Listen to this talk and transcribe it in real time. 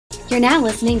You're now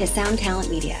listening to Sound Talent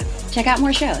Media. Check out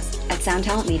more shows at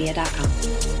soundtalentmedia.com.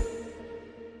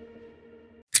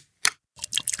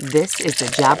 This is the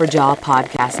Jabberjaw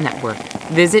Podcast Network.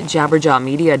 Visit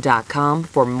jabberjawmedia.com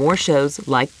for more shows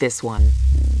like this one.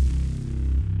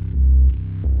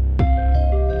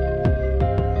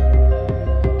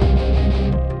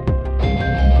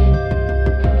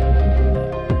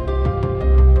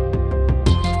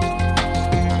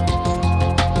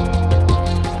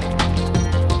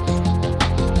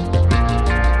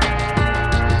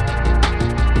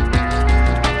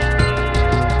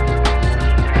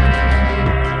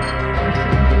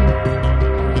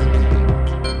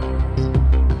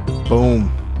 Boom.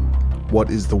 What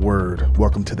is the word?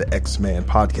 Welcome to the X-Man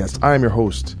podcast. I am your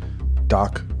host,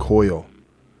 Doc Coyle.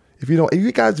 If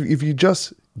you're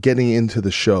just getting into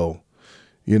the show,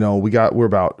 we're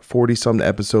about 40 some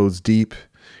episodes deep,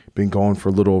 been going for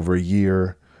a little over a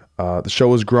year. The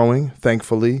show is growing,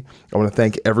 thankfully. I want to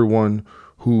thank everyone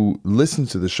who listens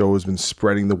to the show, has been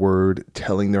spreading the word,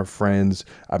 telling their friends.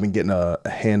 I've been getting a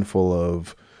handful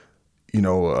of,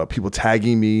 people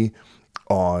tagging me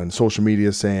on social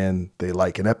media saying they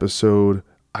like an episode.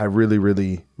 I really,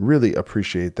 really, really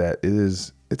appreciate that.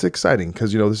 It's exciting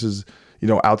because, this is,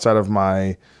 outside of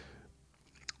my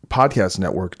podcast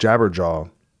network, Jabberjaw,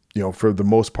 for the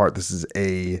most part, this is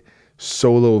a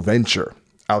solo venture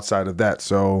outside of that.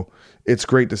 So it's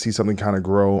great to see something kind of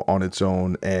grow on its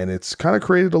own, and it's kind of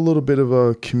created a little bit of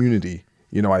a community.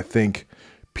 I think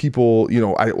people,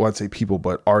 I'd say people,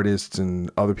 but artists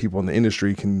and other people in the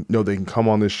industry can know they can come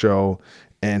on this show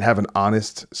and have an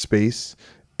honest space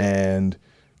and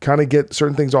kind of get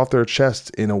certain things off their chest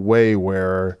in a way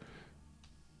where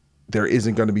there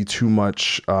isn't going to be too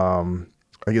much,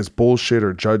 bullshit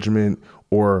or judgment,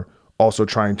 or also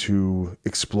trying to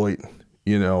exploit,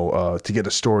 to get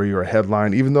a story or a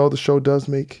headline, even though the show does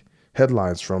make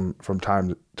headlines from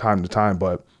time to time.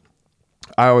 But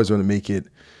I always want to make it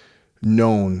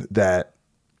known that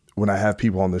when I have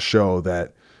people on the show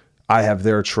that I have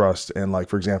their trust, and like,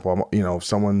 for example, if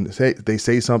someone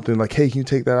say something like, "Hey, can you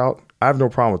take that out?" I have no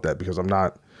problem with that because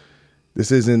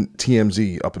this isn't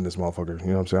TMZ up in this motherfucker. You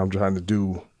know what I'm saying? I'm trying to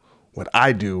do what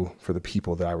I do for the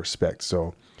people that I respect.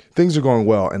 So things are going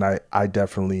well, and I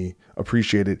definitely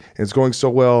appreciate it. And it's going so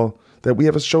well that we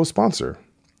have a show sponsor.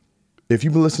 If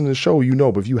you've been listening to the show,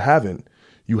 but if you haven't,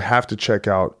 you have to check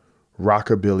out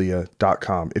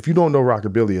rockabilia.com. If you don't know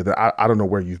Rockabilia, then I don't know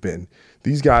where you've been.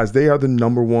 These guys, they are the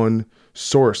number one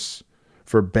source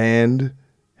for band,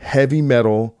 heavy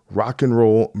metal, rock and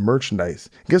roll merchandise.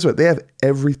 And guess what? They have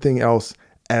everything else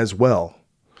as well.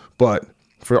 But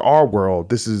for our world,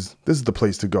 this is the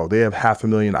place to go. They have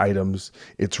 500,000 items.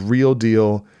 It's real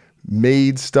deal,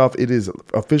 made stuff. It is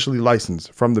officially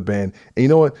licensed from the band. And you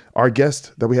know what? Our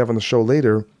guest that we have on the show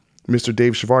later, Mr.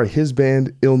 Dave Chavarri, his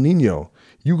band, Il Nino.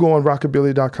 You go on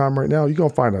rockabilia.com right now, you're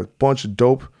going to find a bunch of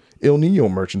dope Il Nino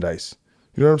merchandise.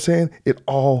 You know what I'm saying? It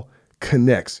all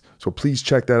connects. So please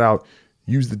check that out.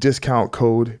 Use the discount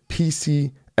code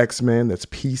PCXMAN. That's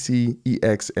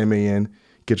PCEXMAN.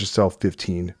 Get yourself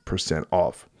 15%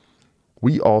 off.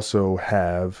 We also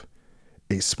have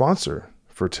a sponsor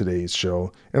for today's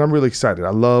show, and I'm really excited.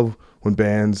 I love when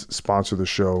bands sponsor the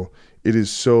show. It is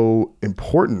so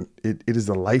important. It is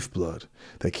the lifeblood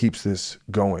that keeps this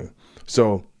going.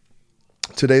 So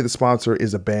today the sponsor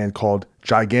is a band called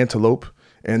Gigantalope,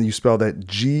 and you spell that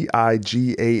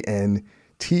Gigantalope.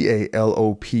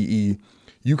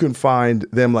 You can find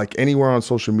them like anywhere on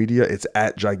social media. It's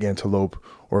at Gigantalope,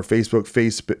 or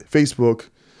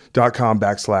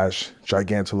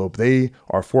Facebook.com/Gigantalope. They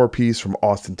are 4-piece from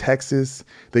Austin, Texas.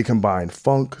 They combine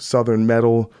funk, southern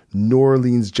metal, New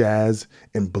Orleans jazz,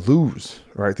 and blues.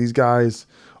 Right? These guys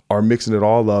are mixing it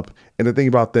all up. And the thing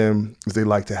about them is they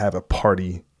like to have a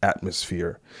party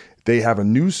atmosphere. They have a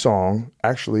new song.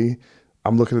 Actually,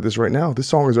 I'm looking at this right now. This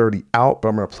song is already out, but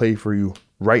I'm going to play for you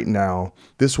right now.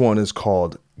 This one is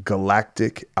called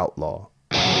Galactic Outlaw.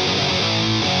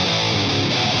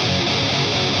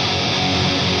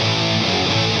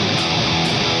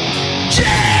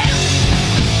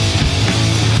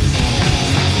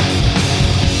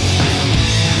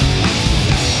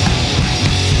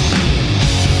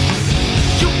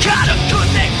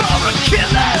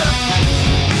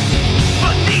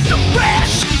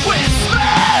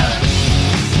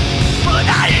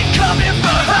 Coming for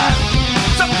her,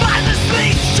 so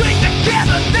mindlessly string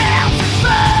together now.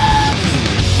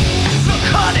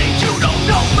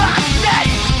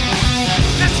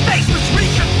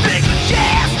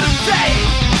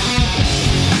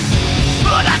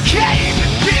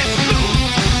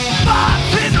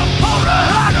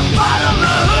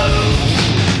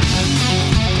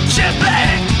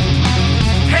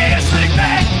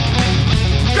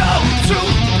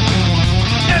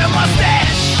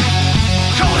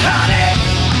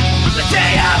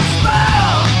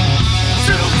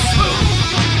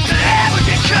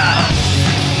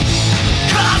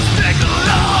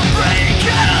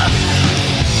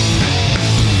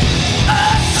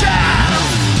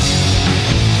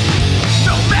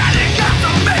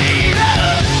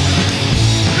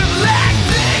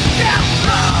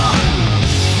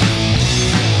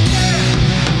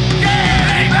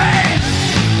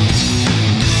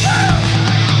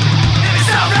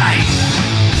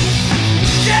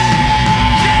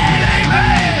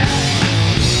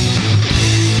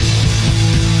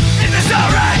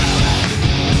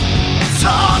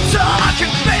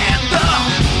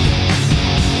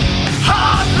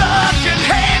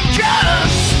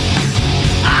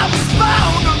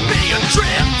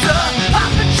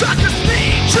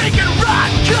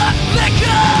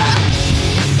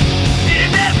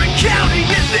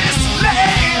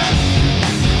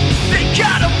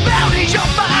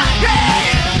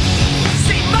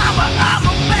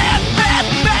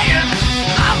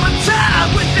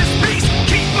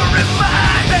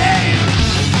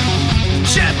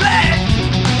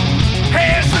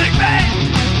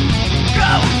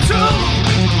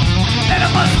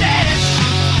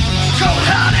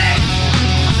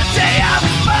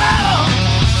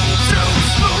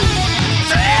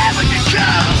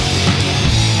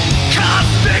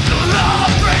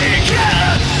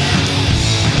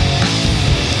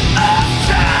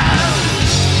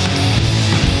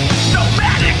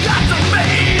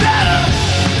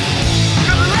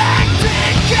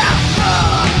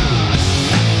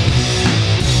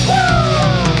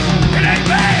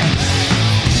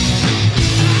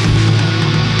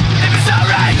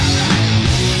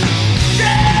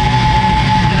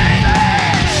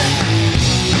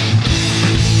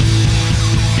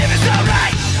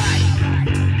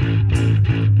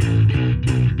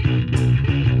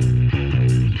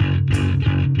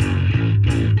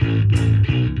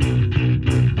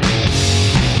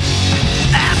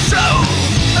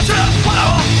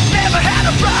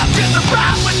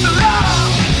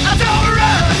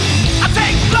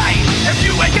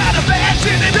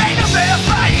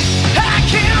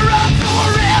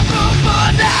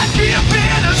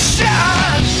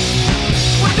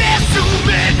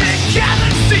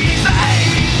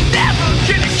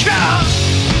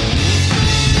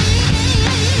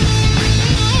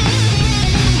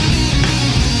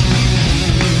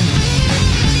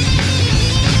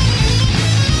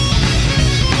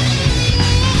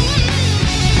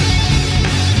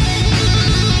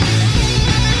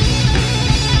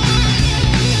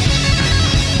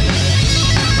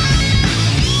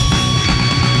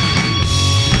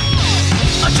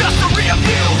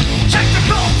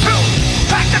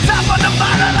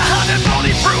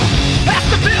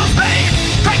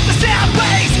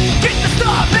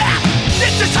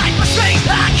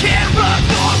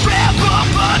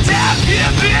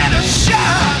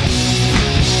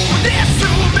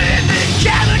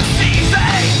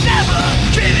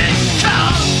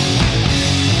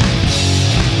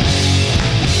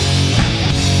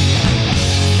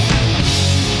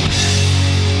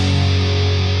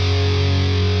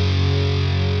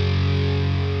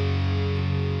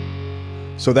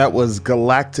 So that was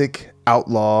Galactic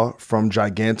Outlaw from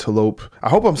Gigantolope. I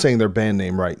hope I'm saying their band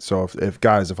name right. So if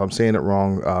guys, if I'm saying it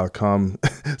wrong, come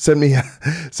send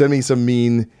me some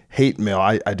mean hate mail.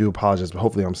 I do apologize, but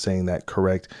hopefully I'm saying that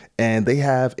correct. And they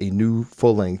have a new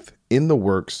full length in the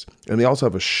works, and they also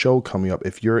have a show coming up.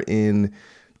 If you're in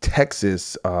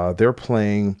Texas, they're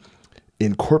playing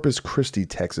in Corpus Christi,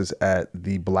 Texas, at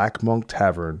the Black Monk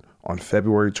Tavern on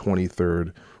February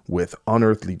 23rd with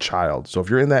Unearthly Child. So if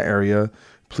you're in that area,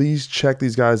 please check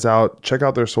these guys out. Check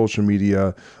out their social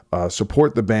media.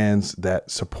 Support the bands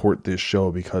that support this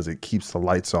show because it keeps the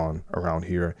lights on around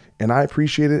here. And I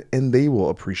appreciate it, and they will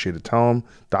appreciate it. Tell them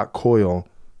Doc Coyle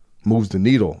moves the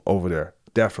needle over there.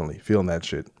 Definitely feeling that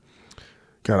shit.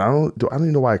 God, I don't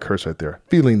even know why I curse right there.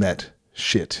 Feeling that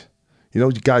shit. You know,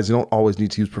 you guys, you don't always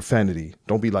need to use profanity.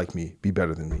 Don't be like me. Be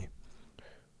better than me.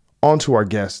 On to our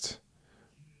guest.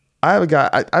 I have a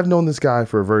guy, I've known this guy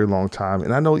for a very long time,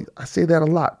 and I know I say that a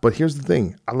lot, but here's the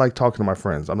thing. I like talking to my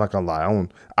friends. I'm not going to lie.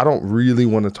 I don't really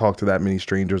want to talk to that many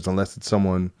strangers unless it's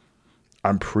someone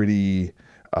I'm pretty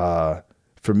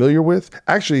familiar with.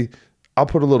 Actually, I'll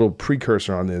put a little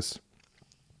precursor on this.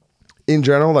 In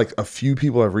general, like a few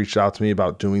people have reached out to me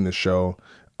about doing the show,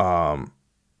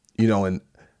 you know, and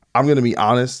I'm going to be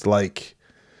honest, like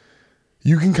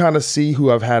you can kind of see who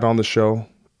I've had on the show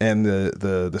and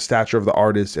the stature of the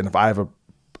artist, and if I have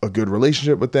a good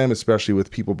relationship with them, especially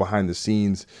with people behind the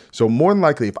scenes. So more than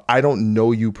likely, if I don't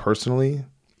know you personally,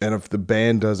 and if the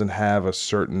band doesn't have a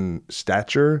certain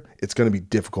stature, it's going to be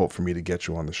difficult for me to get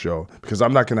you on the show because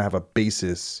I'm not going to have a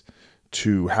basis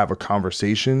to have a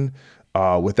conversation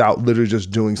without literally just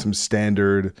doing some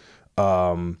standard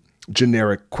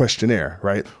generic questionnaire,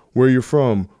 right? Where you're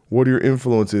from, what are your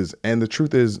influences? And the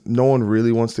truth is, no one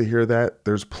really wants to hear that.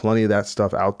 There's plenty of that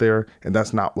stuff out there, and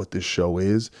that's not what this show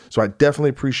is. So I definitely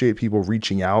appreciate people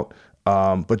reaching out,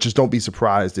 but just don't be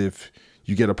surprised if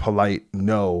you get a polite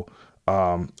no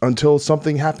until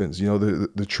something happens. You know,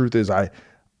 the truth is,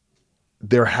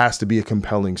 there has to be a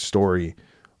compelling story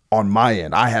on my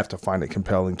end. I have to find it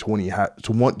compelling to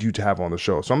want you to have on the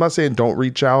show. So I'm not saying don't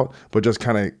reach out, but just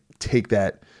kind of take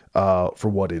that for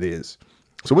what it is.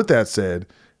 So with that said,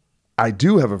 I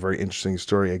do have a very interesting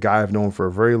story. A guy I've known for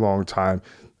a very long time.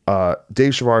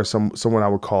 Dave Chavarri is someone I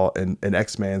would call an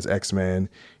X-Man's X-Man.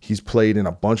 He's played in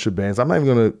a bunch of bands. I'm not even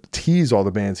going to tease all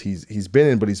the bands he's been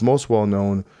in, but he's most well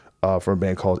known for a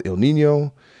band called El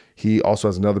Nino. He also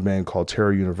has another band called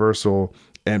Terror Universal.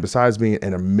 And besides being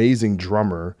an amazing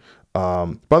drummer,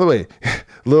 by the way,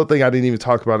 little thing I didn't even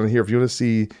talk about in here. If you want to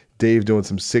see Dave doing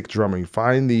some sick drumming,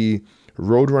 find the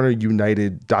Roadrunner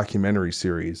United documentary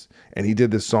series, and he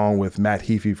did this song with Matt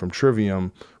Heafy from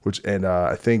Trivium, and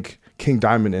I think King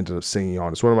Diamond ended up singing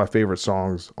on. It's one of my favorite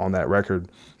songs on that record.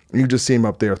 You just see him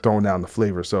up there throwing down the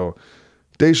flavor. So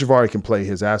Dave Chavarri can play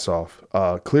his ass off,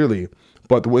 clearly.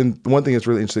 But the one thing that's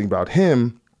really interesting about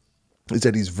him is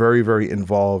that he's very, very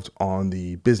involved on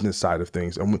the business side of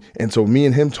things. And so me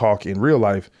and him talk in real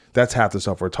life, that's half the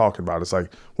stuff we're talking about. It's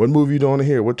like, what movie you doing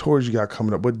here? What tours you got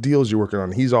coming up? What deals you working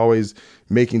on? He's always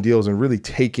making deals and really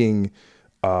taking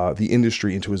the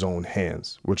industry into his own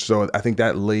hands, so I think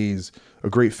that lays a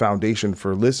great foundation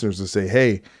for listeners to say,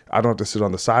 hey, I don't have to sit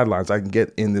on the sidelines. I can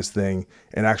get in this thing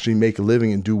and actually make a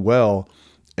living and do well.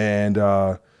 And,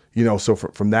 so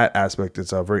from that aspect,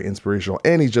 it's very inspirational.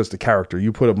 And he's just a character.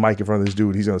 You put a mic in front of this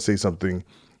dude, he's going to say something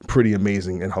pretty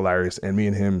amazing and hilarious. And me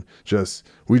and him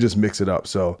we just mix it up.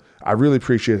 So I really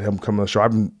appreciate him coming on the show.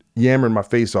 I've been yammering my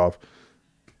face off.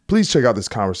 Please check out this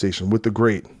conversation with the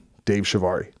great Dave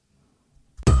Chavarri.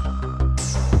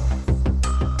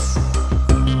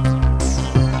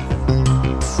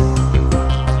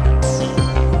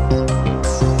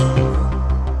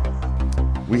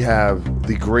 We have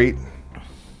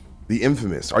the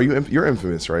infamous. You're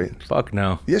infamous, right? Fuck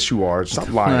no. Yes, you are. Stop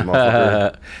lying,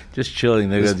 motherfucker. Just chilling,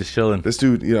 nigga. Just chilling. This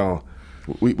dude,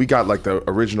 we got like the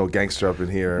original gangster up in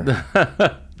here.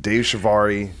 Dave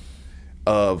Chavarri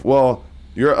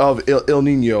you're of El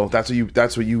Nino. That's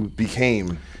what you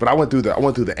became. But I went through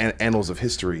the annals of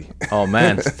history. Oh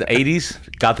man, it's the 80s,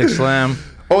 Gothic Slam.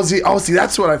 Oh, see,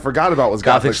 that's what I forgot about was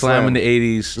Gothic Slam in the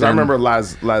 80s. I remember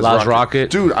Laz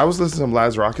Rocket. Dude, I was listening to some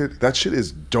Laz Rocket. That shit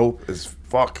is dope as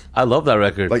fuck. I love that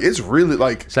record. Like it's really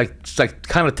it's like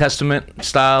kind of Testament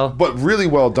style, but really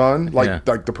well done. Like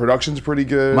the production's pretty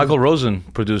good. Michael Rosen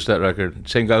produced that record.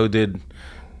 Same guy who did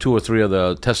 2 or 3 of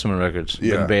the Testament records in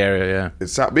the Bay Area.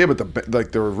 But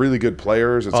they were really good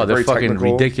players. They're very fucking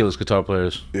technical. Ridiculous guitar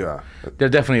players. Yeah, they're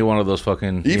definitely one of those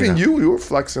fucking. Even you were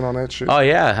flexing on that shit. Oh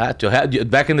yeah, I had to.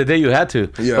 Back in the day, you had to.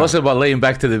 Yeah. It wasn't about laying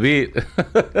back to the beat,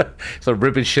 so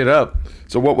ripping shit up.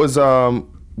 So what was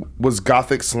Was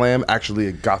Gothic Slam actually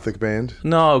a Gothic band?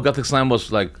 No, Gothic Slam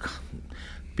was like,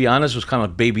 be honest, was kind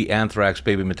of baby Anthrax,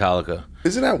 baby Metallica.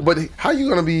 Isn't that? But how you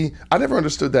gonna be? I never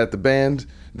understood that the band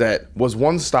that was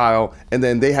one style and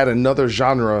then they had another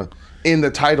genre in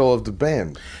the title of the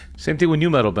band. Same thing with new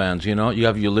metal bands, you know? You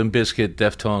have your Limp Bizkit,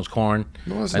 Deftones, Korn,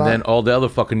 No, it's and not. then all the other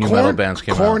fucking new metal bands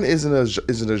came Korn out.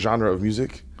 isn't a genre of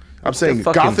music. I'm saying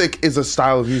fucking- Gothic is a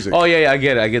style of music. Oh, yeah, I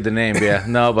get it. I get the name, yeah.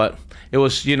 No, but it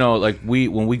was, you know, like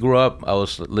when we grew up, I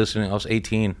was listening, I was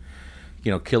 18.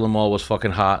 You know, Kill 'Em All was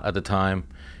fucking hot at the time,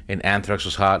 and Anthrax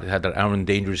was hot. It had that Iron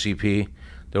Dangerous EP.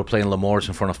 They were playing L'Amour's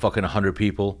in front of fucking 100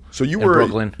 people. So you in were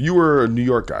Brooklyn. you were a New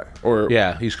York guy, or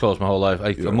Yeah, East Coast my whole life.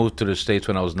 I moved to the States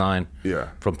when I was 9. Yeah.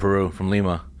 From Peru, from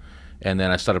Lima. And then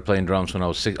I started playing drums when I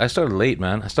was 6. I started late,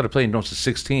 man. I started playing drums at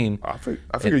 16.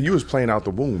 I figured you was playing out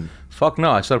the womb. Fuck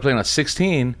no. I started playing at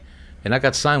 16, and I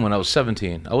got signed when I was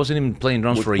 17. I wasn't even playing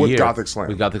drums for a with year. Gothic Slam.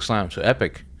 With Gothic Slam. So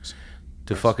epic.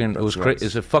 It was nuts. crazy.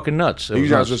 It's a fucking nuts. It You was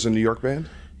guys nuts. just a New York band?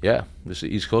 Yeah, this is an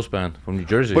East Coast band from New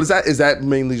Jersey. But is that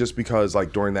mainly just because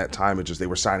like during that time it just they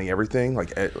were signing everything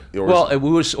like? Well,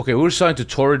 we were signed to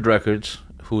Torrid Records,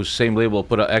 whose same label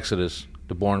put out Exodus,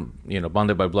 the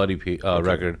Bonded by Blood EP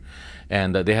record,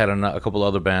 and they had a couple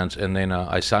other bands, and then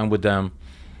I signed with them,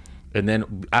 and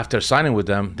then after signing with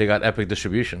them, they got Epic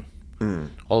distribution.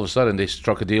 All of a sudden, they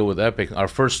struck a deal with Epic. Our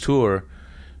first tour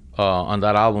on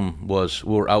that album we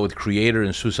were out with Creator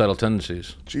and Suicidal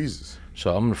Tendencies. Jesus.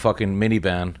 So I'm in a fucking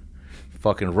minivan,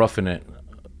 fucking roughing it,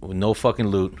 with no fucking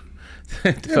loot.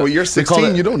 Yeah, well, you're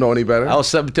 16. You don't know any better. I was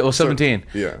 17.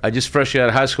 Yeah. I just fresh out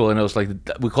of high school, and it was like,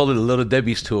 we called it the Little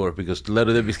Debbie's tour because the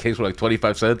Little Debbie's cakes were like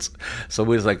 25 cents. So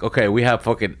we was like, okay, we have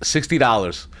fucking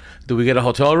 $60. Do we get a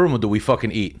hotel room or do we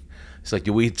fucking eat? It's like,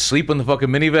 do we sleep in the fucking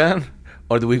minivan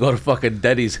or do we go to fucking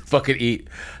Denny's and fucking eat?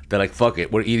 They're like, fuck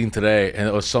it, we're eating today. And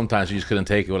it was sometimes we just couldn't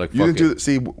take it. We're like, fuck You it. didn't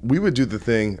see, we would do the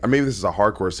thing. Maybe this is a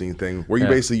hardcore scene thing where you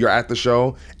basically you're at the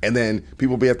show and then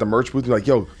people be at the merch booth. Be like,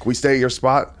 yo, can we stay at your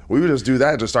spot? We would just do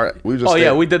that. Just start. We would just. Oh stay.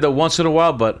 yeah, we did that once in a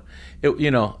while, but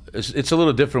it's a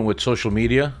little different with social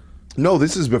media. No,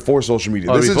 this is before social media.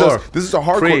 Oh, this before. this is a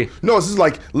hardcore. Free. No, this is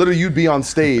like literally you'd be on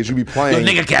stage, you'd be playing.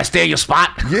 Nigga can't stay in your spot.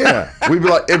 Yeah, we'd be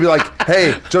like, it'd be like,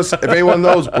 hey, just if anyone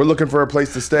knows, we're looking for a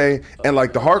place to stay. And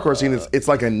like the hardcore scene, it's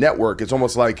like a network. It's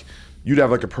almost like you'd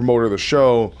have like a promoter of the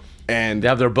show, and They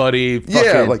have their buddy. yeah,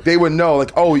 fucking- like they would know,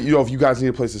 like, oh, if you guys need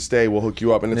a place to stay, we'll hook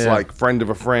you up. And it's Yeah. like friend of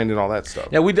a friend and all that stuff.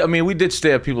 Yeah, we did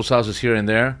stay at people's houses here and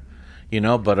there,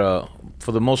 but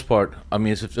for the most part, I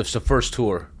mean, it's the first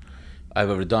tour I've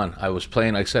ever done. I was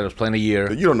playing, like I said, I was playing a year.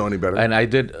 You don't know any better. And I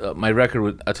did my record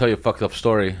with, I'll tell you a fucked up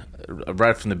story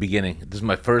right from the beginning. This is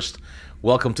my first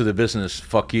welcome to the business,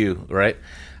 fuck you, right?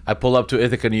 I pull up to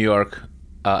Ithaca, New York.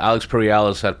 Alex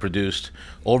Perialis had produced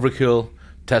Overkill,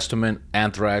 Testament,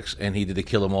 Anthrax, and he did the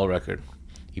Kill 'Em All record.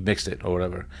 He mixed it or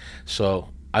whatever. So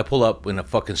I pull up in a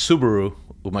fucking Subaru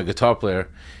with my guitar player.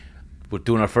 We're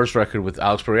doing our first record with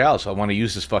Alex Perialis. I want to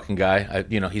use this fucking guy.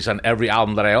 He's on every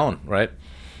album that I own, right?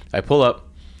 I pull up,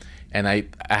 and I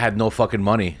had no fucking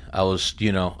money. I was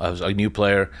a new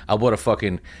player. I bought a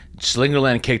fucking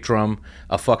Slingerland kick drum,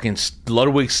 a fucking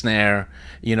Ludwig snare,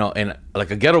 and like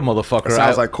a ghetto motherfucker. That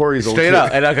sounds like Corey's old straight kid.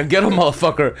 up. And like a ghetto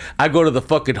motherfucker, I go to the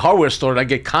fucking hardware store and I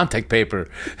get contact paper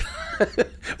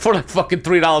for like fucking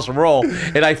 $3 a roll,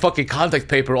 and I fucking contact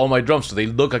paper all my drums so they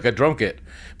look like a drum kit,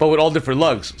 but with all different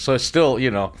lugs. So it's still,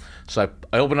 So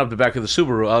I open up the back of the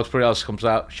Subaru. Alex Perialis comes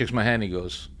out, shakes my hand, he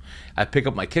goes. I pick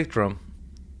up my kick drum,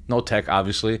 no tech,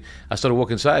 obviously. I started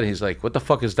walking inside, and he's like, what the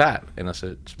fuck is that? And I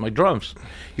said, it's my drums.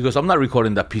 He goes, I'm not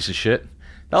recording that piece of shit.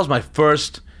 That was my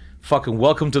first fucking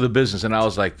welcome to the business, and I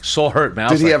was like, so hurt, man.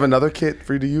 Did he have another kit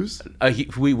for you to use?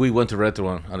 We went to rent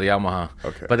one on the Yamaha.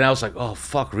 Okay. But then I was like, oh,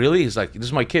 fuck, really? He's like, this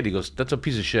is my kid. He goes, that's a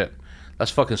piece of shit.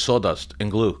 That's fucking sawdust and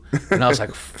glue. And I was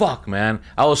like, fuck, man.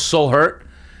 I was so hurt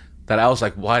that I was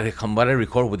like, why did I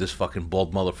record with this fucking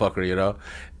bald motherfucker,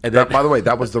 And then, By the way,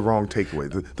 that was the wrong takeaway.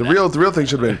 The real thing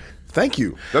should have been, thank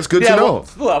you. That's good to know.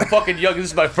 Well, I'm fucking young.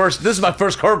 This is my first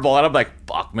curveball, and I'm like,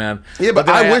 fuck, man. Yeah, but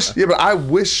then I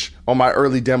wish on my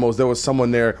early demos there was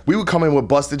someone there. We would come in with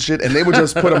busted shit, and they would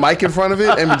just put a mic in front of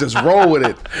it and we just roll with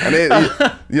it.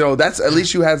 And that's at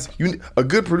least a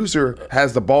good producer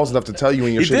has the balls enough to tell you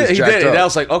when your shit is jacked did. up. And I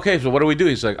was like, okay, so what do we do?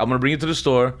 He's like, I'm gonna bring you to the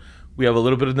store. We have a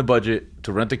little bit in the budget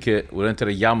to rent a kit. We rented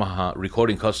a Yamaha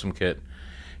recording custom kit,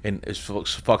 and it's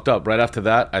fucked up. Right after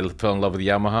that, I fell in love with the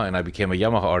Yamaha, and I became a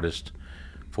Yamaha artist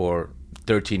for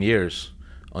 13 years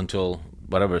until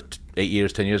 8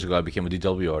 years, 10 years ago, I became a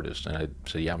DW artist, and I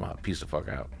said, Yamaha, peace the fuck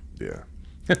out. Yeah.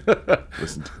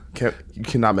 Listen, you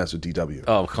cannot mess with DW.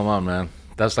 Oh, come on, man.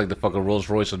 That's like the fucking Rolls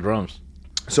Royce of drums.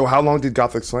 So how long did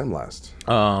Gothic Slam last?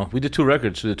 We did 2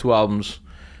 records. We did 2 albums,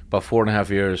 about 4.5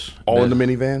 years. All in the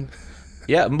minivan?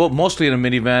 Yeah, mostly in a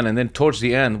minivan, and then towards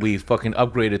the end, we fucking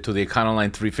upgraded to the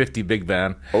Econoline 350 big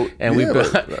van,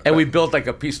 we built like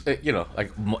a piece, like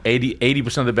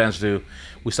 80% of the bands do.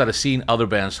 We started seeing other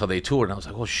bands how they toured, and I was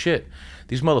like, oh shit,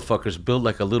 these motherfuckers build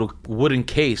like a little wooden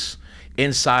case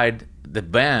inside the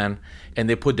van, and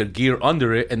they put their gear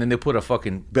under it, and then they put a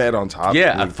fucking bed on top.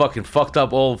 Yeah, a fucking fucked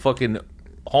up old fucking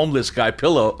homeless guy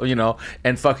pillow,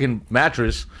 and fucking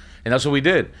mattress. And that's what we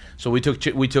did. So we took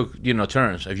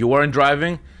turns. If you weren't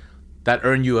driving, that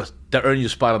earned you a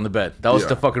spot on the bed. That was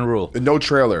the fucking rule. And no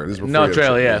trailer. No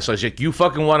trailer. Yeah. So it's like, you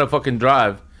fucking want to fucking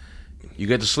drive, you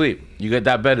get to sleep. You get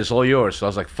that bed. It's all yours. So I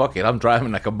was like, fuck it. I'm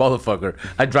driving like a motherfucker.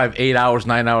 I drive 8 hours,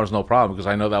 9 hours, no problem, because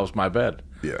I know that was my bed.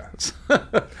 Yeah.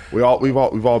 we've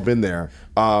all been there.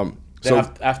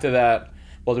 So after that,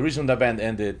 well, the reason that band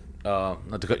ended,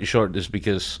 not to cut you short, is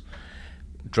because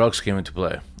drugs came into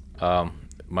play.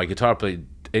 My guitar player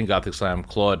in Gothic Slam,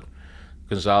 Claude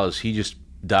Gonzalez, he just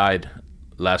died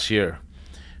last year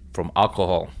from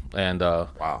alcohol, and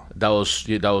wow, that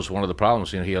was one of the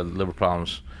problems. He had liver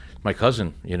problems. My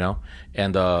cousin, and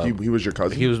he was your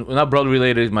cousin. He was not brother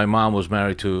related. My mom was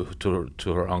married to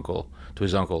her uncle, to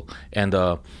his uncle, and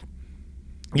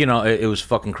it was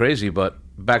fucking crazy. But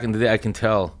back in the day, I can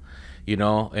tell,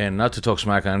 and not to talk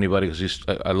smack on anybody because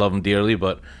I love him dearly,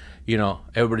 but.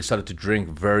 Everybody started to drink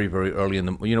very, very early in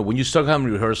the. When you start having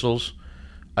rehearsals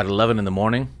at 11 in the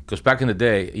morning, because back in the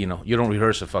day, you don't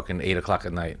rehearse at fucking 8 o'clock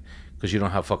at night because you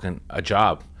don't have fucking a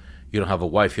job, you don't have a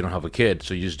wife, you don't have a kid,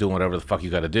 so you're just doing whatever the fuck you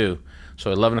got to do.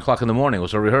 So 11 o'clock in the morning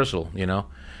was a rehearsal,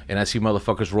 and I see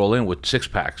motherfuckers roll in with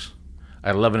 6-packs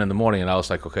at 11 in the morning, and I was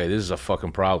like, okay, this is a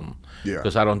fucking problem. Yeah.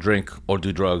 Because I don't drink or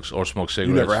do drugs or smoke cigarettes.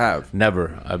 You never have.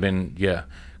 Never. I've been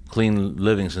clean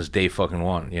living since day fucking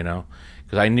one.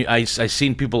 Because I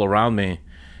seen people around me,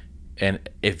 and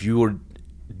if you were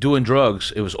doing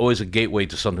drugs, it was always a gateway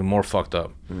to something more fucked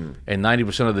up. And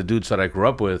 90% of the dudes that I grew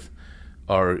up with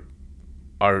are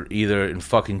either in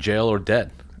fucking jail or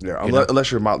dead. Yeah,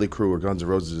 unless you're Motley Crue or Guns N'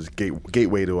 Roses,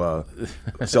 gateway to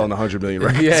selling 100 million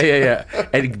records. Yeah.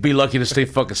 And be lucky to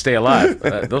stay alive.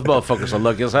 Those motherfuckers are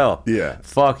lucky as hell. Yeah.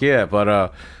 Fuck yeah.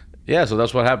 But so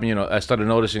that's what happened. I started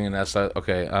noticing, and I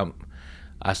started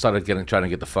I started trying to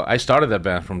get the fuck. I started that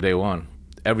band from day one,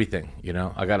 everything.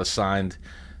 I got assigned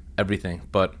everything,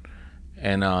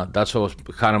 and that's what was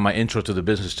kind of my intro to the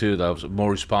business too. That I was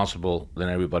more responsible than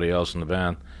everybody else in the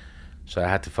band, so I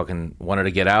had to wanted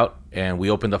to get out, and we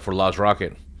opened up for Lost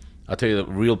Rocket. I'll tell you the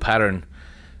real pattern.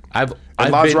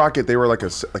 Lost Rocket, they were like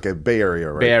a Bay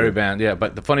Area, right? Bay Area band, yeah.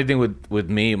 But the funny thing with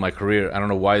me, my career, I don't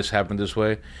know why it's happened this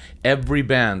way. Every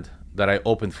band that I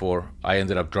opened for, I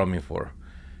ended up drumming for.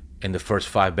 In the first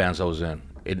 5 bands I was in,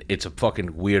 it's a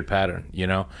fucking weird pattern, They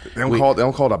don't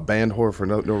call it a band whore for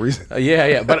no reason.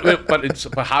 Yeah,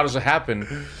 but how does it happen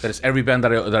that it's every band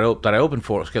that I opened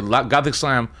for? Gothic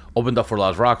Slam opened up for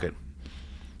Lost Rocket,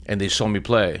 and they saw me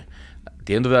play. At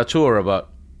the end of that tour, about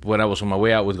when I was on my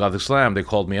way out with Gothic Slam, they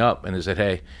called me up and they said,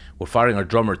 "Hey, we're firing our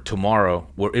drummer tomorrow.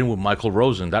 We're in with Michael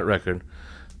Rosen, that record,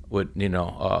 with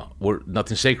we're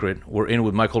Nothing Sacred. We're in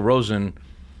with Michael Rosen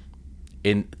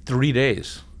in 3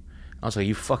 days." I was like,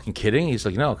 you fucking kidding? He's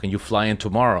like, no, can you fly in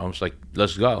tomorrow? I was like,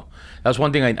 let's go. That's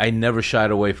one thing I never shied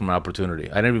away from an opportunity.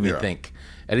 I didn't even think.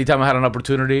 Anytime I had an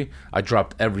opportunity, I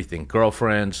dropped everything.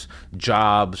 Girlfriends,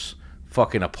 jobs,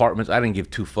 fucking apartments. I didn't give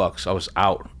 2 fucks. I was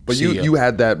out. But you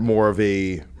had that more of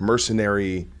a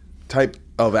mercenary type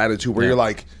of attitude where you're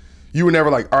like, you were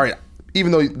never like, all right,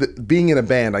 even though being in a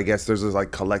band, I guess there's this like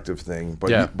collective thing.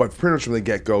 But but pretty much from the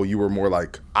get-go, you were more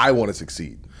like, I want to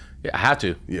succeed. Yeah, I had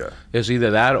to. Yeah. It's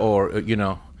either that or,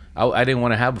 I didn't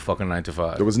want to have a fucking 9 to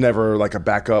 5. There was never like a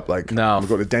backup, like no,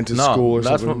 go to dentist school or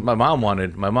something? That's what my mom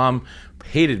wanted. My mom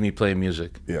hated me playing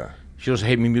music. Yeah. She doesn't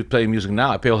hate me playing music now.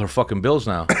 I pay all her fucking bills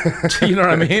now. You know what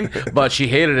I mean? But she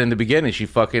hated it in the beginning. She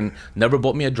fucking never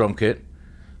bought me a drum kit.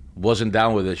 Wasn't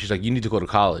down with it. She's like, you need to go to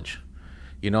college.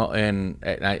 And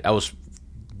I was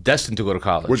destined to go to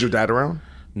college. Was your dad around?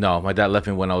 No, my dad left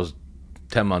me when I was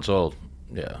 10 months old.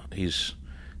 Yeah, he's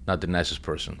not the nicest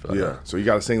person. But, yeah, so you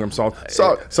got to sing them songs.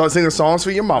 Start singing songs for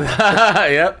your mama.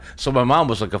 Yep. So my mom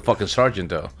was like a fucking sergeant,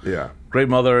 though. Yeah. Great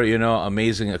mother,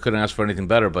 amazing. I couldn't ask for anything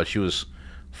better, but she was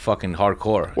fucking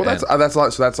hardcore. Well, that's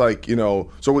like, so that's like,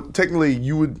 so technically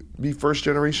you would be first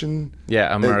generation.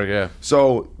 Yeah, America.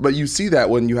 So, but you see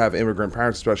that when you have immigrant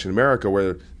parents, especially in America,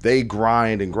 where they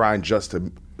grind just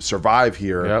to survive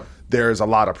here. Yep. There's a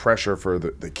lot of pressure for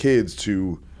the kids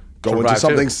to go into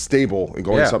something stable and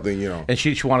go into something, you know. And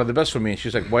she wanted the best for me. And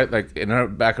she's like, why? Like in her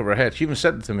back of her head, she even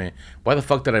said it to me. Why the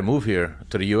fuck did I move here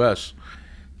to the U.S.?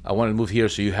 I wanted to move here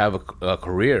so you have a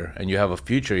career and you have a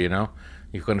future. You know,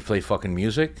 you're going to play fucking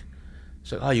music.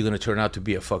 It's like, oh, you're going to turn out to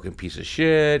be a fucking piece of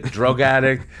shit, drug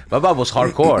addict. My mom was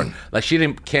hardcore. Like, she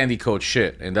didn't candy coat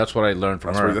shit. And that's what I learned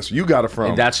from her. That's where you got it from.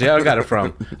 And that's where I got it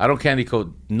from. I don't candy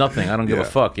coat nothing. I don't give a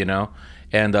fuck, you know.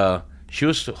 And she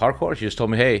was hardcore. She just told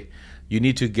me, hey, you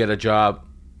need to get a job,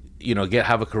 you know,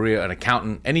 have a career, an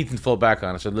accountant, anything to fall back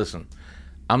on. I said, listen,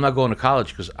 I'm not going to college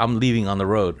because I'm leaving on the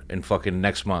road in fucking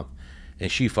next month.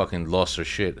 And she fucking lost her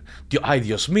shit. Ay,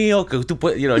 Dios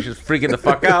mío, you know, she's freaking the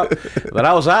fuck out. But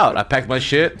I was out. I packed my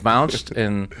shit, bounced,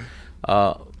 and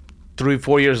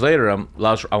 3-4 years later, I'm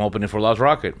opening for Lost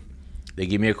Rocket. They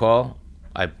give me a call.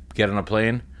 I get on a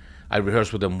plane. I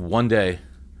rehearse with them one day,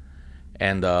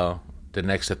 and the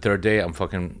third day,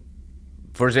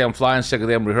 first day I'm flying, second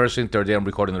day I'm rehearsing, third day I'm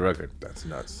recording the record. That's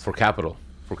nuts. For Capitol.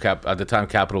 At the time,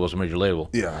 Capitol was a major label.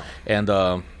 Yeah.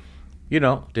 And you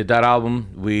know, did that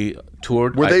album. We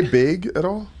toured. Were they big at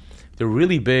all? They're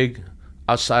really big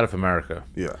outside of America.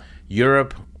 Yeah.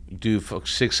 Europe, do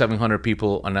 600-700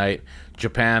 people a night.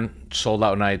 Japan, sold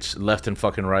out nights, left and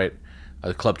fucking right.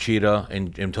 Club Cheetah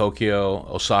in Tokyo,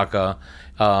 Osaka.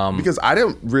 Because I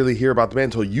didn't really hear about the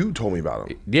band until you told me about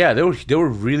them. Yeah, they were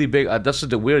really big. That's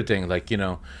the weird thing. Like, you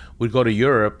know, we'd go to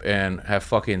Europe and have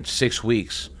fucking 6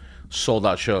 weeks sold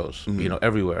out shows, you know,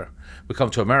 everywhere. We come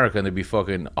to America and there'd be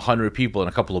fucking 100 people and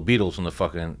a couple of Beatles in the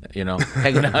fucking, you know,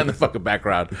 hanging out in the fucking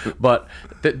background. But,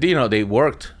 you know, they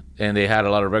worked and they had a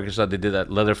lot of records out. They did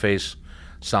that Leatherface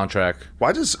soundtrack. Well,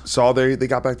 I just saw they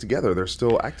got back together. They're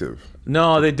still active.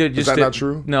 No, they did. Is that not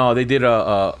true? No, they did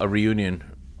a reunion.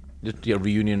 Just a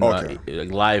reunion Okay.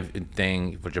 live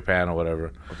thing for Japan or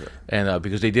whatever. Okay. And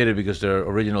because they did it because their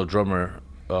original drummer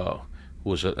who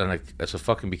was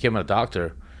became a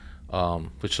doctor.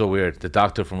 Which is so weird. The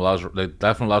doctor from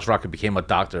Lost Rocket became a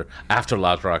doctor after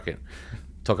Lost Rocket.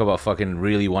 Talk about fucking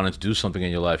really wanting to do something in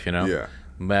your life, you know? Yeah.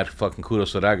 Mad fucking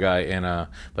kudos to that guy. And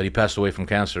but he passed away from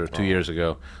cancer 2 years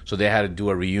ago. So they had to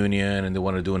do a reunion and they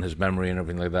wanted to do in his memory and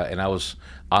everything like that. And I was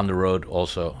on the road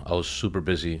also. I was super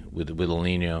busy with El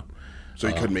Nino. So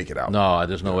you couldn't make it out? No,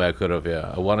 there's no way I could have.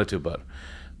 Yeah, I wanted to, but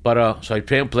so I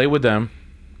played with them,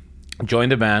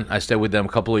 joined the band. I stayed with them a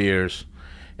couple of years,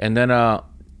 and then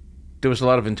there was a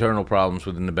lot of internal problems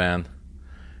within the band.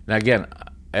 Now again,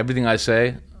 everything I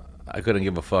say, I couldn't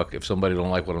give a fuck if somebody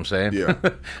don't like what I'm saying. Yeah.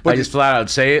 I just flat out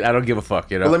say it. I don't give a fuck,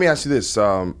 you know. Well, let me ask you this.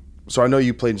 So I know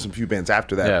you played in some few bands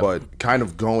after that, but kind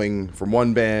of going from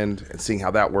one band and seeing how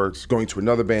that works, going to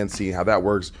another band, seeing how that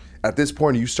works. At this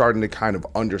point, are you starting to kind of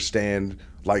understand,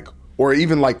 like, or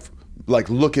even like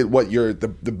look at what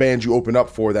the bands you open up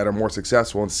for that are more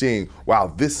successful and seeing, wow,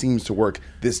 this seems to work,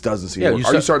 this doesn't seem to work.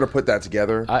 Are you starting to put that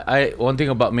together? One thing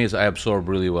about me is I absorb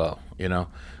really well. You know,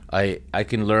 I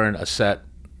can learn a set.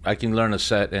 I can learn a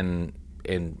set in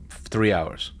 3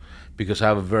 hours because I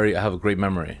have a great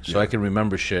memory, so I can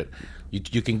remember shit.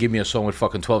 You can give me a song with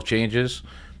fucking 12 changes.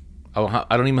 I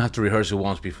don't even have to rehearse it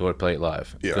once before I play it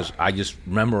live because I just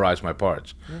memorize my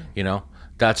parts. You know.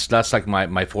 That's like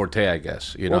my forte, I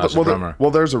guess. You know, as a drummer. Well,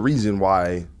 there's a reason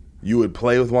why you would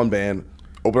play with one band,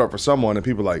 open up for someone, and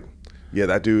people are like, yeah,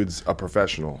 that dude's a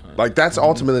professional. Like that's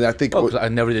ultimately, I think. I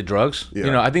never did drugs. Yeah.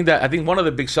 You know, I think one of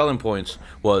the big selling points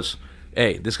was,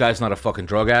 hey, this guy's not a fucking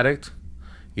drug addict.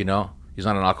 You know, he's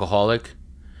not an alcoholic.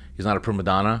 He's not a prima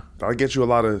donna. That'll get you a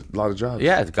lot of jobs.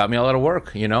 Yeah, it got me a lot of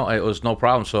work. You know, it was no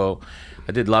problem. So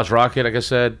I did Lost Rocket, like I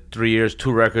said, 3 years,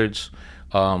 2 records.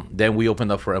 Then we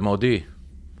opened up for M.O.D.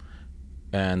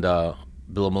 And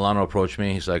Bill Milano approached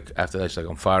me. He's like, after that, he's like,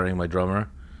 I'm firing my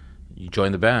drummer. You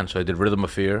join the band. So I did Rhythm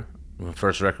of Fear, my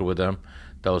first record with them.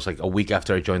 That was like a week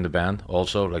after I joined the band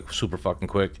also, like super fucking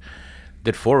quick.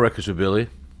 Did 4 records with Billy.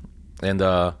 And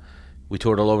we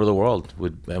toured all over the world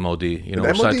with M.O.D. You know,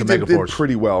 we're signed to Megaforce. Did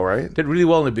pretty well, right? Did really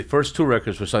well. In the first 2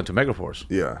 records were signed to Megaforce.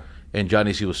 Yeah. And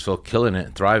Johnny C was still killing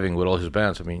it, thriving with all his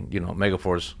bands. I mean, you know,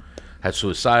 Megaforce had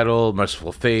Suicidal,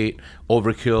 Merciful Fate,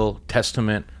 Overkill,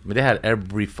 Testament. I mean, they had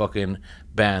every fucking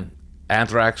band.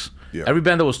 Anthrax. Yeah. Every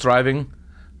band that was thriving,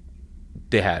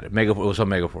 they had it. It was on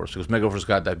Megaforce. Because Megaforce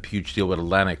got that huge deal with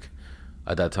Atlantic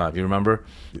at that time. You remember?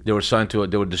 They were signed to it.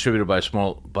 They were distributed by I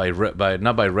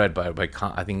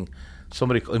think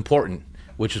somebody important,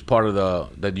 which is part of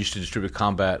that used to distribute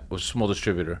Combat, was a small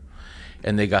distributor.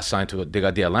 And they got signed to it. They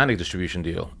got the Atlantic distribution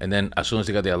deal. And then as soon as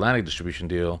they got the Atlantic distribution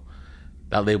deal,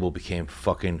 that label became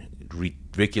fucking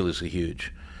ridiculously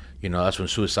huge. You know, that's when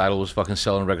Suicidal was fucking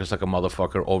selling records like a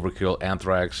motherfucker. Overkill,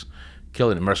 Anthrax,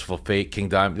 killing it. Merciful Fate, King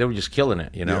Diamond, they were just killing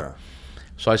it, you know? Yeah.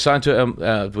 So I signed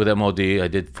to with M.O.D. I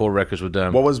did 4 records with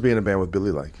them. What was being in a band with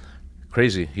Billy like?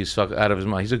 Crazy. He's out of his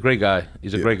mind. He's a great guy.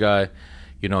 He's a great guy.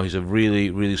 You know, he's a really,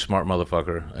 really smart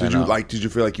motherfucker. Did you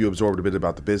feel like you absorbed a bit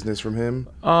about the business from him?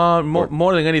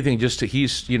 More than anything,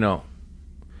 he's, you know,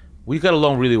 we got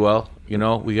along really well. You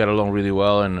know, we got along really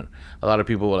well, and a lot of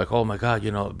people were like, "Oh my God, you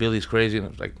know, Billy's crazy," and I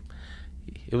was like,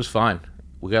 it was fine.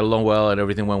 We got along well, and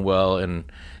everything went well, and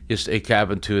just it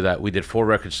happened to that we did 4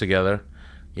 records together.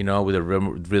 You know, with the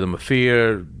Rhythm of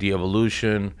Fear,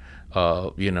 De-Evolution,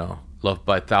 you know, Loved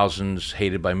by Thousands,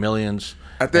 Hated by Millions.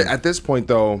 At this point,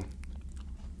 though,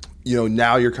 you know,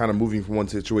 now you're kind of moving from one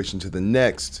situation to the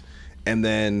next, and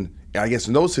then I guess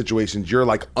in those situations you're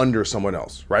like under someone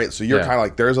else, right? So you're kind of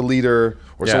like there's a leader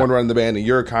or someone running the band, and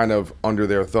you're kind of under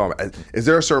their thumb. Is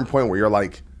there a certain point where you're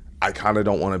like, I kind of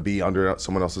don't want to be under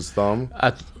someone else's thumb?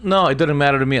 No, it doesn't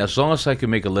matter to me as long as I can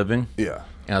make a living. Yeah,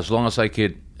 and as long as I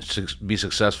could be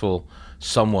successful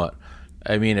somewhat.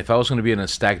 I mean, if I was going to be in a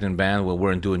stagnant band where we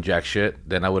weren't doing jack shit,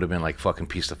 then I would have been like fucking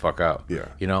pieced the fuck out. Yeah.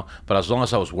 You know? But as long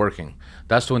as I was working,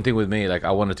 that's the one thing with me. Like,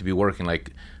 I wanted to be working. Like,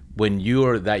 when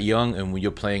you're that young and when you're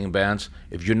playing in bands,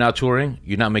 if you're not touring,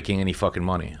 you're not making any fucking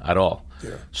money at all.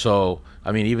 Yeah. So,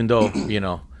 I mean, even though, you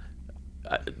know,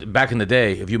 back in the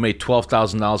day, if you made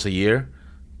 $12,000 a year,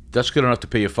 that's good enough to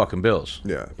pay your fucking bills.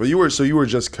 Yeah. But you were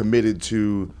just committed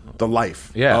to the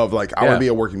life of like, I want to be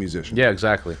a working musician. Yeah,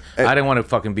 exactly. And I didn't want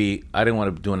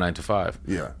to do a 9 to 5.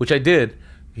 Yeah. Which I did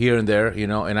here and there, you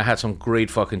know, and I had some great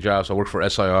fucking jobs. I worked for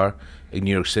SIR in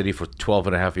New York City for 12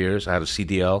 and a half years. I had a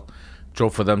CDL.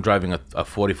 Drove for them driving a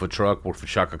 40-foot truck. Worked for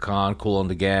Shaka Khan, Kool and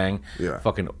the Gang. Yeah.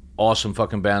 Fucking awesome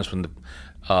fucking bands. From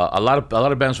a lot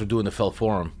of bands were doing the Fell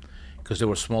Forum because they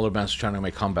were smaller bands trying to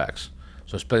make comebacks.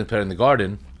 So I was playing in the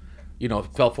Garden. You know,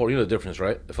 Fell Forum, you know the difference,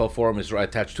 right? The Fell Forum is right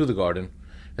attached to the Garden,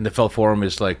 and the Fell Forum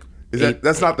is like...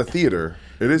 That's not the theater.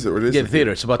 It is the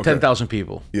theater. It's about 10,000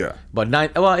 people. Yeah. But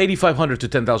 8,500 to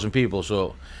 10,000 people.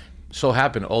 So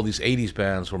happened all these 80s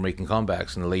bands were making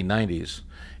comebacks in the late 90s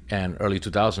and early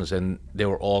 2000s, and they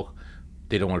don't want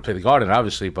to play the Garden,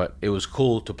 obviously, but it was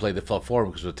cool to play the Fell Forum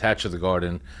because it was attached to the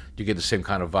Garden. You get the same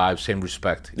kind of vibe, same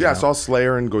respect. Yeah, I saw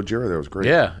Slayer and Gojira there. It was great.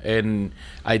 Yeah, and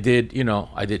I did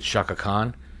Shaka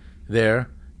Khan there.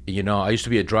 You know, I used to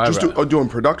be a driver. Just doing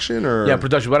production or? Yeah,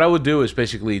 production. What I would do is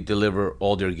basically deliver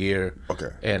all their gear. Okay.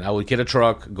 And I would get a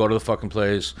truck, go to the fucking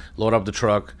place, load up the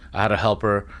truck. I had a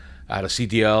helper. I had a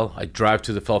CDL. I'd drive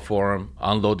to the Fell Forum,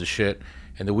 unload the shit.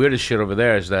 And the weirdest shit over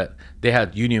there is that they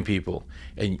had union people.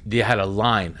 And they had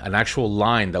an actual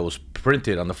line that was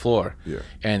printed on the floor. Yeah.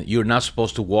 And you're not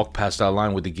supposed to walk past that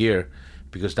line with the gear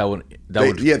because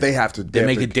they have to. They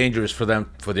make it dangerous for them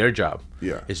for their job.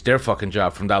 Yeah, it's their fucking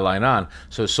job from that line on.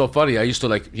 So it's so funny. I used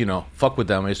to fuck with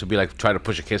them. I used to be like try to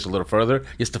push a case a little further,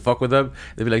 just to fuck with them.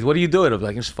 They'd be like, "What are you doing?" I'm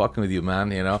like, "I'm just fucking with you,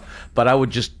 man." You know. But I would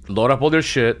just load up all their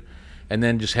shit, and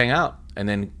then just hang out, and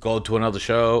then go to another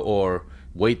show or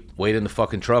wait in the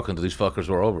fucking truck until these fuckers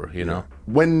were over. You know.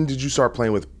 When did you start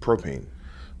playing with Propane?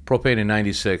 Propane in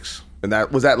 '96. And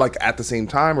was that like at the same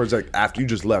time, or was it like after you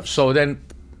just left? So then,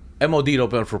 M.O.D.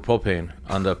 opened for Propane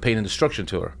on the Pain and Destruction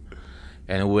tour.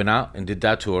 And we went out and did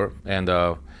that tour. And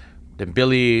then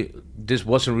Billy, this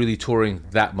wasn't really touring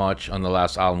that much on the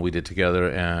last album we did together.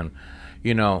 And,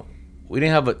 you know, we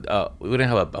didn't have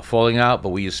a falling out, but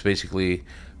we just basically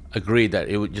agreed that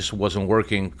it just wasn't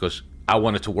working because I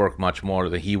wanted to work much more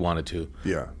than he wanted to.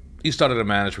 Yeah. He started a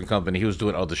management company. He was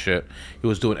doing other shit. He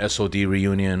was doing S.O.D.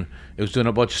 reunion. He was doing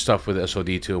a bunch of stuff with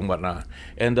S.O.D. too and whatnot.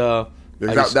 And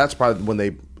that's probably when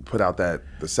they put out the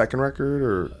second record,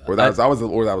 or that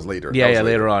was later. Yeah,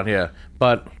 later on, yeah.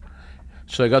 But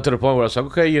so I got to the point where I was like,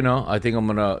 okay, you know, I think I'm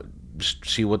gonna just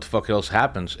see what the fuck else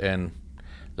happens. And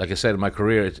like I said, in my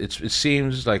career, it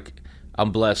seems like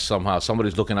I'm blessed somehow.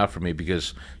 Somebody's looking out for me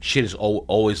because shit is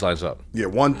always lines up. Yeah,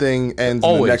 one thing ends,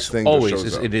 and the next thing just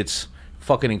shows up. It's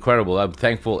fucking incredible. I'm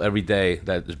thankful every day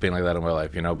that it's been like that in my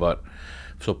life, you know. But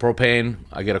so Propane,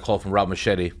 I get a call from Rob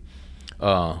Machete.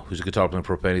 Who's a guitar player in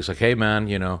Propane. He's like, hey man,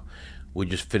 you know, we're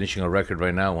just finishing a record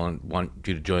right now. Want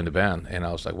you to join the band. And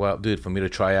I was like, well, dude, for me to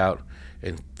try out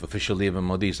and officially leave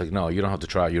M.O.D. He's like, no, you don't have to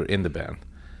try out. You're in the band.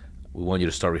 We want you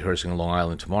to start rehearsing in Long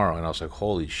Island tomorrow. And I was like,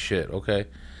 holy shit, okay.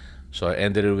 So I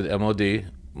ended it with M.O.D.,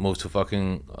 moved to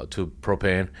to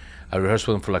Propane. I rehearsed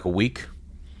with him for like a week.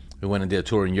 We went and did a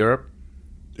tour in Europe.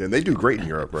 Yeah, and they do great in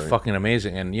Europe, right? Fucking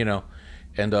amazing. And, you know,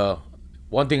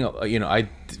 one thing, you know,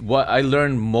 what I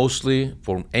learned mostly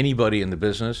from anybody in the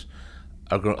business,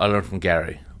 I learned from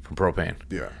Gary from Propane.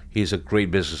 Yeah, he's a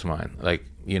great business mind. Like,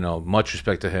 you know, much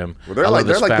respect to him. Well, they're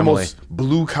like the most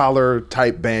blue collar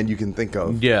type band you can think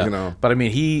of. Yeah, you know. But I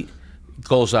mean, he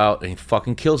goes out and he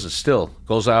fucking kills it. Still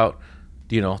goes out,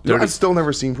 I've still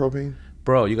never seen Propane.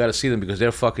 Bro, you got to see them because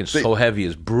they're fucking so heavy.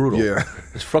 It's brutal. Yeah.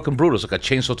 It's fucking brutal. It's like a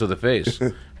chainsaw to the face,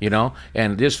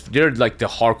 And they're like the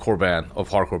hardcore band of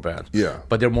hardcore bands. Yeah.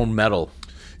 But they're more metal.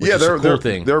 They're a cool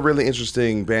thing. They're a really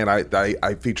interesting band.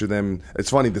 I feature them. It's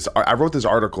funny. I wrote this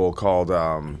article called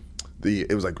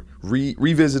it was like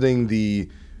revisiting the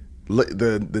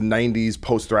 90s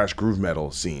post thrash groove metal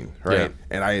scene, right?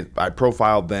 Yeah. And I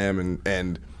profiled them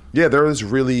and they're this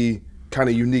really kind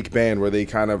of unique band where they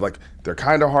kind of like they're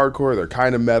kind of hardcore, they're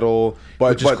kind of metal,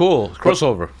 which is cool,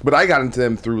 crossover. But I got into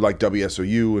them through like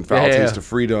WSOU and Foul Taste of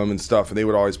Freedom and stuff, and they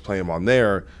would always play them on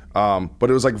there. But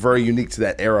it was like very unique to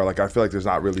that era. Like I feel like there's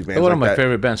not really bands like that. One of my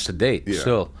favorite bands to date,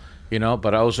 still.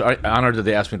 But I was honored that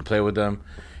they asked me to play with them,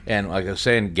 and like I was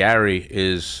saying, Gary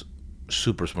is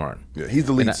super smart. Yeah, he's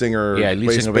the lead singer. Yeah,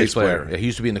 lead singer, bass player. Yeah, he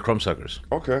used to be in the Crumbsuckers.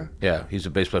 Okay. Yeah, he's a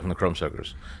bass player from the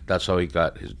Crumbsuckers. That's how he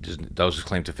got that was his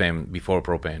claim to fame before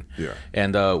Propane. Yeah.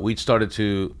 And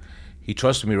he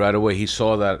trusted me right away. He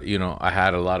saw that, I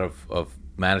had a lot of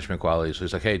management qualities. So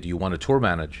he's like, hey, do you want to tour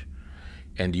manage?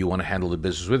 And do you want to handle the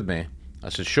business with me? I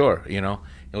said, sure. It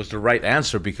was the right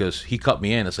answer because he cut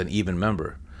me in as an even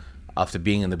member after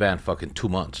being in the band fucking 2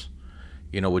 months.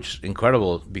 Which is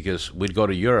incredible because we'd go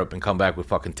to Europe and come back with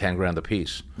fucking $10,000 a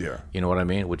piece. Yeah. You know what I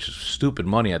mean? Which is stupid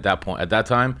money at that point. At that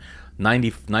time,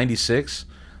 96,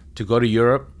 to go to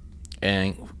Europe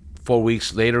and 4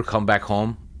 weeks later come back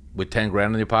home with $10,000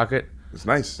 in your pocket. It's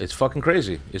nice. It's fucking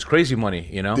crazy. It's crazy money,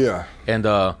 Yeah. And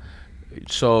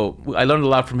so I learned a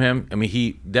lot from him. I mean,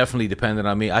 he definitely depended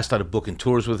on me. I started booking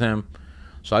tours with him.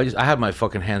 So I had my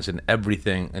fucking hands in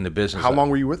everything in the business. How long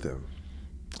were you with him?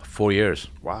 4 years.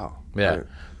 Wow. Yeah. Right.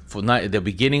 From the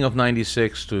beginning of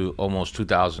 96 to almost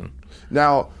 2000.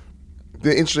 Now,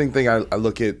 the interesting thing, I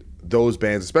look at those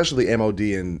bands, especially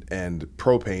M.O.D. and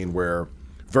Propane, where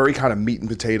very kind of meat and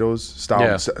potatoes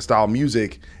style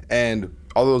music, and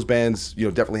all those bands,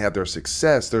 definitely have their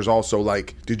success. There's also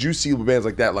like, did you see bands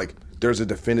like that? Like, there's a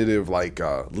definitive like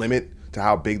limit to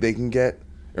how big they can get,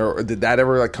 or did that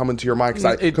ever like come into your mind?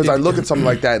 Because I look at something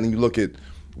like that, and then you look at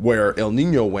where El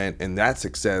Nino went and that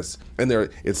success, and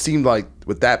it seemed like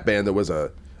with that band there was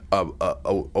a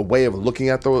way of looking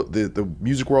at the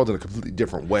music world in a completely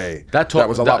different way. That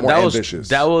was a lot more ambitious.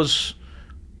 That was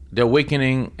the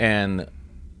awakening, and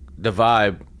the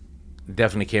vibe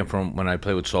definitely came from when I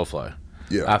played with Soulfly.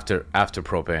 Yeah. After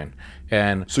Propane,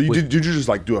 and so did you just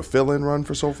like do a fill-in run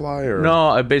for Soulfly, or no?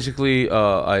 I basically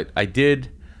I did.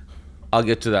 I'll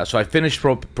get to that. So I finished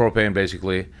Propane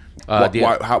basically. Why did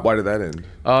that end?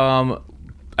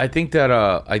 I think that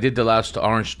I did the last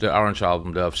Orange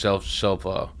album, the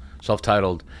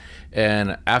self-titled,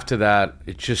 and after that,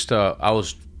 it just I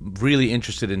was really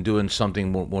interested in doing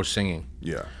something more singing.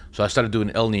 Yeah. So I started doing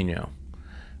El Nino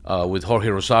with Jorge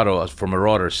Rosado from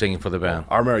Marauder singing for the band.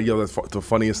 I remember, that's the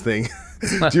funniest thing.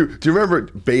 do you remember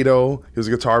Beto? He was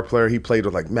a guitar player. He played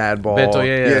with like Madball. Beto,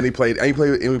 yeah. And he played. I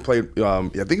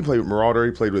think he played with Marauder.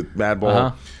 He played with Madball.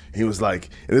 Uh-huh. He was like,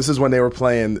 and this is when they were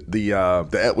playing when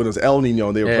it was El Nino,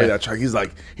 and they were playing that track. He's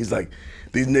like,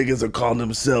 these niggas are calling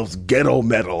themselves ghetto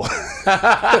metal. He's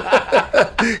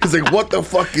like, what the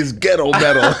fuck is ghetto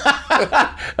metal?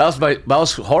 that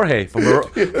was Jorge from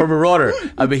Marauder.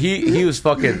 I mean, he was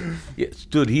fucking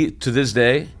dude. To this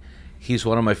day, he's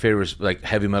one of my favorites, like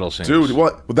heavy metal singers. Dude,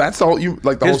 what? That's all you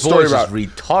like. The His whole story voice about is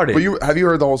retarded. But have you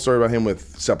heard the whole story about him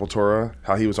with Sepultura?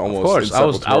 How he was almost. Of course,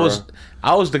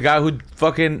 I was the guy who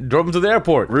fucking drove him to the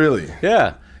airport. Really?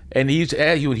 Yeah. And he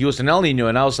was an El Nino,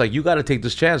 and I was like, "You got to take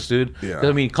this chance, dude." Yeah.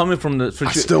 I mean, coming from the,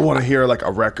 I still want to hear like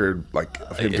a record like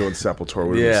of him doing Sepultura.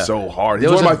 Would be so hard. He's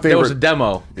one of my favorite. There was a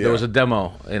demo. Yeah. There was a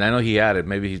demo, and I know he had it.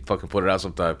 Maybe he fucking put it out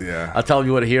sometime. Yeah. I'll tell him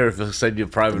you want to hear it if he'll send you a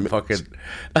private fucking.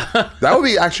 That would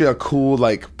be actually a cool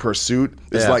like pursuit.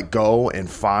 Is like go and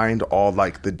find all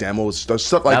like the demos,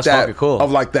 stuff like That's that. fucking cool.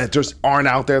 Of like that just aren't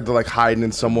out there. They're like hiding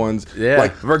in someone's. Yeah.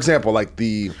 Like for example, like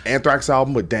the Anthrax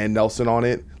album with Dan Nelson on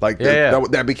it. Like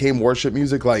that became worship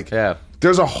music. Like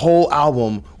there's a whole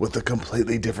album with a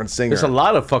completely different singer. There's a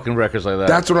lot of fucking records like that.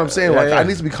 That's what I'm saying. I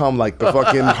need to become like the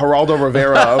fucking Geraldo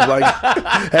Rivera of like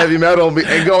heavy metal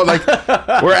and go like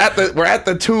we're at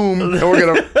the tomb and we're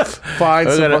gonna find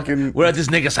fucking. We're at this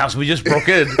nigga's house. We just broke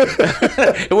in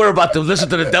and we're about to listen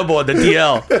to the demo on the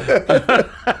DL.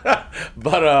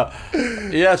 But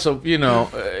yeah, so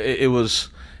it was.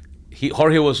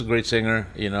 Jorge was a great singer,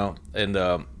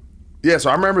 and. Yeah,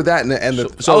 so I remember that,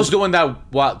 so I was doing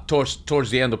that towards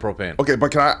the end of Propane. Okay,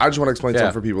 but I just want to explain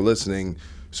something for people listening.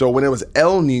 So when it was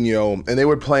El Nino, and they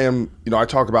would play him, I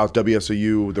talk about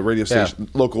WSOU, the radio station,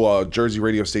 local Jersey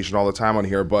radio station all the time on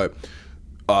here, but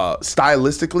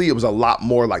stylistically, it was a lot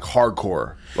more like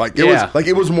hardcore. Like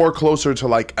it was more closer to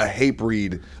like a Hate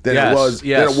Breed than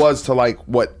it was to like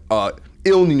what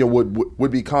Il Nino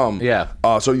would become. Yeah.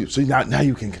 So now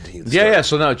you can continue. Yeah.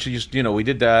 So now it's just, we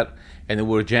did that, and then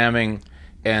we were jamming,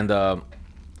 and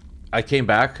I came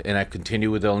back and I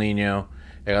continued with El Nino,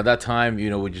 and at that time,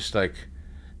 we just like,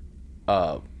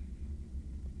 I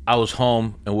was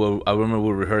home, and I remember we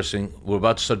were rehearsing. We were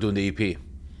about to start doing the EP.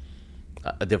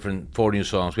 Different 4 new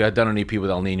songs. We had done an EP with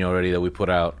El Nino already that we put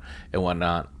out and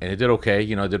whatnot, and it did okay.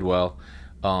 It did well.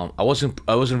 I wasn't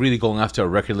really going after a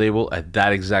record label at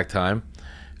that exact time,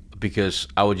 because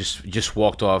I would just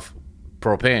walked off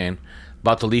Propane,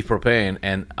 about to leave Propane,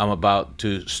 and I'm about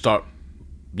to start,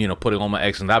 putting all my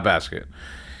eggs in that basket.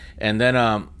 And then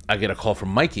I get a call from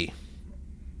Mikey,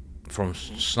 from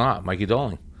Snot, Mikey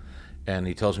Doling, and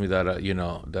he tells me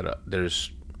that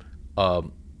there's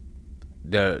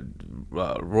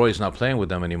Roy's not playing with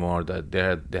them anymore. That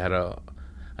they had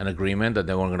an agreement that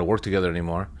they weren't going to work together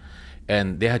anymore,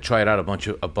 and they had tried out a bunch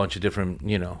of different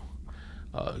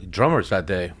drummers that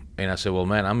day. And I said, well,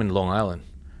 man, I'm in Long Island.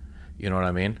 You know what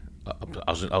I mean?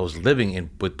 I was living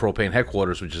with Propane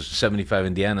headquarters, which is 75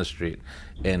 Indiana Street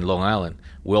in Long Island.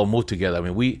 We all moved together. I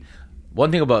mean,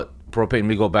 one thing about Propane, let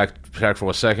me go back for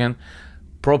a second.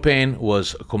 Propane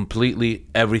was completely,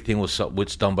 everything was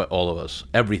done by all of us.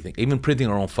 Everything, even printing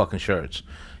our own fucking shirts.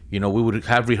 We would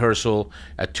have rehearsal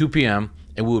at 2 p.m.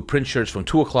 and we would print shirts from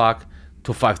 2 o'clock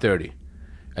to 5:30.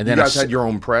 And then you guys had your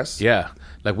own press? Yeah,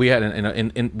 like we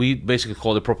had we basically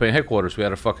called it Propane headquarters. We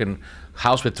had a fucking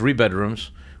house with 3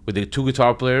 bedrooms with the 2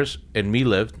 guitar players, and me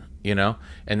lived, and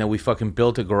then we fucking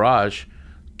built a garage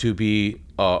to be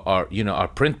our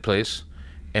print place.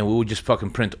 And we would just fucking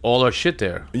print all our shit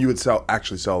there. And you would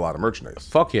actually sell a lot of merchandise.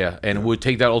 Fuck yeah. And we'd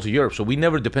take that all to Europe. So we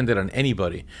never depended on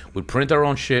anybody. We'd print our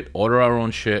own shit, order our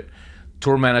own shit,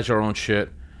 tour manage our own shit.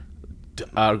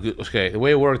 The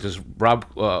way it worked is Rob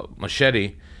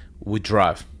Machete would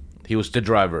drive. He was the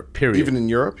driver, period. Even in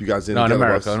Europe? You guys didn't? No,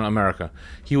 in America.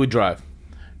 He would drive.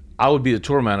 I would be the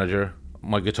tour manager.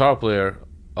 My guitar player,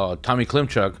 Tommy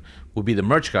Klimchuk, would be the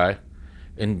merch guy.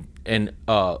 And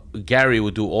Gary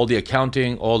would do all the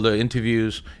accounting, all the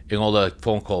interviews, and all the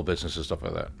phone call business and stuff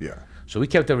like that. Yeah. So we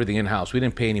kept everything in-house. We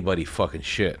didn't pay anybody fucking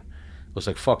shit. It was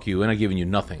like, fuck you, we're not giving you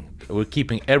nothing. We're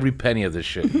keeping every penny of this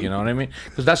shit, you know what I mean?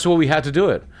 Because that's the way we had to do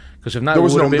it. Because if not, there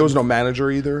was no manager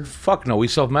either? Fuck no, we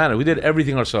self-managed. We did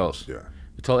everything ourselves. Yeah.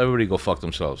 We told everybody to go fuck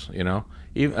themselves,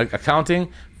 Even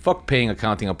accounting, fuck paying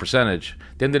accounting a percentage.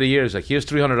 At the end of the year, it's like, here's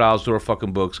 $300, do our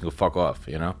fucking books, and go fuck off,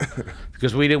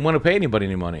 Because we didn't want to pay anybody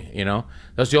any money,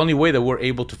 That's the only way that we're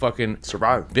able to fucking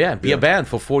survive. Yeah, be a band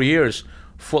for 4 years.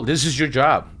 This is your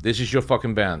job. This is your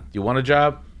fucking band. You want a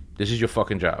job? This is your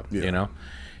fucking job,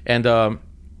 And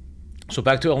so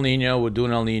back to El Nino, we're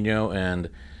doing El Nino, and,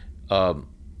 I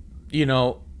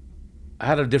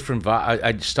had a different vibe.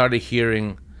 I started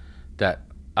hearing that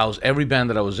every band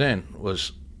that I was in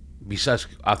was, besides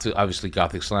obviously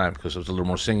Gothic Slam, because there was a little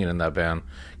more singing in that band,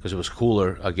 because it was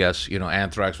cooler, I guess,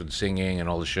 Anthrax with the singing and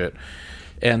all the shit.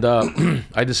 And I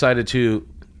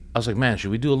was like, man,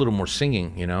 should we do a little more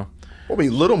singing, Well, I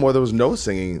mean, little more, there was no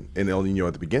singing in El Nino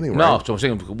at the beginning, right? No, so I'm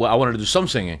saying, I wanted to do some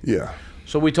singing. Yeah.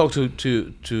 So we talked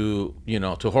to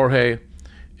Jorge,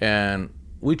 and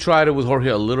we tried it with Jorge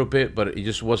a little bit, but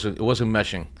it wasn't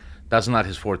meshing. That's not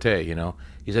his forte,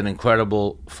 He's an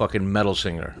incredible fucking metal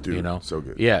singer, Dude, so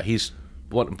good. Yeah, he's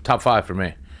top 5 for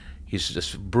me. He's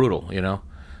just brutal,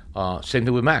 Same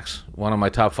thing with Max, one of my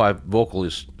top 5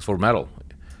 vocalists for metal.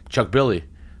 Chuck Billy,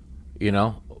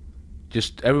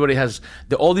 Just everybody has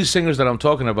all these singers that I'm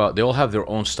talking about. They all have their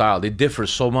own style. They differ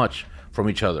so much from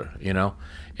each other,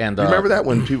 And you remember that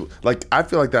when people I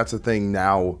feel like that's a thing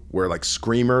now where like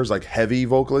screamers, like heavy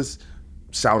vocalists,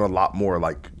 sound a lot more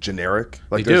like generic.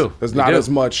 Like there's not as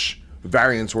much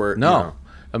variance where no.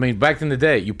 I mean, back in the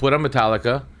day, you put on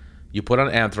Metallica, you put on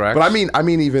Anthrax. But I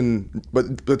mean even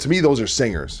but to me those are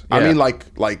singers. Yeah. I mean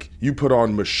like you put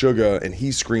on Meshuggah and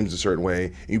he screams a certain way,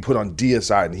 and you put on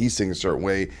Deicide and he sings a certain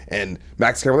way, and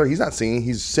Max Cavalera, he's not singing,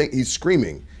 he's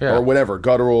screaming or whatever,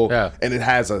 guttural, and it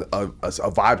has a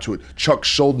vibe to it. Chuck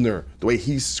Schuldiner, the way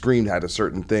he screamed had a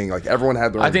certain thing. Like everyone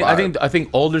had their own vibe. I think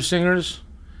older singers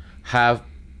have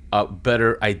a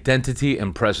better identity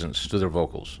and presence to their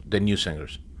vocals than new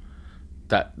singers.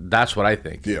 That's what I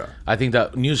think. Yeah. I think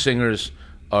that new singers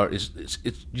are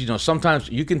sometimes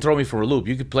you can throw me for a loop.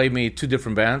 You could play me 2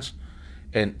 different bands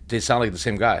and they sound like the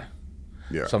same guy.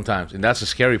 Yeah. Sometimes. And that's the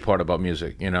scary part about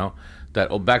music,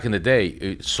 that back in the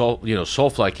day,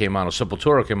 Soulfly came on or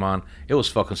Sepultura came on, it was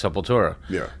fucking Sepultura.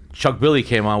 Yeah. Chuck Billy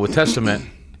came on with Testament.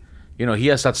 He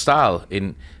has that style.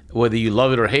 In whether you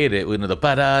love it or hate it, the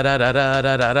ba da da da da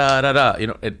da da da da,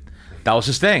 that was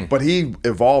his thing. But he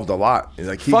evolved a lot.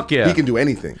 Like Fuck yeah. He can do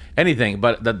anything. Anything,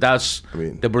 but that's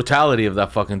the brutality of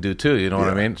that fucking dude too. You know what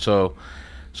I mean? So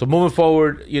moving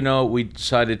forward, we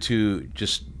decided to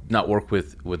just not work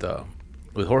with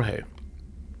Jorge,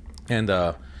 and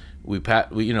So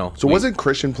wasn't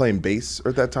Christian playing bass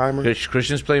at that time? Or?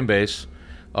 Christian's playing bass,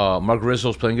 Mark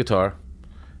Rizzo's playing guitar,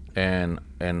 and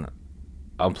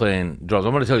I'm playing drums.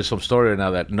 I'm going to tell you some story right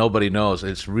now that nobody knows.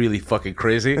 It's really fucking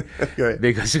crazy. Okay.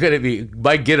 Because it's going to be,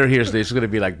 my getter hears this, it's going to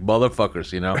be like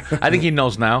motherfuckers, I think he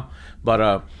knows now.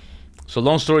 But, so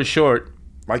long story short.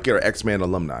 Mike Gitter, X-Man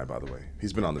alumni, by the way.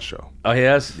 He's been on the show. Oh, he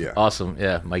has? Yeah. Awesome.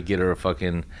 Yeah, Mike Gitter,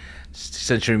 fucking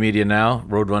Century Media now,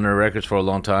 Roadrunner Records for a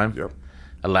long time. Yep.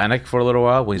 Atlantic for a little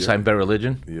while when he signed Bad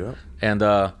Religion. Yeah. And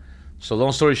so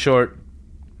long story short,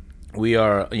 we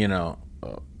are,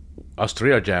 us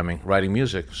three are jamming, writing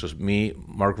music. So it's me,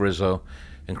 Mark Rizzo,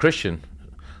 and Christian.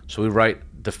 So we write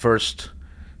the first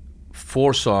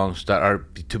 4 songs that are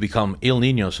to become Il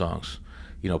Nino songs.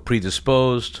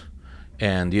 Predisposed,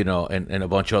 and and a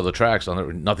bunch of other tracks on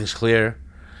it. Nothing's Clear,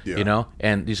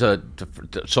 and these are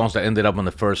the songs that ended up on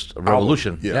the first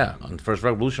Revolution. On the first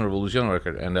Revolution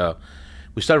record. And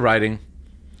we started writing,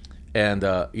 and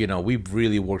we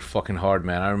really worked fucking hard,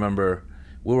 man. I remember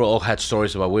we all had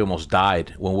stories about we almost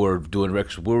died when we were doing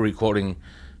records. We were recording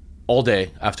all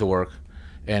day after work,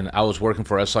 and I was working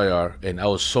for SIR, and I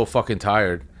was so fucking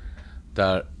tired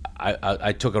that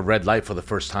I took a red light for the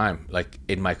first time, like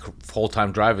in my whole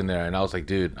time driving there, and I was like,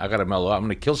 dude, I gotta mellow out. I'm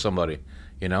gonna kill somebody,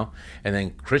 And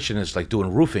then Christian is like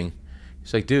doing roofing.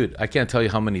 He's like, dude, I can't tell you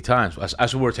how many times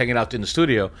as we were taking it out in the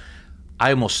studio,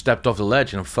 I almost stepped off the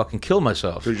ledge and fucking killed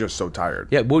myself. You're just so tired.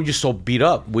 Yeah, we were just so beat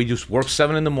up. We just work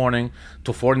 7 a.m.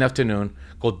 till 4 p.m,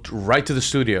 go right to the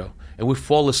studio, and we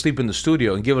fall asleep in the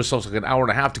studio and give ourselves like an hour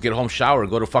and a half to get home, shower,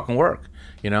 and go to fucking work.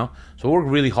 So we worked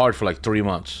really hard for like 3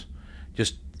 months,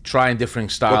 just trying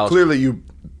different styles. Well, clearly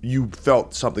you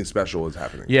felt something special was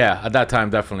happening. Yeah, at that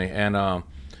time definitely, and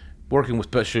working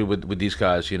especially with these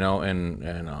guys, and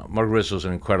Mark Rizzo's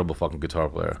an incredible fucking guitar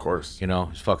player. Of course,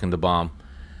 he's fucking the bomb.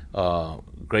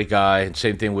 Great guy, and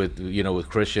same thing with with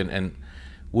Christian, and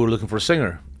we were looking for a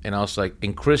singer, and I was like,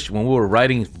 in Christian, when we were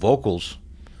writing vocals,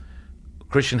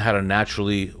 Christian had a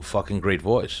naturally fucking great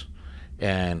voice,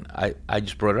 and I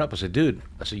just brought it up. I said, dude,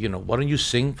 why don't you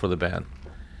sing for the band?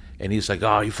 And he's like,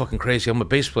 oh, you fucking crazy, I'm a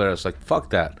bass player. I was like, fuck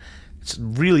that. It's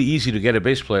really easy to get a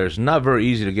bass player. It's not very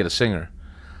easy to get a singer.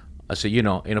 I said,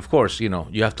 and of course, you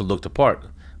have to look the part.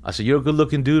 I said, you're a good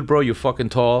looking dude, bro, you're fucking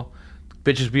tall.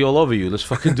 Bitches be all over you. Let's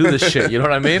fucking do this shit. You know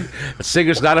what I mean? A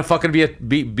singer's gotta fucking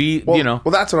be Well,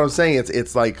 that's what I'm saying.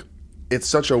 It's like, it's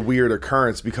such a weird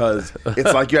occurrence because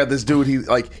it's like you have this dude,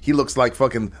 he looks like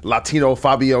fucking Latino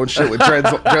Fabio and shit with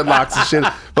dreadlocks and shit,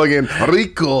 fucking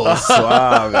rico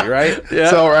suave, right? Yeah.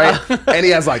 So and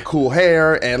he has like cool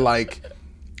hair and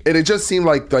it just seemed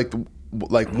like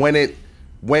when it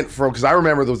went from, because I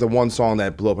remember there was the one song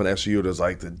that blew up on SU that was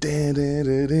like the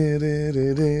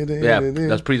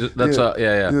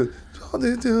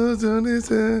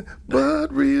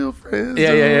but real friends.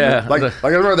 Yeah. Like I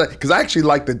remember that because I actually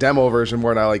like the demo version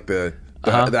more than I like the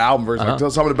album version. Like,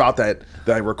 something about that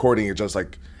recording, it just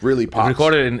like really pops.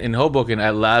 Recorded in Hoboken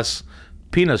at Last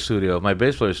Peanut Studio, my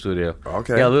bass player studio.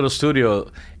 Okay. Yeah, a little studio,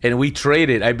 and we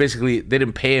traded. They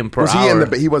didn't pay him per hour.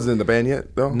 He wasn't in the band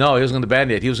yet, though? No, he wasn't in the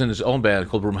band yet. He was in his own band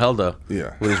called Broomhelda.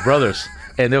 Yeah. With his brothers.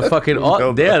 And they're fucking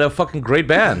they're a fucking great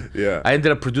band. Yeah. I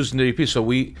ended up producing their EP, so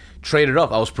we traded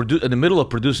off. I was in the middle of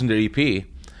producing their EP,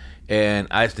 and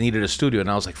I needed a studio,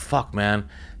 and I was like, fuck, man,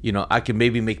 I can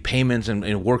maybe make payments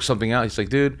and work something out. He's like,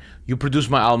 dude, you produce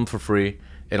my album for free,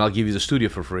 and I'll give you the studio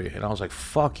for free. And I was like,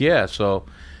 fuck yeah. So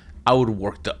I would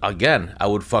work again. I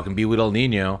would fucking be with El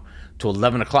Nino till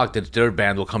 11 o'clock. Their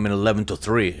band will come in 11 to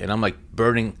 3. And I'm like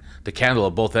burning the candle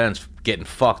at both ends, getting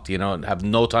fucked, and have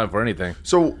no time for anything.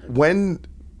 So when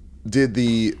did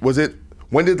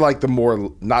like the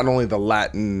more, not only the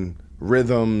Latin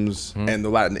rhythms and the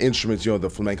Latin instruments, the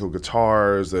flamenco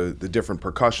guitars, the different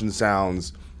percussion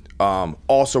sounds,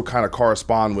 also kind of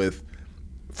correspond with,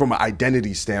 from an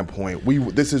identity standpoint,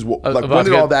 this is what, like, when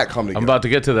did all that come together? I'm about to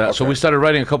get to that. Okay. So we started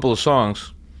writing a couple of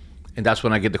songs, and that's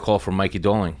when I get the call from Mikey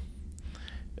Doling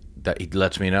that he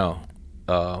lets me know.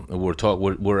 I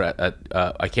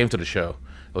came to the show.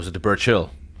 It was at the Birch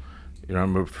Hill. You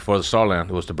remember before the Starland,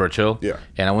 it was the Birch Hill? Yeah.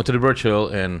 And I went to the Birch Hill,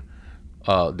 and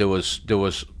there was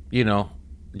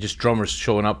just drummers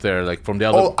showing up there, like from the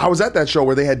other. Oh, I was at that show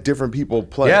where they had different people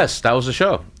play. Yes, that was the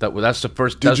show. That's the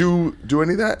first. Did you do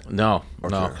any of that? No,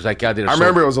 no, because I did. I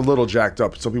remember it was a little jacked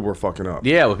up. Some people were fucking up.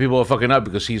 Yeah, but people were fucking up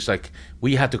because he's like,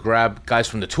 we had to grab guys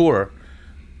from the tour,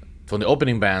 from the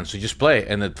opening band, so just play,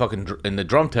 and the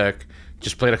drum tech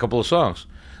just played a couple of songs.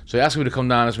 So he asked me to come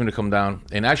down,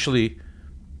 and actually,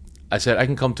 I said I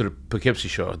can come to the Poughkeepsie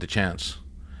show, the chance.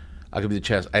 I'll give you the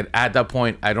chance. At that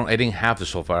point, I didn't have the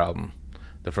Soulfire album,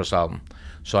 the first album,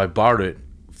 so I borrowed it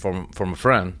from a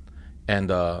friend, and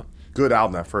good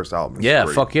album, that first album. Yeah,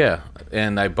 great. fuck yeah,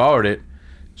 and I borrowed it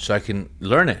so I can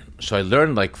learn it. So I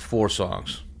learned like 4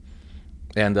 songs,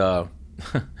 and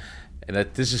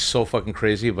this is so fucking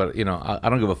crazy, but you know I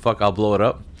don't give a fuck. I'll blow it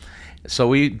up.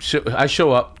 So I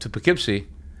show up to Poughkeepsie.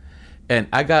 And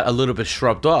I got a little bit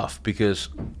shrugged off because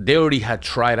they already had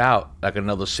tried out like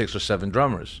another 6 or 7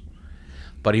 drummers,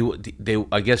 but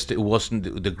I guess it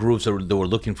wasn't the grooves that they were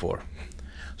looking for.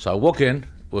 So I walk in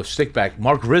with stick back.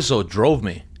 Mark Rizzo drove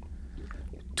me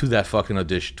to that fucking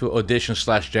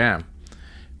audition/jam.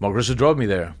 Mark Rizzo drove me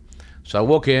there. So I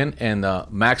walk in and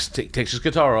Max takes his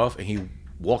guitar off and he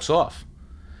walks off,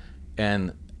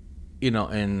 and you know,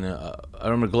 and I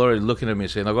remember Gloria looking at me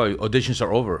and saying, like, oh, auditions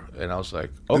are over. And I was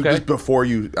like, okay. This was before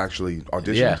you actually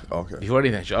auditioned? Yeah. Okay. Before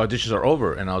anything, auditions are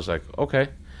over. And I was like, okay.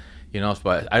 You know,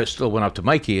 but I still went up to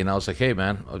Mikey and I was like, hey,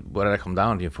 man, what did I come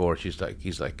down here for? He's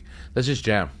like, let's just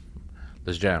jam.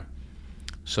 Let's jam.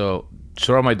 So,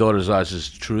 Sorrow My Daughter's Eyes is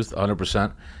truth,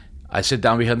 100%. I sit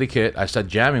down behind the kit. I start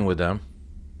jamming with them.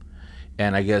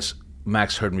 And I guess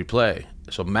Max heard me play.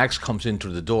 So Max comes in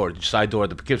through the door, the side door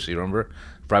at the Poughkeepsie, remember?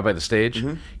 Right by the stage.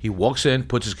 Mm-hmm. He walks in,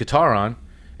 puts his guitar on,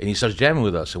 and he starts jamming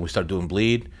with us. And we start doing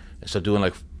Bleed and start doing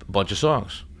like a bunch of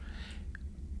songs.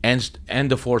 And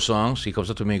the 4 songs, he comes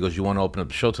up to me and goes, you want to open up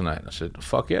the show tonight? I said,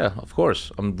 fuck yeah, of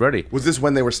course, I'm ready. Was this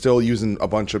when they were still using a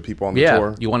bunch of people on the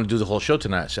tour? Yeah, you want to do the whole show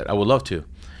tonight? I said, I would love to.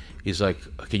 He's like,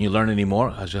 can you learn any more?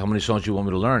 I said, how many songs do you want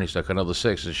me to learn? He's like, another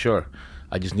 6. I said, sure.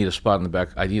 I just need a spot in the back.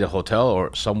 I need a hotel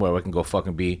or somewhere where I can go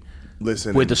fucking be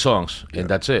listen with the songs, and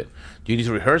that's it. Do you need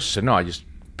to rehearse? I said, no, I just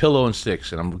pillow and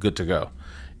sticks, and I'm good to go.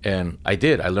 And I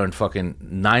did. I learned fucking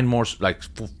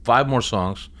 5 more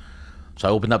songs. So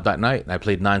I opened up that night, and I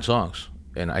played 9 songs,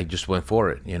 and I just went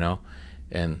for it, you know.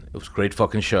 And it was a great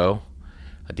fucking show.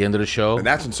 At the end of the show, and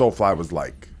that's when Soulfly was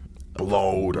like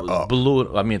blowed up.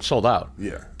 I mean, it sold out.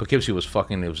 Yeah. Poughkeepsie was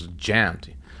fucking. It was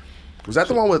jammed. Was that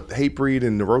the one with Hatebreed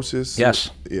and Neurosis? Yes.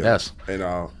 Yeah. Yes. And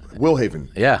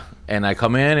Willhaven. Yeah. And I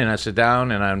come in and I sit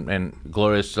down and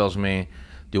Gloria tells me,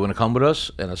 do you want to come with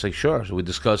us? And I say, sure. So we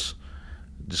discuss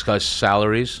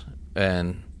salaries,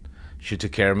 and she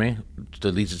took care of me.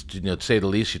 To say the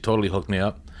least, she totally hooked me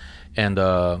up. And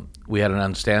we had an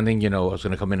understanding, I was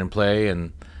going to come in and play,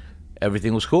 and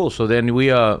everything was cool. So then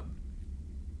we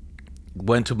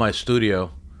went to my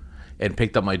studio and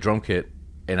picked up my drum kit,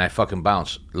 and I fucking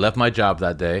bounced. Left my job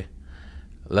that day,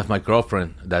 left my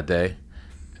girlfriend that day,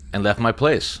 and left my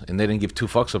place. And they didn't give 2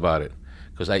 fucks about it,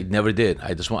 because I never did.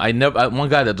 I'm one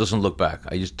guy that doesn't look back.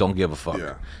 I just don't give a fuck.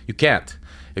 Yeah. You can't.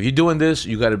 If you're doing this,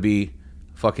 you got to be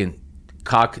fucking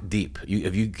cock deep.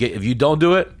 If you don't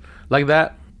do it like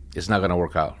that, it's not gonna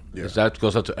work out. Yeah. That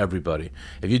goes out to everybody.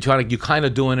 If you're kind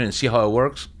of doing it and see how it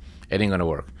works, it ain't gonna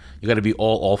work. You got to be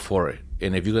all for it.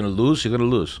 And if you're gonna lose, you're gonna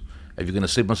lose. If you're gonna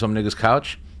sleep on some nigga's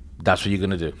couch, that's what you're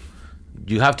gonna do.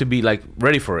 You have to be like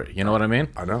ready for it. You know what I mean?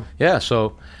 I know. Yeah.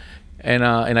 So, and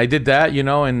I did that,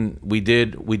 and we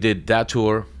did that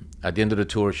tour. At the end of the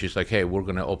tour, she's like, "Hey, we're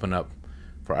gonna open up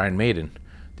for Iron Maiden."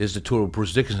 This is the tour where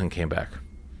Bruce Dickinson came back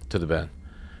to the band.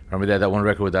 Remember that one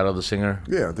record with that other singer?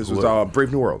 Yeah, this was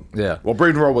Brave New World. Yeah. Well,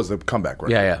 Brave New World was the comeback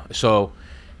record. Yeah. So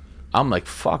I'm like,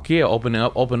 fuck yeah, open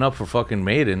up for fucking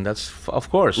Maiden. That's of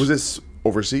course. Was this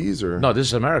overseas or? No, this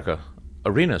is America.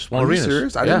 Arenas. Are you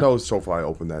serious? I didn't know Soulfly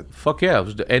opened that. Fuck yeah.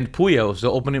 And Puya was the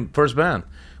opening first band,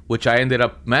 which I ended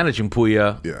up managing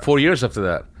Puya 4 years after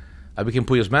that. I became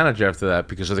Puya's manager after that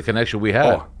because of the connection we had.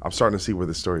 Oh, I'm starting to see where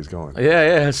this story's going.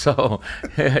 Yeah. So,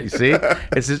 you see,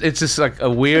 it's just like a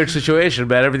weird situation,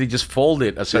 man. Everything just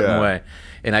folded a certain way,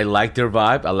 and I liked their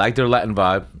vibe. I liked their Latin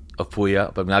vibe of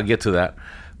Puya, but I'll get to that.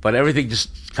 But everything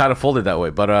just kind of folded that way.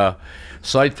 But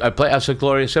so I said,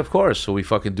 Gloria, of course. So we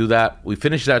fucking do that. We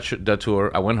finished that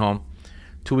tour. I went home.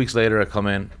 2 weeks later, I come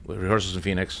in with rehearsals in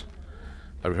Phoenix.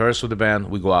 I rehearse with the band.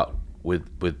 We go out with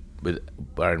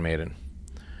Iron Maiden.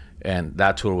 And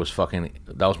that tour was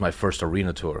that was my first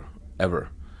arena tour ever.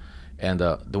 And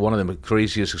one of the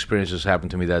craziest experiences happened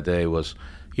to me that day was,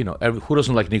 who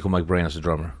doesn't like Nico McBrain as a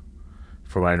drummer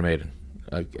for Iron Maiden?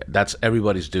 That's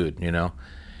everybody's dude,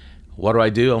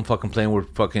 What do? I'm fucking playing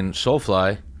with fucking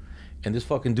Soulfly, and this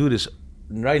fucking dude is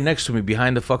right next to me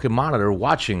behind the fucking monitor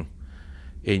watching.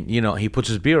 And, you know, he puts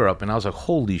his beer up, and I was like,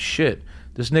 holy shit.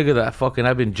 This nigga that fucking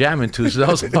I've been jamming to since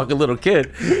I was a fucking little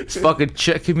kid is fucking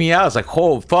checking me out. It's like,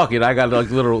 oh, fuck it. I got like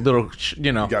little,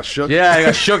 you know. You got shook? Yeah, I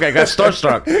got shook. I got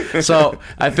starstruck. So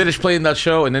I finished playing that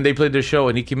show, and then they played their show,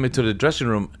 and he came into the dressing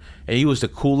room, and he was the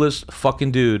coolest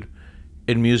fucking dude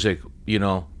in music, you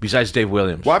know, besides Dave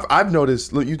Williams. Well, I've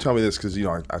noticed, look, you tell me this because, you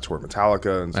know, I tour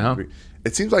Metallica and stuff.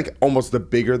 It seems like almost the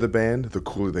bigger the band, the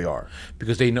cooler they are.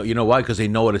 Because they know, you know why? Because they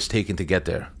know what it's taken to get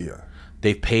there. Yeah.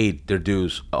 They've paid their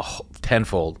dues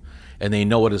tenfold, and they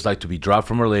know what it's like to be dropped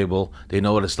from a label. They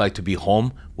know what it's like to be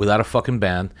home without a fucking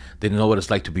band. They know what it's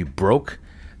like to be broke.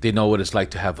 They know what it's like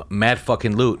to have mad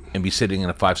fucking loot and be sitting in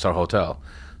a 5-star hotel.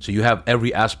 So you have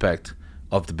every aspect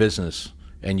of the business,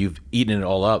 and you've eaten it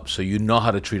all up, so you know how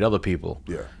to treat other people.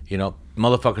 Yeah. You know,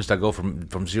 motherfuckers that go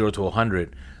from 0 to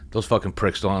 100, those fucking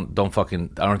pricks aren't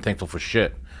thankful for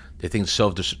shit. They think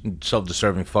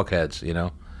self-deserving fuckheads, you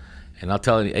know. And I'll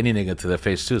tell any nigga to their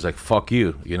face too. It's like, fuck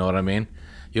you. You know what I mean?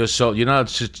 You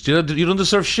don't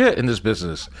deserve shit in this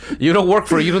business. You don't work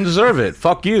for it. You don't deserve it.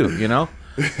 Fuck you. You know.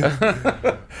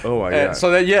 Oh my god. So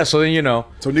then you know.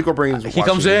 So Nico brings. He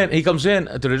comes in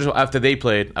to the show after they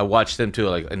played. I watched them too,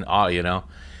 like in awe. You know.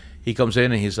 He comes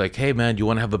in and he's like, "Hey man, you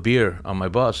want to have a beer on my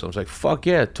bus?" I was like, "Fuck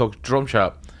yeah!" Talk drum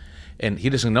shop. And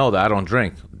he doesn't know that I don't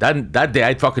drink. That day,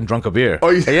 I fucking drunk a beer. Oh,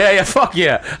 yeah, fuck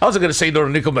yeah. I wasn't gonna say no to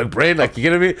Nico McBrain. Like, you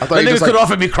kidding me? That nigga could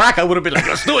offer me crack. I would have been like,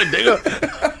 let's do it, nigga.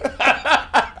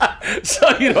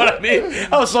 So, you know what I mean?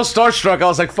 I was so starstruck. I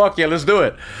was like, fuck yeah, let's do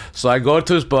it. So I go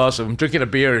to his bus. I'm drinking a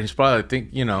beer, and he's probably, I think,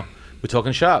 you know, we're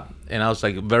talking shop. And I was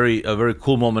like, a very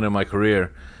cool moment in my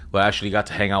career where I actually got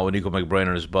to hang out with Nico McBrain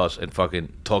on his bus and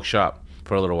fucking talk shop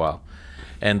for a little while.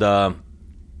 And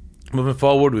moving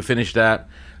forward, we finished that.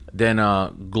 Then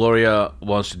Gloria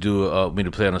wants to do me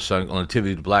to play on a song on the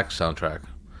TV Black soundtrack.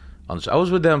 I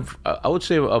was with them, I would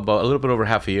say about a little bit over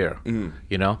half a year,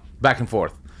 you know, back and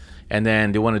forth. And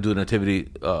then they want to do Nativity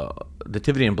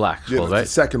in Black, yeah, called, right? The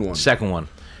second one. Second one.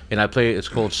 And I play, it's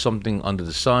called Something Under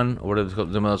the Sun, or whatever the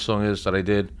name of that song is that I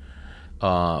did,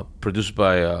 produced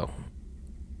by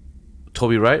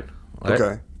Toby Wright. Right?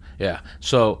 Okay. Yeah.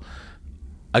 So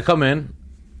I come in,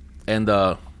 and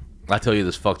I tell you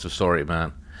this fucked up story,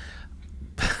 man.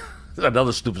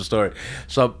 Another stupid story.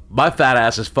 So my fat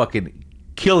ass is fucking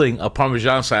killing a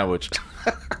Parmesan sandwich.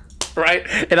 Right?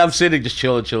 And I'm sitting just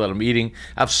chilling. I'm eating.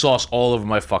 I have sauce all over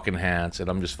my fucking hands, and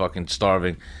I'm just fucking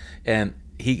starving. And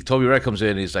Toby Wright comes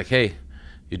in, and he's like, hey,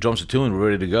 your drums are tuned. We're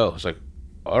ready to go. I was like,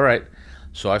 all right.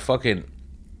 So I fucking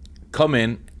come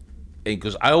in,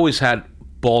 because I always had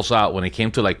balls out when it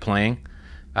came to, like, playing.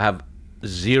 I have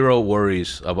zero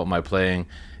worries about my playing.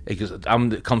 Because it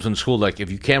comes from school, like,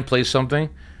 if you can't play something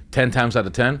 10 times out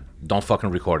of 10, don't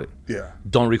fucking record it. Yeah.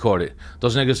 Don't record it.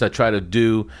 Those niggas that try to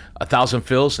do 1,000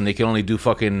 fills and they can only do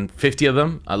fucking 50 of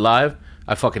them live,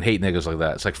 I fucking hate niggas like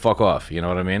that. It's like, fuck off, you know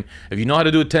what I mean? If you know how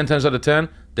to do it 10 times out of 10,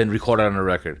 then record it on a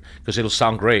record. Because it'll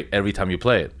sound great every time you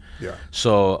play it. Yeah.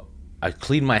 So I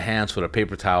cleaned my hands with a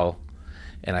paper towel,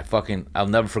 and I'll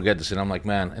never forget this. And I'm like,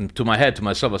 man, and to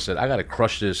myself, I said, I gotta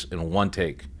crush this in one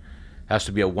take. Has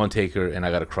to be a one taker, and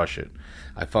I gotta crush it.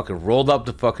 I fucking rolled up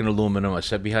the fucking aluminum. I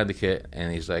sat behind the kit,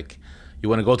 and he's like, you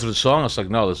want to go through the song? I was like,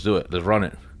 no, let's do it. Let's run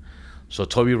it. So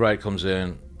Toby Wright comes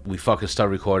in. We fucking start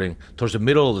recording. Towards the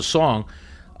middle of the song,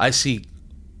 I see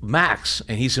Max,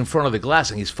 and he's in front of the glass,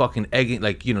 and he's fucking egging,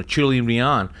 like, you know, cheerleading me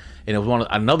on. And it was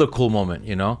another cool moment,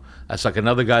 you know? That's like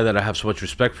another guy that I have so much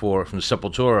respect for from the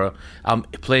Sepultura. I'm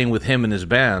playing with him in his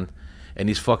band, and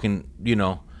he's fucking, you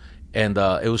know, and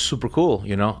it was super cool,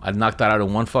 you know? I knocked that out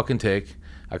in one fucking take.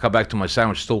 I got back to my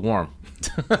sandwich, still warm.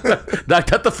 Knocked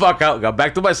that the fuck out, got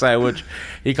back to my sandwich.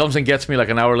 He comes and gets me like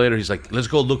an hour later. He's like, let's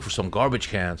go look for some garbage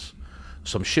cans,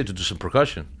 some shit to do some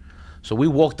percussion. So we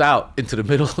walked out into the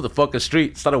middle of the fucking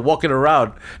street, started walking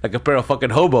around like a pair of fucking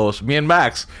hobos, me and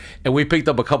Max, and we picked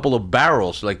up a couple of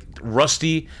barrels, like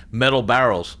rusty metal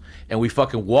barrels, and we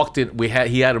fucking walked in.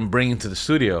 He had them bring into the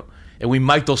studio, and we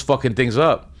mic'd those fucking things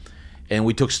up. And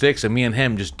we took sticks, and me and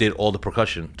him just did all the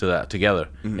percussion to that together.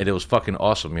 Mm-hmm. And it was fucking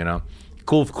awesome, you know?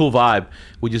 Cool vibe.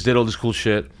 We just did all this cool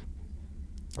shit.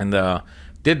 And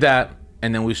did that,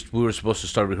 and then we were supposed to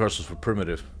start rehearsals for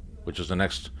Primitive, which was the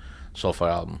next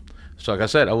Soulfire album. So like I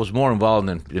said, I was more involved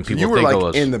than people think I was. You were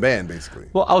like in the band, basically.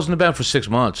 Well, I was in the band for 6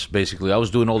 months, basically. I was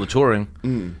doing all the touring.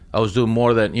 Mm. I was doing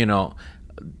more than, you know,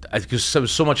 because there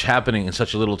was so much happening in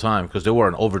such a little time, because they were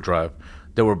in overdrive.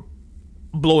 They were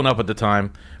blowing up at the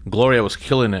time. Gloria was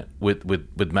killing it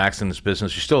with Max in this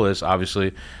business. She still is,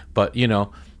 obviously, but you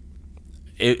know,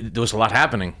 there was a lot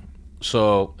happening.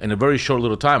 So in a very short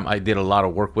little time, I did a lot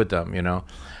of work with them, you know,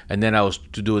 And then I was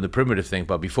doing the primitive thing.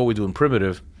 But before we doing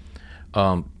primitive,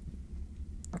 we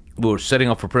were setting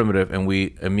up for primitive, and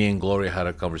me and Gloria had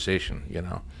a conversation, you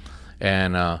know,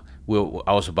 and I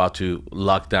was about to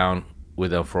lock down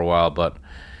with them for a while, but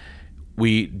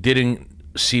we didn't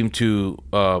seem to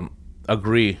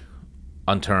agree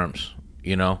on terms,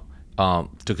 you know,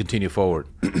 to continue forward.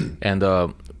 And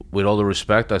with all the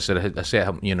respect, I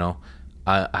said, you know,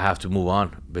 I have to move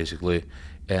on, basically.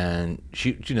 And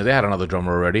she, you know, they had another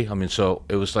drummer already. I mean, so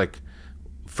it was like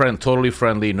totally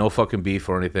friendly, no fucking beef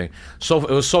or anything. So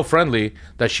it was so friendly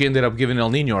that she ended up giving El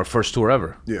Nino our first tour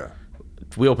ever. Yeah.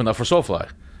 We opened up for Soulfly,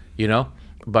 you know?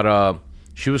 But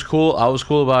she was cool, I was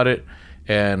cool about it,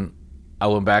 and I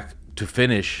went back to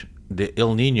finish the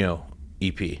El Nino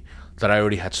EP that I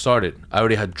already had started. I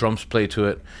already had drums played to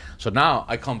it. So now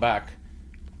I come back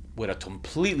with a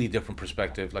completely different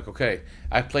perspective. Like, okay,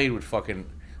 I played with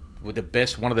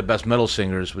one of the best metal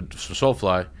singers with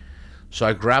Soulfly. So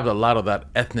I grabbed a lot of that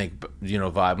ethnic, you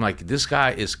know, vibe. I'm like, this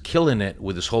guy is killing it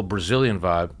with this whole Brazilian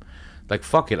vibe. Like,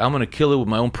 fuck it, I'm gonna kill it with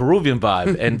my own Peruvian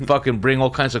vibe and fucking bring all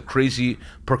kinds of crazy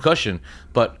percussion.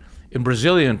 But in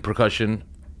Brazilian percussion,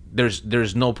 there's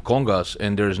no congas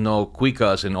and there's no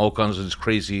cuicas and all kinds of this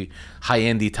crazy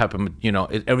high-endy type of, you know,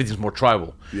 everything's more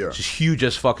tribal. Yeah. It's just huge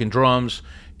as fucking drums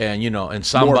and, you know, and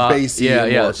samba. More bassy.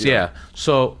 Yeah.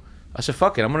 So I said,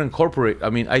 fuck it, I'm gonna incorporate. I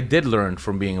mean, I did learn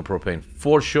from being a propane,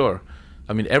 for sure.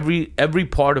 I mean, every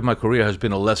part of my career has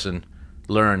been a lesson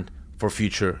learned for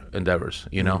future endeavors,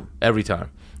 you know, every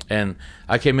time. And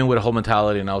I came in with a whole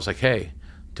mentality, and I was like, hey,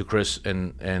 to Chris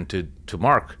and to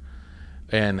Mark,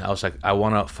 and I was like, I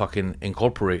want to fucking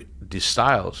incorporate these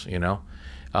styles, you know.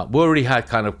 We already had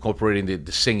kind of incorporating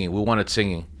the singing. We wanted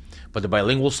singing, but the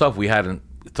bilingual stuff we hadn't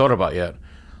thought about yet.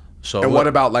 So And what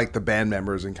about like the band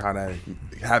members and kind of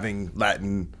having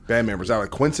Latin band members? Is that like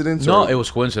coincidence? No, or? it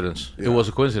was coincidence. Yeah. It was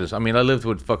a coincidence. I mean, I lived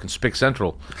with fucking Spick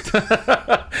Central.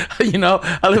 You know,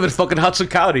 I live in fucking Hudson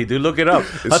County, dude. Look it up.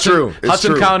 True. It's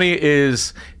Hudson true. County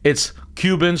it's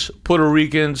Cubans, Puerto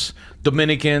Ricans,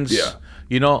 Dominicans. Yeah.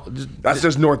 You know, That's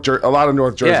just a lot of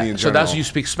North Jersey in general. so that's you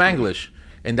speak Spanglish,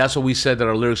 and that's what we said that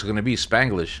our lyrics are going to be,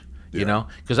 Spanglish. You know,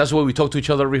 because that's the way we talk to each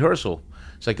other at rehearsal.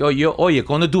 It's like, you're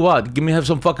going to do what? Give me have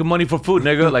some fucking money for food,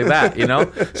 nigga, like that, you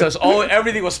know? So it's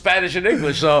everything was Spanish and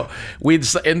English. So we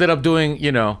ended up doing,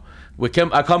 you know,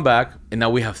 I come back, and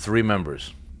now we have 3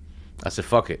 members. I said,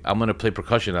 fuck it, I'm going to play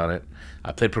percussion on it.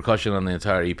 I played percussion on the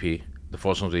entire EP, the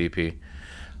 4 songs of the EP.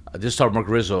 This started Mark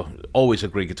Rizzo, always a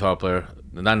great guitar player.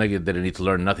 That nigga didn't need to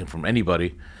learn nothing from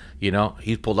anybody, you know?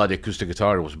 He pulled out the acoustic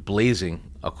guitar, it was blazing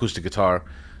acoustic guitar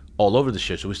all over the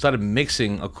shit. So we started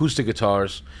mixing acoustic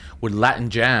guitars with Latin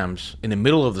jams in the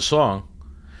middle of the song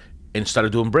and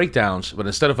started doing breakdowns. But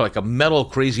instead of like a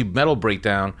crazy metal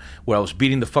breakdown where I was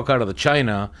beating the fuck out of the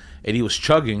China and he was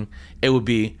chugging, it would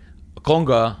be a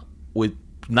conga with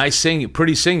nice singing,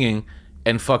 pretty singing,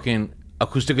 and fucking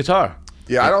acoustic guitar.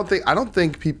 Yeah, I don't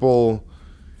think people,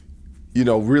 you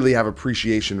know, really have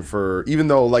appreciation for, even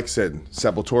though, like I said,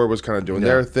 Sepultura was kind of doing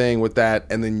their thing with that,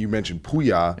 and then you mentioned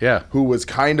Puya, who was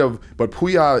kind of, but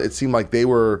Puya, it seemed like they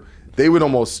would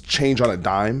almost change on a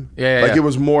dime. It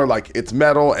was more like it's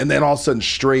metal, and then all of a sudden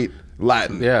straight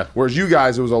Latin. Yeah. Whereas you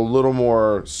guys, it was a little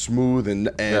more smooth, and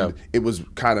it was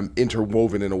kind of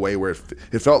interwoven in a way where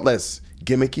it felt less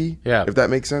gimmicky. Yeah. If that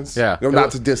makes sense. Yeah. You know,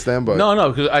 not to diss them, but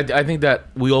no, because I think that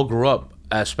we all grew up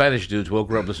as Spanish dudes. We all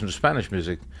grew up listening to Spanish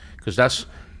music. Because that's,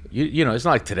 you know, it's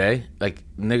not like today. Like,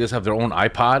 niggas have their own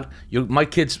iPod. My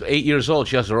kid's 8 years old.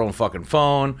 She has her own fucking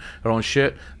phone, her own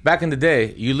shit. Back in the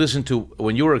day, you listened to,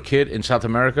 when you were a kid in South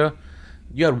America,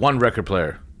 you had one record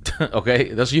player. Okay?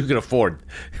 That's what you could afford.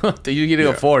 You could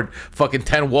afford fucking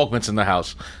 10 Walkmans in the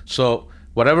house. So,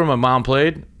 whatever my mom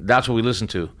played, that's what we listened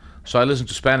to. So, I listened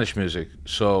to Spanish music.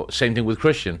 So, same thing with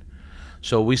Christian.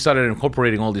 So, we started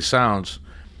incorporating all these sounds.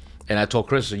 And I told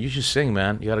Chris, you should sing,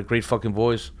 man. You got a great fucking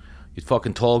voice. You're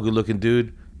fucking tall, good-looking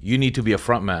dude. You need to be a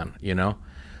front man, you know?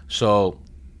 So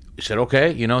he said,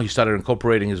 okay. You know, he started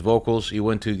incorporating his vocals. He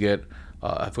went to get,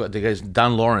 I forgot the guy's,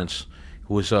 Don Lawrence,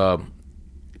 who was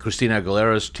Christina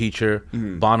Aguilera's teacher,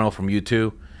 Bono from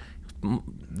U2. I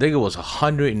think it was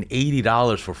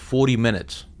 $180 for 40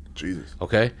 minutes. Jesus.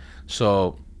 Okay?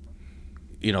 So,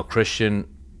 you know,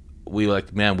 Christian, we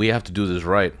like, man, we have to do this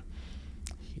right.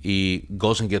 He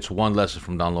goes and gets one lesson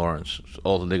from Don Lawrence.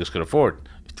 All the niggas could afford.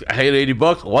 I hate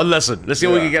 $80, one lesson. Let's see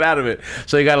what we can get out of it.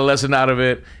 So he got a lesson out of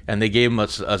it, and they gave him a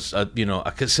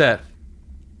cassette.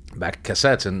 Back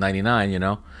cassettes in '99, you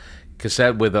know,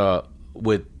 cassette with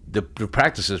the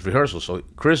practices, rehearsals. So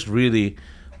Chris really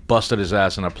busted his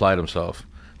ass and applied himself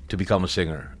to become a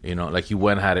singer. You know, like he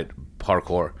went at it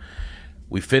hardcore.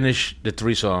 We finished the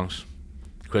 3 songs.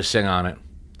 Chris sang on it.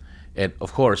 And,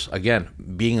 of course, again,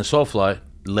 being in Soulfly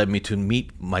led me to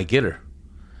meet my getter.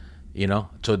 You know?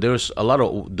 So there's a lot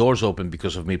of doors open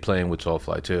because of me playing with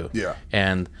Soulfly, too. Yeah.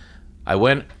 And I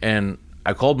went and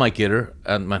I called my getter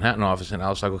at the Manhattan office, and I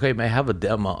was like, okay, may I have a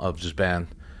demo of this band?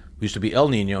 We used to be El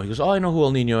Nino. He goes, oh, I know who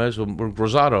El Nino is. We're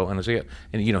Rosado. And I said, yeah.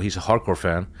 And, you know, he's a hardcore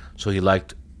fan, so he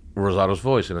liked Rosado's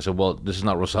voice. And I said, well, this is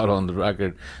not Rosado on the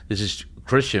record. This is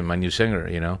Christian, my new singer,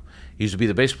 you know. He used to be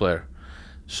the bass player.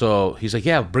 So he's like,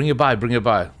 yeah, bring it by.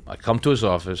 I come to his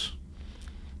office,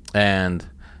 and,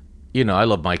 you know, I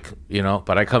love Mike, you know,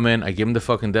 but I come in, I give him the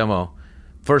fucking demo.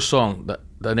 First song,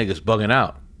 that nigga's bugging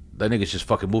out. That nigga's just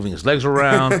fucking moving his legs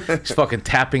around. He's fucking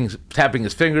tapping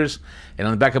his fingers. And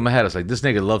on the back of my head, I was like, this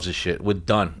nigga loves this shit. We're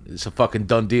done. It's a fucking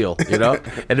done deal, you know?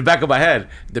 In the back of my head,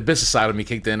 the business side of me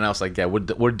kicked in, and I was like, yeah,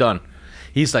 we're done.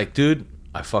 He's like, dude,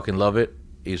 I fucking love it.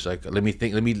 He's like, let me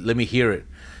think, let me hear it.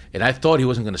 And I thought he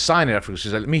wasn't going to sign it after. He's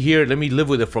like, let me hear it, let me live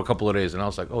with it for a couple of days. And I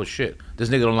was like, oh shit, this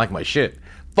nigga don't like my shit.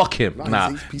 Fuck him.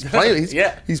 Nah. He's playing.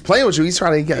 He's playing with you. He's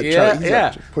trying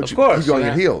to put you on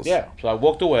your heels. Yeah. So I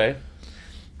walked away.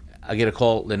 I get a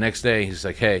call the next day. He's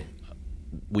like, hey,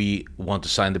 we want to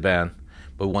sign the band,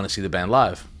 but we want to see the band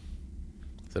live.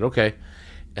 I said, okay.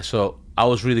 And so I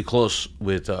was really close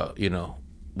with,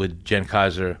 with Jen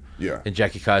Kaiser and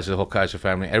Jackie Kaiser, the whole Kaiser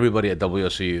family, everybody at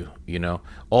WSU, you know.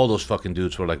 All those fucking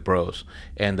dudes were like bros.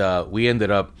 And we ended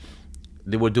up,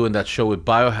 they were doing that show with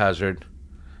Biohazard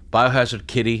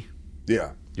Kitty.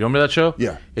 Yeah. You remember that show?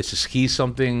 Yeah. It's a ski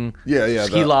something. Yeah.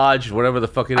 Ski lodge, whatever the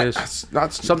fuck it is. Not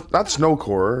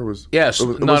Snowcore. It was. Yes. It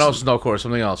was, not Snowcore.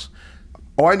 Something else.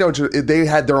 Oh, I know. They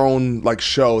had their own like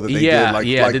show that they did.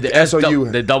 Like the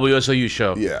SOU. The WSOU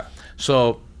show. Yeah.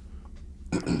 So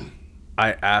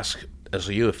I asked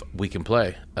SOU if we can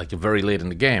play like very late in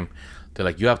the game. They're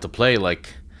like, you have to play like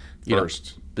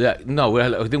first. Yeah. No,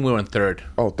 I think we were in third.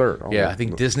 Oh, third. Oh, yeah, I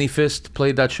think Disney Fist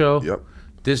played that show. Yep.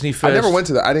 Disney Fest. I never went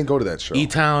to that. I didn't go to that show.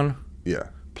 E-Town. Yeah.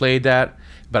 Played that.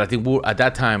 But I think at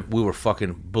that time, we were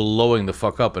fucking blowing the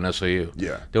fuck up in SOU.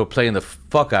 Yeah. They were playing the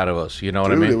fuck out of us. You know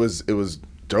what I mean? It was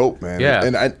dope, man. Yeah.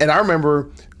 And I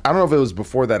remember, I don't know if it was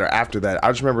before that or after that, I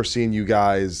just remember seeing you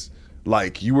guys,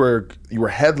 like, you were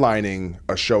headlining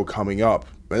a show coming up.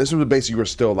 And this was basically, you were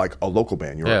still like a local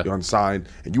band. You're unsigned,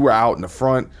 and you were out in the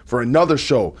front for another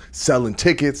show, selling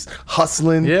tickets,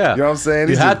 hustling. Yeah. You know what I'm saying?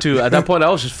 You had to. At that point, I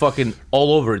was just fucking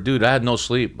all over it, dude. I had no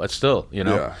sleep, but still, you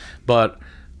know. Yeah. But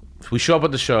we show up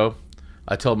at the show.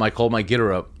 I call my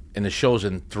getter up, and the show's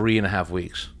in 3.5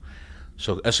 weeks.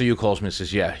 So SOU calls me and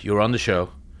says, yeah, you're on the show.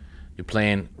 You're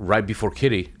playing right before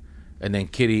Kitty, and then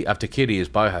after Kitty is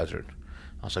Biohazard.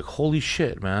 I was like, holy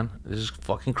shit, man. This is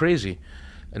fucking crazy.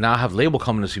 And now I have Label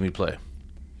coming to see me play.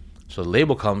 So the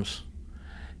Label comes,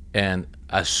 and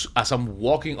as I'm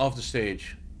walking off the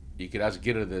stage, you could ask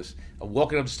Gitter this. I'm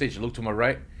walking up the stage, I look to my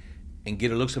right, and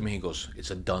Gitter looks at me and he goes,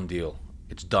 it's a done deal.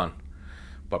 It's done.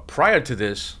 But prior to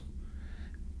this,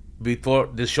 before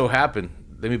this show happened,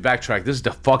 let me backtrack. This is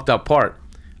the fucked up part.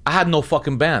 I had no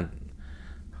fucking band.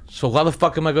 So how the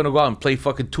fuck am I going to go out and play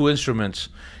fucking 2 instruments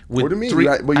with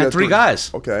three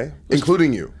guys? Okay.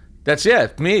 Including you. That's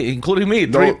including me.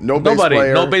 Nobody.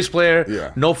 No bass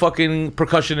player, no fucking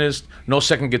percussionist, no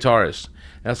second guitarist.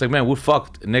 And I was like, man, we're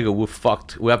fucked, nigga, we're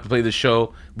fucked. We have to play this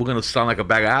show. We're gonna sound like a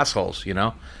bag of assholes, you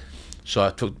know?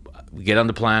 So we get on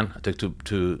the plan. I took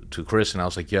to Chris, and I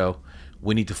was like, yo,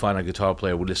 we need to find a guitar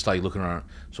player. We just started looking around.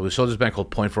 So we saw this band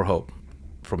called Point for Hope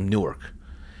from Newark.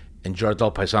 And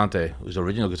Jardel Paisante, who's the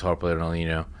original guitar player, you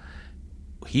know,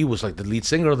 he was like the lead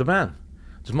singer of the band.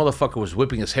 This motherfucker was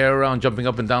whipping his hair around, jumping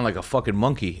up and down like a fucking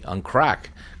monkey on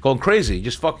crack, going crazy,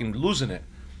 just fucking losing it.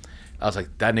 I was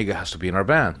like, that nigga has to be in our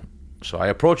band. So I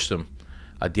approached him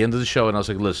at the end of the show, and I was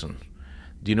like, listen,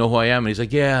 do you know who I am? And he's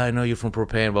like, yeah, I know you're from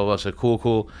Propane, blah, blah. I said,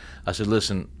 cool. I said,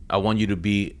 listen, I want you to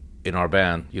be in our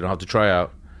band. You don't have to try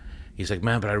out. He's like,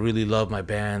 man, but I really love my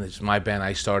band. It's my band.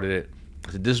 I started it.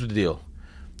 I said, this is the deal.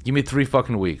 Give me 3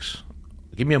 fucking weeks.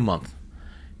 Give me a month.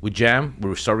 We jam.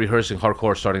 We start rehearsing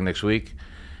hardcore starting next week.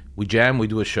 We jam, we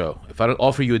do a show. If I don't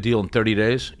offer you a deal in 30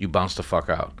 days, you bounce the fuck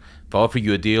out. If I offer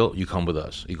you a deal, you come with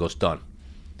us. He goes, done.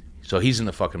 So he's in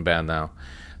the fucking band now.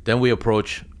 Then we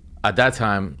approach, at that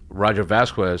time, Roger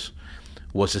Vasquez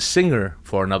was a singer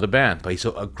for another band, but he's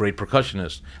a great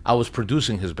percussionist. I was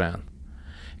producing his band.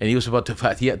 And he was about to,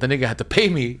 the nigga had to pay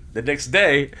me the next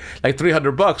day, like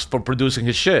 $300 for producing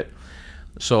his shit.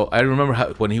 So I remember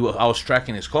when I was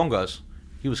tracking his congas,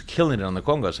 he was killing it on the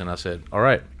congas, and I said, all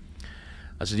right.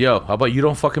 I said, yo, how about you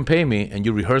don't fucking pay me and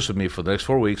you rehearse with me for the next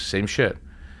 4 weeks, same shit.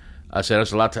 I said,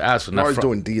 that's a lot to ask. You're always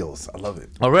doing deals. I love it.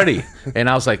 Already. And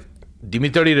I was like, give me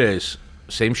 30 days.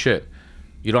 same shit.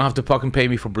 You don't have to fucking pay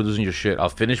me for producing your shit. I'll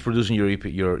finish producing your EP,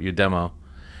 your demo,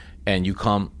 and you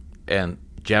come and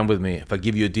jam with me. If I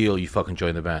give you a deal, you fucking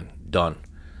join the band. Done.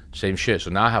 Same shit.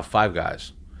 So now I have 5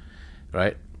 guys,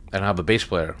 right? And I have a bass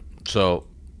player. So,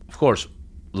 of course,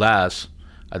 Laz,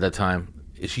 at that time,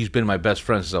 she's been my best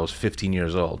friend since I was 15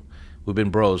 years old. We've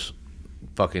been bros.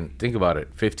 Fucking think about it.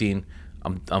 15.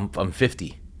 I'm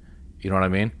 50. You know what I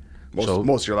mean?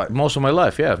 Most of your life. Most of my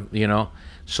life, yeah. You know.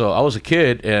 So I was a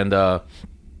kid, and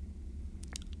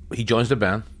he joins the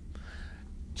band.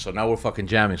 So now we're fucking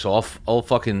jamming. So all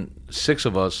fucking 6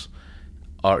 of us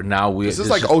are now. This is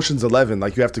like Ocean's 11.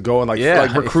 Like you have to go and like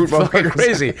recruit motherfuckers.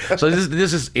 Crazy. So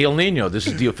this is El Nino. This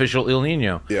is the official El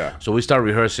Nino. Yeah. So we start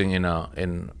rehearsing in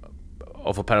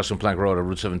off of Patterson Plank Road at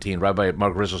Route 17, right by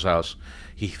Mark Rizzo's house.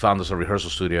 He found us a rehearsal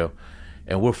studio,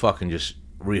 and we're fucking just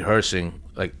rehearsing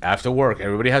like after work.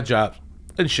 Everybody had jobs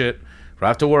and shit. Right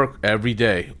after work every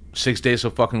day, 6 days a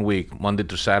fucking week, Monday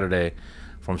to Saturday,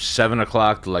 from 7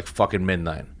 o'clock to like fucking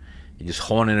midnight. And just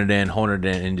honing it in,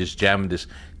 and just jamming this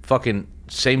fucking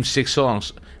same 6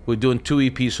 songs. We're doing 2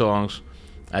 EP songs,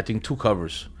 I think 2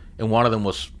 covers, and one of them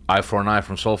was Eye for an Eye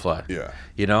from Soulfly. Yeah.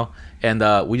 You know?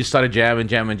 And we just started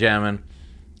jamming,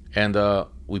 and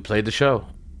we played the show.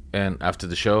 And after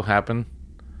the show happened,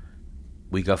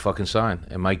 we got fucking signed.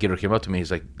 And Mike Gitter came up to me,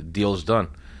 he's like, the deal's done.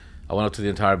 I went up to the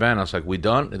entire band, I was like, we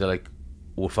done? And they're like,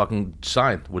 we're fucking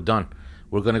signed, we're done.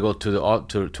 We're gonna go to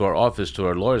our office, to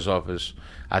our lawyer's office.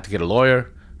 I had to get a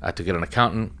lawyer, I had to get an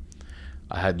accountant.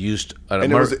 I had used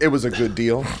and it was a good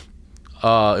deal.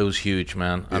 It was huge,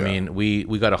 man. Yeah. I mean, we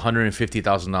got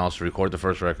 $150,000 to record the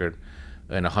first record,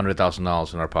 and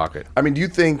 $100,000 in our pocket. I mean, do you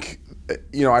think,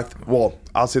 well,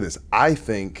 I'll say this. I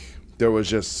think there was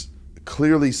just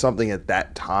clearly something at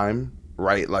that time,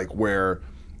 right? Like where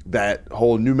that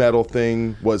whole nu metal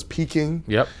thing was peaking.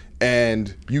 Yep.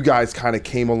 And you guys kind of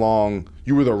came along.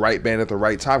 You were the right band at the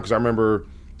right time, because I remember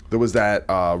there was that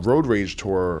Road Rage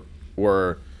tour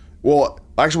where, there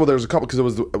was a couple, because it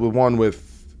was the one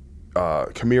with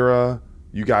Chimera,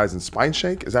 you guys, and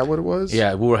Spineshake. Is that what it was?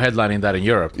 Yeah, we were headlining that in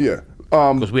Europe. Yeah.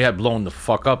 Because we had blown the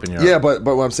fuck up in Europe. Yeah, but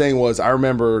what I'm saying was, I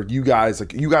remember you guys,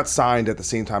 like, you got signed at the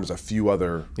same time as a few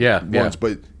other ones,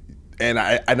 but and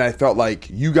I felt like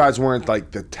you guys weren't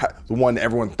like the one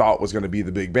everyone thought was going to be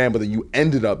the big band, but then you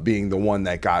ended up being the one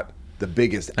that got the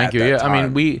biggest. Thank you. Yeah, time. I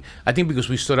mean, I think because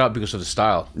we stood out because of the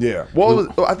style. Yeah. Well,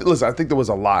 listen, I think there was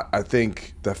a lot. I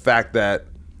think the fact that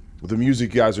the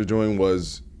music you guys are doing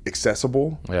was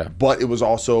accessible. Yeah. But it was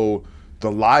also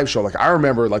the live show. Like I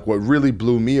remember, like what really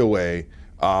blew me away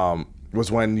was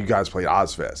when you guys played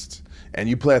Ozfest. And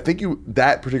you play, I think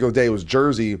that particular day was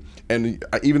Jersey, and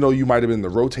even though you might have been in the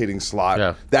rotating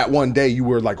slot, that one day you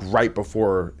were like right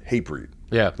before Hatebreed.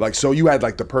 Yeah. Like, so you had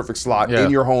like the perfect slot in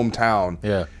your hometown.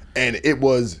 Yeah. And it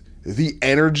was the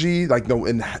energy, like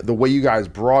the way you guys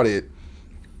brought it,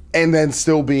 and then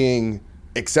still being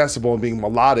accessible and being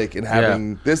melodic and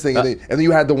having this thing. And then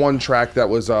you had the one track that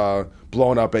was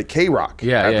blown up at K-Rock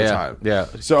at the time. Yeah.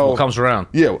 So what comes around.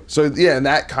 Yeah. So and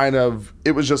that kind of,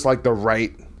 it was just like the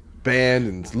right band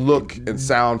and look and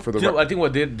sound for the. I think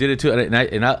what did it too,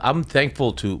 and I'm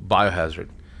thankful to Biohazard,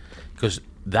 because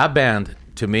that band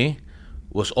to me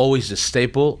was always the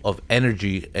staple of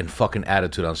energy and fucking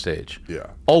attitude on stage. Yeah,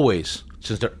 always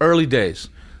since the early days.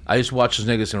 I used to watch those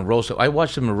niggas in Roseland. I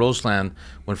watched them in Roseland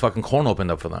when fucking Korn opened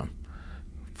up for them,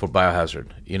 for Biohazard,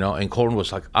 you know, and Korn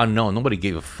was like unknown. Nobody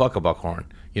gave a fuck about Korn,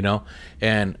 you know,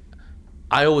 and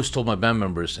I always told my band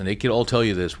members, and they could all tell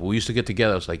you this. When we used to get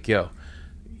together, I was like, yo,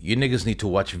 you niggas need to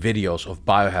watch videos of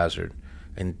Biohazard,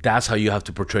 and that's how you have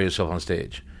to portray yourself on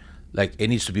stage. Like, it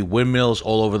needs to be windmills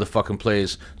all over the fucking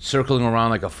place, circling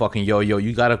around like a fucking yo-yo.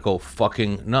 You gotta go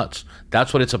fucking nuts.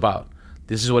 That's what it's about.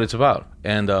 This is what it's about.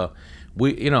 And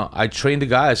I trained the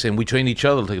guys, and we trained each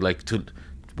other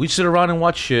we sit around and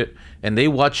watch shit, and they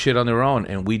watch shit on their own,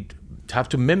 and we have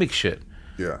to mimic shit.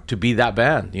 Yeah. To be that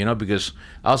band, you know, because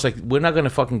I was like, we're not gonna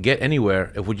fucking get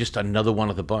anywhere if we're just another one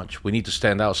of the bunch. We need to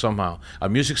stand out somehow. Our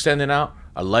music's standing out,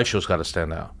 our live show's gotta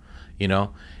stand out, you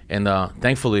know? And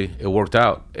thankfully it worked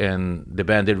out, and the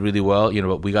band did really well, you know,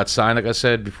 but we got signed, like I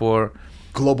said before.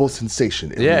 Global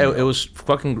sensation. Yeah, it was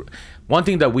fucking, one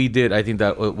thing that we did, I think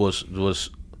that it was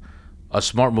a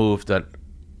smart move, that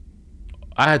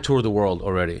I had toured the world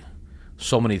already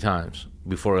so many times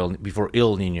before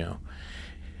Il Nino.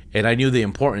 And I knew the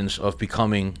importance of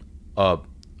becoming a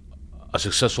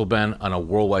successful band on a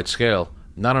worldwide scale,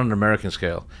 not on an American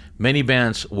scale. Many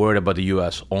bands worried about the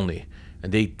U.S. only,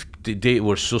 and they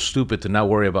were so stupid to not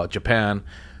worry about Japan,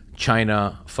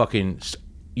 China, fucking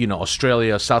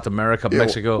Australia, South America,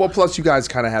 Mexico. Well, plus you guys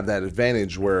kind of have that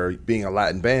advantage where being a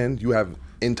Latin band, you have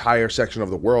entire section of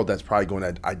the world that's probably going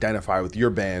to identify with your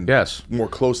band more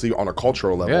closely on a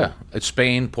cultural level. Yeah, it's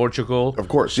Spain, Portugal. Of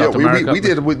course. South America. We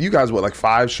did with you guys, like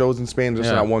 5 shows in Spain just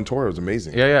in that one tour. It was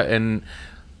amazing. Yeah. And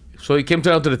so it came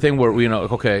down to the thing where,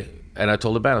 okay, and I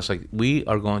told the band, I was like, we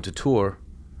are going to tour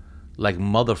like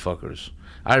motherfuckers.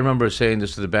 I remember saying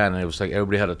this to the band, and it was like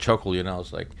everybody had a chuckle, I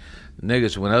was like,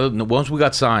 niggas, once we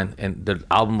got signed and the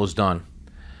album was done,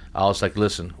 I was like,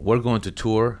 listen, we're going to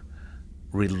tour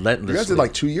relentlessly. You guys did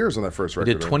like 2 years on that first record.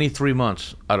 We did 23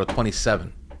 months out of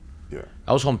 27. Yeah.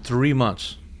 I was home 3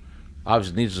 months.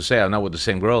 Obviously, needless to say, I'm not with the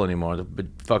same girl anymore, but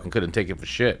fucking couldn't take it for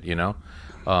shit,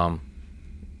 But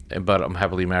I'm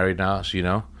happily married now,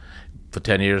 so, for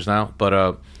 10 years now.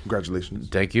 But congratulations.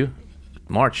 Thank you.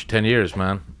 March, 10 years,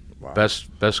 man. Wow.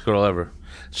 Best girl ever.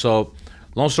 So,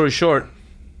 long story short,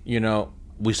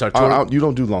 we start touring. You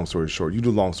don't do long stories short. You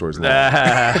do long stories long.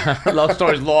 Long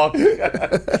stories long.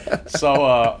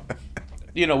 So,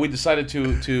 we decided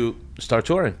to start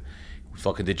touring. We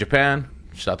fucking did Japan,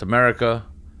 South America,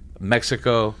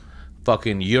 Mexico,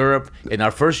 fucking Europe. And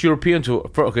our first European tour,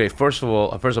 first of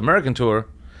all, our first American tour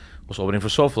was opening for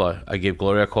Soulfly. I gave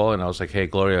Gloria a call, and I was like, hey,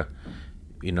 Gloria,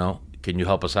 can you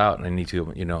help us out? And I need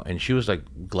to, and she was like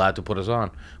glad to put us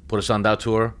on that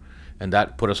tour. And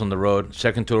that put us on the road.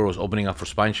 Second tour was opening up for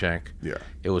Spineshank. Yeah.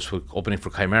 It was opening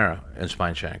for Chimera and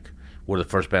Spineshank. We're the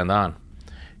first band on.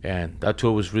 And that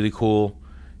tour was really cool.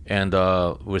 And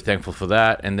we're thankful for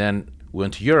that. And then we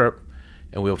went to Europe,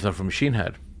 and we opened up for Machine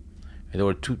Head. And there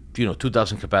were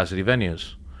 2,000 capacity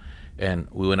venues. And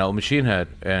we went out with Machine Head.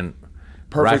 And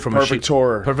perfect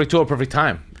tour. Perfect tour, perfect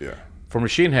time. Yeah. For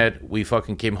Machine Head, we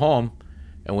fucking came home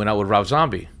and went out with Rob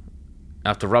Zombie.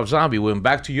 After Rob Zombie, we went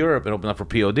back to Europe and opened up for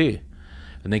POD.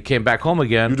 And then came back home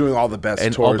again. You're doing all the best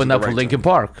and tours. Opened up for Linkin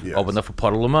Park. Yes. Opened up for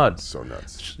Puddle of Mud. So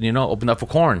nuts. Opened up for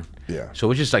Korn. Yeah. So it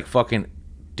was just like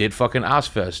did fucking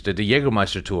Ozfest, did the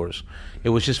Jägermeister tours. It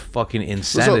was just fucking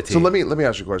insanity. So let me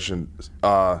ask you a question.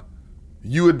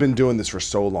 You had been doing this for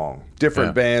so long.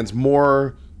 Different bands,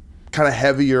 more kind of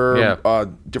heavier,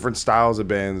 different styles of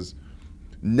bands.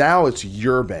 Now it's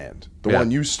your band, the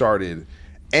one you started.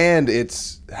 And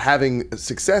it's having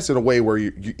success in a way where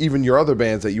you even your other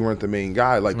bands that you weren't the main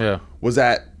guy. Was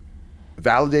that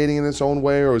validating in its own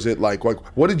way, or was it like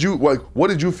what did you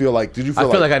feel like? Did you feel?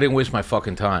 I feel like I didn't waste my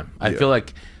fucking time. I feel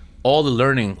like all the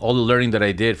learning that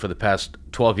I did for the past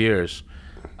 12 years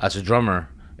as a drummer,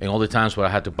 and all the times where I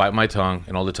had to bite my tongue,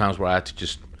 and all the times where I had to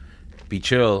just be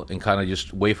chill and kind of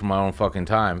just wait for my own fucking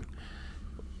time.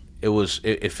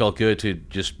 It felt good to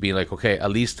just be like, okay,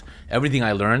 at least everything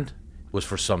I learned was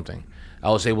for something. I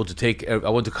was able to I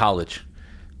went to college.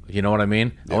 You know what I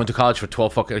mean? Yeah. I went to college for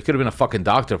 12 fucking... I could have been a fucking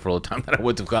doctor for all the time that I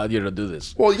went to college to do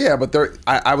this. Well, yeah, but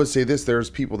I would say this. There's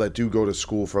people that do go to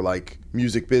school for like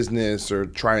music business or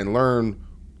try and learn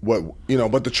what...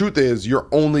 but the truth is you're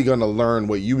only going to learn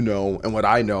what you know and what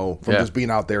I know from just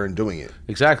being out there and doing it.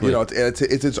 Exactly. It's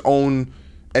its own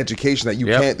education that you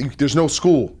can't... There's no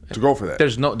school to go for that.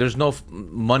 There's no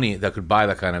money that could buy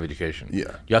that kind of education.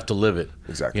 Yeah. You have to live it.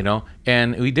 Exactly.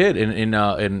 And we did.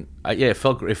 It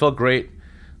felt great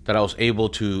that I was able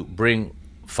to bring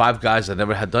 5 guys that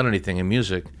never had done anything in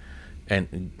music,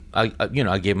 and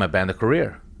I gave my band a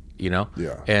career. Yeah.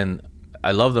 And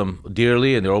I love them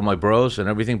dearly, and they're all my bros and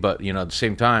everything. But at the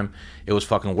same time, it was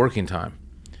fucking working time.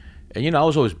 And I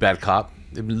was always bad cop.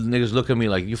 Niggas look at me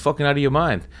like, you fucking out of your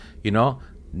mind.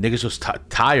 Niggas was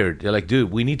tired. They're like, dude,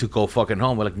 we need to go fucking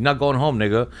home. We're like, you're not going home,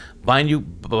 nigga. Buy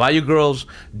your girls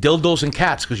dildos and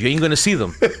cats because you ain't gonna see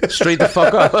them. Straight the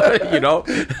fuck up, Dildos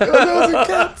and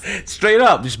cats. Straight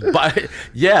up, just buy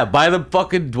the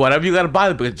fucking whatever you gotta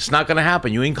buy, but it's not gonna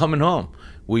happen. You ain't coming home.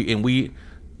 We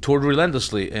toured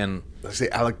relentlessly, and let's say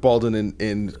Alec Baldwin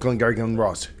and Glengarry Glen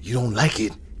Ross. You don't like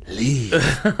it, leave.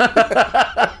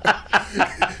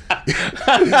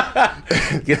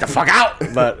 Get the fuck out.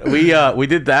 But we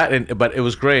did that, but it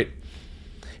was great.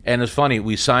 And it's funny,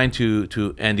 we signed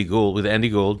to Andy Gould,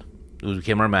 who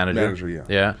became our manager.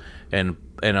 Yeah. And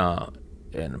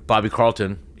Bobby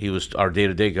Carlton, he was our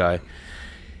day-to-day guy.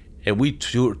 And we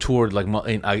toured like,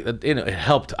 it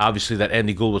helped obviously that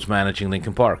Andy Gould was managing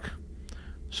Linkin Park.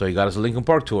 So he got us a Linkin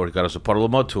Park tour, he got us a Puddle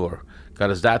of Mud tour, got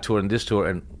us that tour and this tour.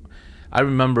 And I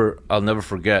remember, I'll never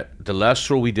forget, the last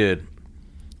tour we did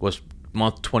was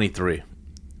month 23,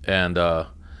 and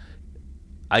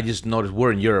I just noticed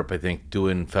we're in Europe, I think,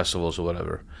 doing festivals or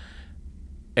whatever,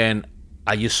 and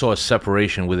I just saw a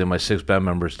separation within my 6 band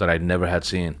members that I never had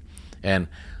seen. And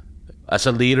as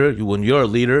a leader, when you're a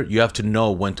leader, you have to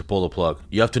know when to pull the plug.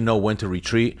 You have to know when to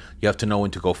retreat. You have to know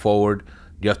when to go forward.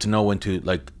 You have to know when to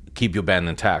like keep your band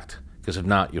intact, because if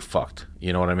not, you're fucked.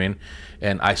 You know what I mean?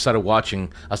 And I started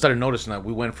noticing that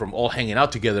we went from all hanging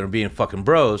out together and being fucking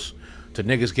bros to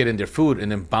niggas getting their food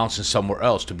and then bouncing somewhere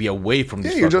else to be away from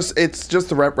these. Yeah, it's just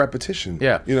the repetition.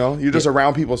 Yeah, you know, you're just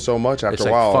around people so much after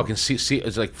a while. Fucking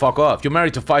it's like fuck off. You're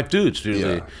married to 5 dudes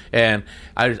usually, and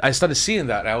I started seeing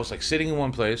that. I was like sitting in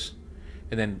one place,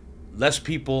 and then less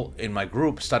people in my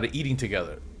group started eating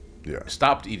together. Yeah,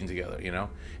 stopped eating together, you know,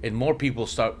 and more people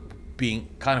start being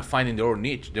kind of finding their own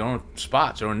niche, their own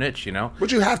spots, their own niche, you know.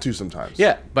 But you have to sometimes.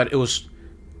 Yeah, but it was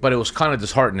kind of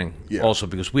disheartening also,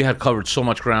 because we had covered so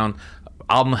much ground.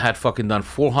 Album had fucking done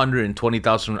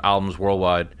 420,000 albums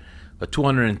worldwide,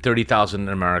 230,000 in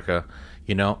America,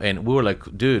 you know, and we were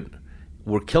like, dude,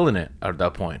 we're killing it at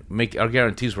that point. Our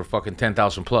guarantees were fucking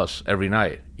 10,000 plus every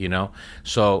night, you know.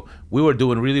 So we were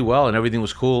doing really well and everything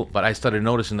was cool, but I started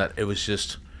noticing that it was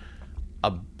just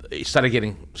it started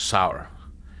getting sour.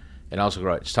 And I was like,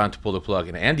 right, it's time to pull the plug.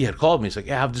 And Andy had called me. He's like,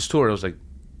 yeah, I have this tour. I was like,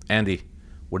 Andy,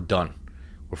 we're done.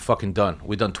 We're fucking done.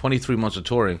 We've done 23 months of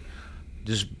touring.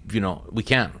 Just, you know, we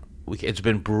can't. It's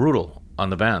been brutal on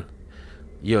the band.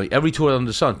 You know, every tour under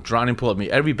the sun, Drowning pulled me,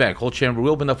 every band, whole chamber, we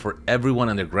opened up for everyone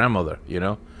and their grandmother, you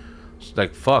know? It's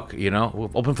like, fuck, you know?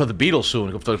 We'll open for the Beatles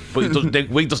soon.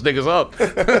 Wake those niggas up.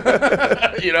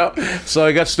 You know? So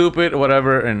I got stupid or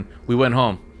whatever, and we went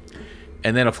home.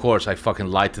 And then, of course, I fucking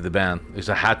lied to the band because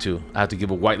I had to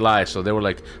give a white lie. So they were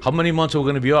like, "How many months are we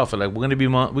going to be off?" I'm like, we're going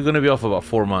to be off about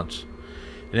 4 months.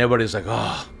 And everybody's like,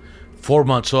 "Oh, 4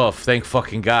 months off, thank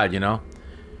fucking God," you know.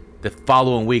 The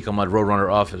following week, I'm at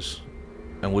Roadrunner office,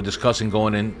 and we're discussing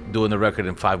going in, doing the record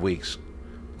in 5 weeks.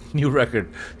 New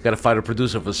record, got to find a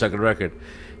producer for the second record.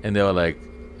 And they were like,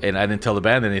 and I didn't tell the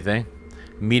band anything.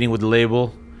 Meeting with the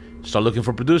label, start looking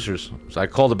for producers. So I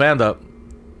called the band up.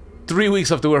 3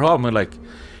 weeks after we're home, we're like,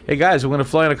 "Hey guys, we're gonna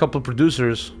fly in a couple of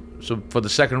producers so for the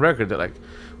second record." They're like,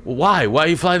 "Well, why? Why are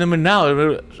you flying them in now?"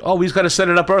 "Oh, we just gotta set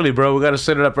it up early, bro. We gotta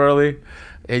set it up early,"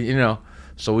 and you know.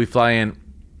 So we fly in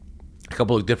a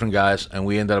couple of different guys, and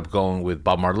we ended up going with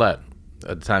Bob Marlette.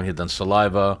 At the time, he had done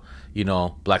Saliva, you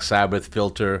know, Black Sabbath,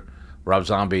 Filter, Rob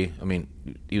Zombie. I mean,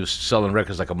 he was selling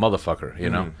records like a motherfucker,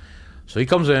 you know. So he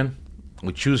comes in,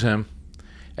 we choose him.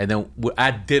 And then we're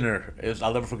at dinner.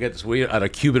 I'll never forget this. We're at a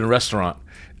Cuban restaurant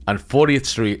on 40th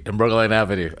Street and Brooklyn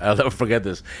Avenue. I'll never forget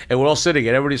this. And we're all sitting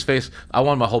at everybody's face. I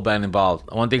want my whole band involved.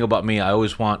 One thing about me, I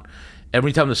always want,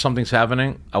 every time there's something's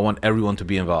happening, I want everyone to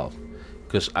be involved.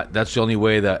 Because that's the only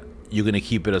way that you're going to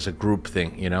keep it as a group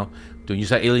thing, you know? When you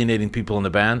start alienating people in the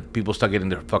band, people start getting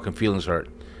their fucking feelings hurt.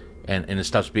 And it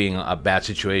stops being a bad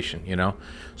situation, you know?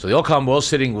 So they all come, we're all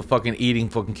sitting, we're fucking eating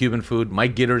fucking Cuban food.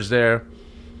 Mike Gitter's there.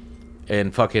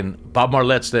 And fucking Bob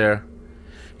Marlette's there.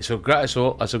 So I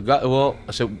said,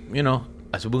 you know,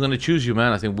 we're going to choose you,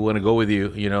 man. I think we're going to go with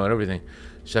you, you know, and everything.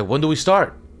 She's like, "When do we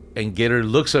start?" And Gitter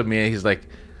looks at me and he's like,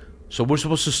 "So we're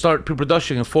supposed to start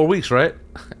pre-production in 4 weeks, right?"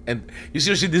 And you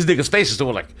see this nigga's faces. So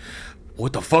we're like,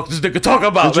 "What the fuck is this nigga talking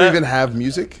about, Did you even have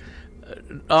music?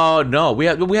 Oh, no. We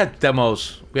had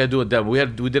demos. We had to do a demo.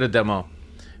 We did a demo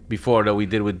before that we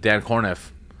did with Dan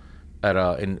Corneff.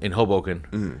 In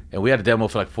Hoboken, and we had a demo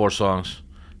for like 4 songs.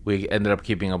 We ended up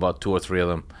keeping about 2 or 3 of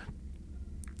them,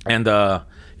 and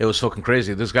it was fucking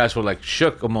crazy. These guys were like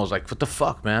shook, almost like, "What the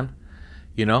fuck, man?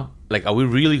 You know, like, are we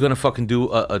really gonna fucking do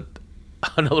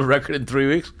another record in 3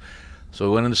 weeks?" So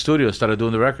we went in the studio and started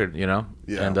doing the record, you know.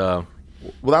 Yeah. And well,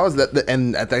 that was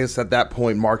and I guess at that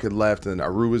point, Mark had left and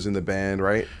Aru was in the band,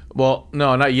 right? Well,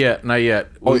 no, not yet.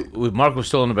 Mark was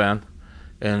still in the band.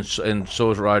 And so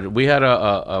was Roger. We had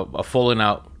a falling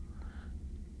out.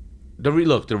 The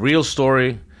real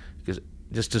story, because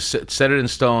just to set it in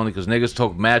stone, because niggas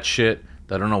talk mad shit.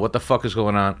 They don't know what the fuck is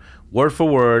going on. Word for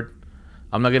word,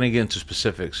 I'm not gonna get into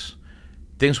specifics.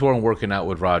 Things weren't working out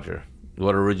with Roger,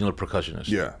 what original percussionist.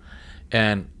 Yeah.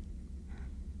 And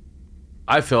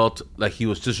I felt like he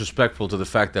was disrespectful to the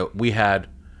fact that we had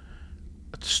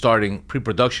starting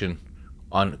pre-production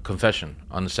on Confession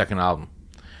on the second album.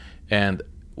 And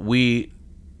he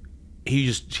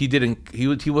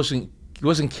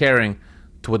wasn't caring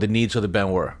to what the needs of the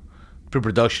band were.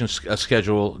 Pre-production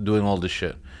schedule, doing all this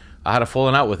shit. I had a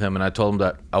falling out with him, and I told him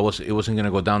that it wasn't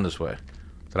gonna go down this way.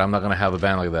 That I'm not gonna have a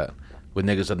band like that with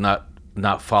niggas that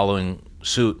not following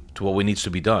suit to what needs to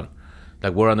be done.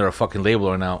 Like, we're under a fucking label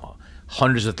right now.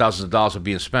 Hundreds of thousands of dollars are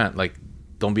being spent. Like,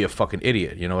 don't be a fucking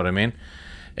idiot. You know what I mean?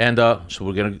 And so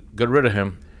we're gonna get rid of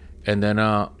him. And then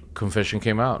Confession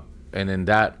came out. And then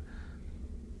that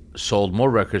sold more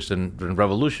records than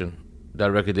Revolution.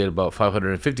 That record did about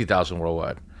 550,000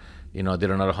 worldwide. You know, did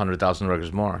another 100,000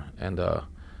 records more. And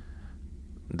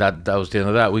that was the end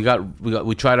of that.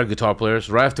 We tried our guitar players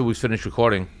right after we finished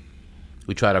recording.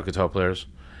 We tried our guitar players,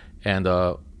 and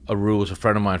Aru was a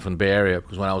friend of mine from the Bay Area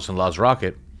because when I was in Las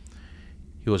Rocket,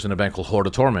 he was in a band called Horde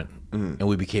of Torment, and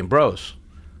we became bros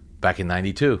back in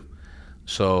 '92.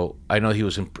 So I know he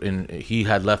was he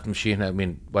had left Machine Head. I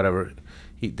mean, whatever.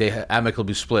 They had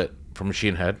amicably split from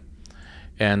Machine Head,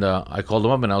 and I called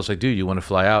him up and I was like, "Dude, you want to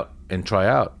fly out and try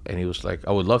out?" And he was like,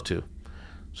 "I would love to."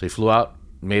 So he flew out,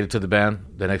 made it to the band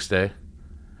the next day,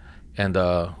 and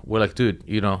we're like, "Dude,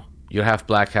 you're half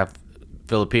black, half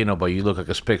Filipino, but you look like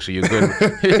a spick, so you're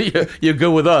good. you're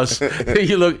good with us.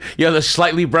 You have a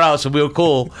slightly brown, so we were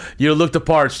cool. You look the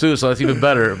parts too, so that's even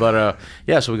better." But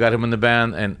so we got him in the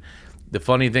band, and the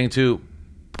funny thing too,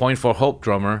 Point for Hope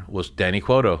drummer was Danny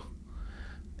Cuoto,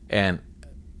 and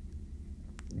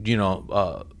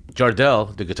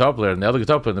Jardel, the guitar player, and the other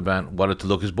guitar player in the band wanted to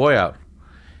look his boy out,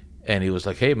 and he was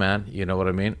like, "Hey man, you know what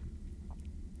I mean?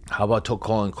 How about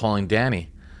calling Danny?"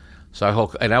 So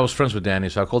I was friends with Danny,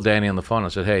 so I called Danny on the phone. I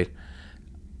said, "Hey,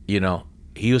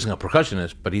 he wasn't a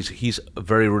percussionist, but he's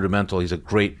very rudimental. He's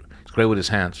great with his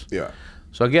hands." Yeah.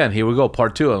 So again, here we go,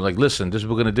 part 2. I'm like, "Listen, this is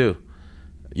what we're gonna do.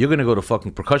 You're gonna go to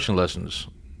fucking percussion lessons,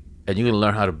 and you're gonna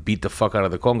learn how to beat the fuck out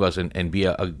of the congas and be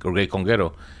a great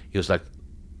conguero." He was like,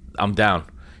 "I'm down."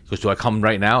 He goes, "Do I come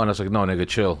right now?" And I was like, "No, nigga,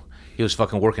 chill." He was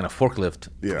fucking working a forklift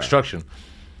construction.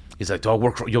 He's like, "Do I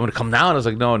work? You want me to come now?" And I was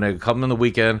like, "No, nigga, come on the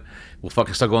weekend. We'll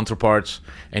fucking start going through parts."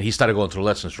 And he started going through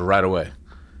lessons right away.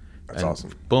 That's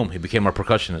awesome. Boom, he became our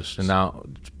percussionist, and now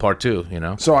it's part 2.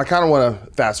 So I kind of want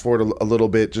to fast forward a little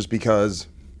bit, just because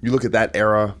you look at that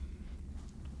era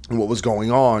and what was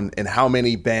going on, and how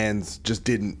many bands just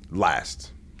didn't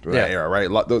last through that era, right?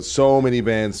 So many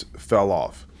bands fell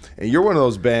off, and you're one of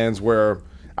those bands where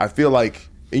I feel like,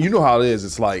 and you know how it is.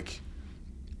 It's like,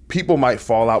 people might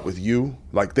fall out with you.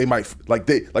 Like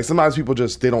sometimes people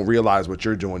they don't realize what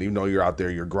you're doing, even though you're out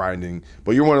there, you're grinding.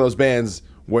 But you're one of those bands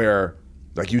where,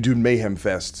 like, you do Mayhem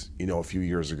Fest, a few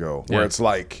years ago, where it's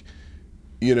like,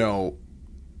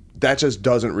 that just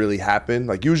doesn't really happen.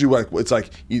 Like, usually, it's like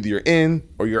either you're in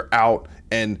or you're out.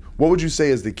 And what would you say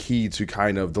is the key to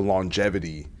kind of the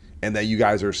longevity, and that you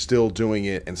guys are still doing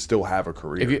it and still have a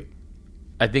career?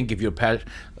 I think if you're passionate.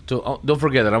 So don't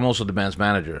forget that I'm also the band's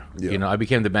manager. Yeah. I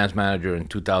became the band's manager in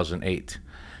 2008,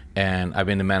 and I've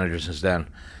been the manager since then.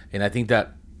 And I think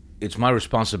that it's my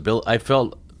responsibility.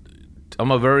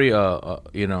 I'm a very,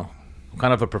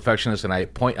 kind of a perfectionist, and I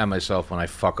point at myself when I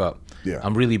fuck up. Yeah.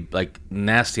 I'm really,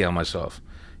 nasty on myself.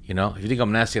 If you think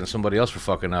I'm nasty on somebody else for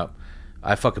fucking up,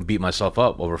 I fucking beat myself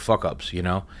up over fuck ups,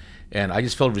 And I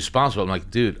just felt responsible. I'm like,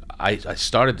 dude, I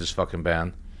started this fucking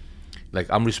band. Like,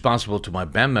 I'm responsible to my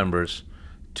band members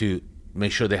to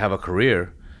make sure they have a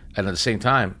career, and at the same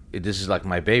time, this is like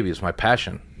my baby, it's my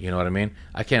passion, you know what I mean?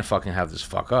 I can't fucking have this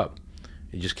fuck up.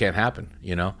 It just can't happen,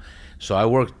 So I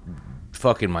worked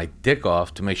fucking my dick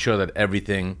off to make sure that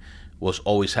everything was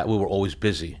always, we were always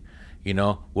busy, we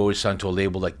were signed to a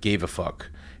label that gave a fuck,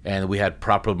 and we had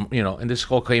proper, and this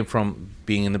all came from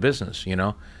being in the business,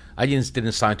 I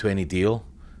didn't sign to any deal.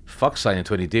 Fuck signing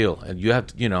to any deal, and you have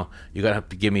to, you gotta have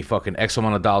to give me fucking X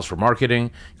amount of dollars for marketing.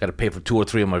 You gotta pay for 2 or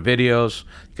 3 of my videos.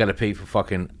 You gotta pay for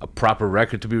fucking a proper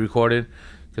record to be recorded,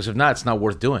 because if not, it's not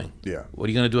worth doing. Yeah. What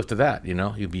are you gonna do after that?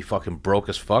 You'd be fucking broke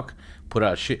as fuck. Put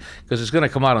out shit, because it's gonna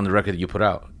come out on the record that you put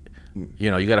out. You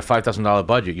got a $5,000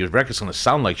 budget. Your record's gonna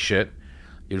sound like shit.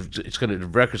 The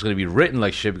record's gonna be written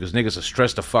like shit because niggas are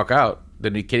stressed the fuck out.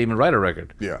 Then you can't even write a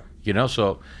record. Yeah.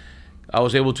 So I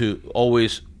was able to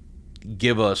always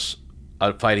give us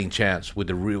a fighting chance with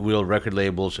the real record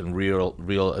labels and real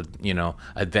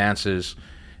advances,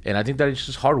 and I think that it's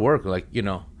just hard work,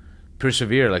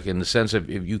 persevere, in the sense of,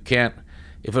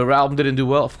 if our album didn't do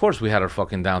well, of course we had our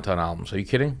fucking downtown albums. Are you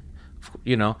kidding?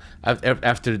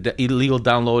 After the illegal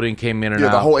downloading came in and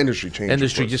out, the whole industry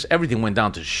changed. Just everything went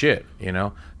down to shit.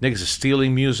 Niggas are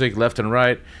stealing music left and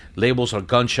right. Labels are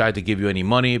gun shy to give you any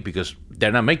money because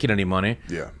they're not making any money.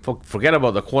 Yeah. Forget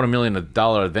about the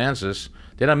 $250,000 advances.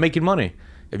 They're not making money.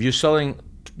 If you're selling,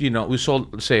 we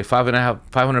sold, let's say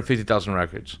 550,000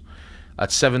 records at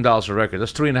 $7 a record.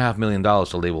 That's $3.5 million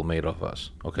the label made off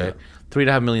us. Okay, yeah.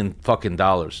 $3.5 million fucking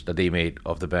dollars that they made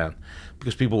off the band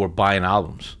because people were buying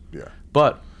albums. Yeah.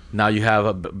 But now you have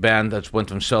a band that's went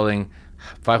from selling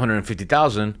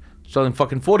 550,000 selling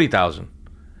fucking 40,000.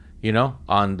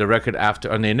 On the record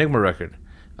on the Enigma record.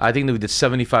 I think that we did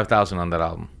 75,000 on that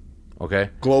album.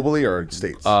 Okay. Globally or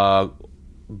States?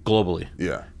 Globally.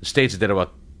 Yeah. The States did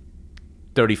about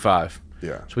 35.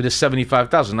 Yeah. So we did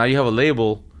 75,000. Now you have a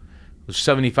label with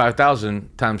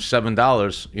 75,000 times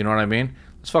 $7. You know what I mean?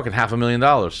 It's fucking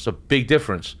 $500,000. It's a big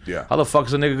difference. Yeah. How the fuck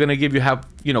is a nigga gonna give you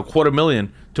 $250,000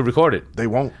 to record it? They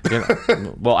won't.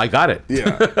 Well, I got it.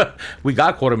 Yeah. We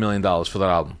got $250,000 for that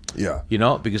album. Yeah.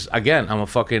 Because again, I'm a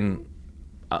fucking,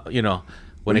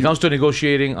 when it comes to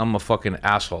negotiating, I'm a fucking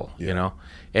asshole.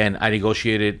 And I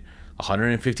negotiated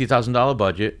 $150,000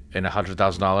 budget and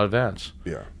 $100,000 advance.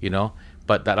 Yeah.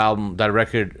 But that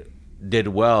record did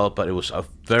well, but it was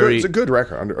it's a good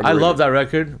record. I love that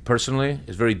record personally.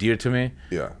 It's very dear to me.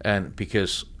 Yeah. And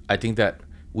because I think that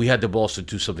we had the balls to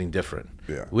do something different.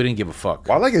 Yeah. We didn't give a fuck.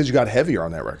 Well, I like it as you got heavier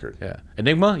on that record. Yeah.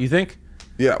 Enigma, you think?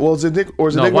 Yeah. Well, is it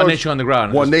No, One Nation on the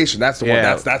Ground. One Nation. That's the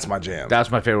Yeah. one. That's my jam. That's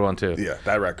my favorite one too. Yeah.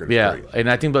 That record. Is great. And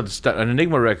I think about an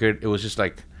Enigma record, it was just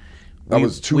like. That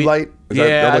was too light?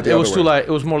 That it was too light.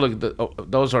 It was more like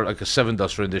those are like a Seven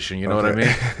Dust rendition. You know what I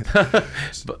mean?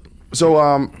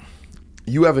 So,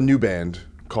 you have a new band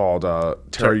called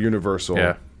Terror Universal.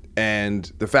 Yeah.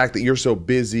 And the fact that you're so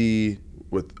busy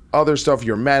with other stuff,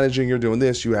 you're managing, you're doing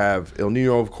this, you have El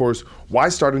Nino, of course. Why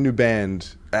start a new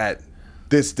band at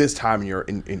this time in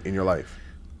your life?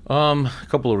 A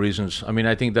couple of reasons. I mean,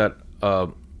 I think that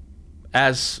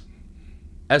as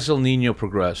El Nino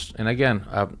progressed, and again,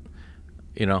 I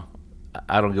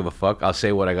don't give a fuck. I'll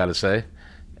say what I gotta say,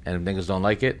 and if niggas don't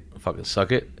like it, fucking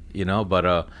suck it,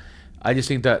 But I just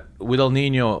think that with El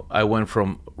Nino, I went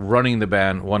from running the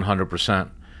band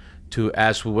 100% to,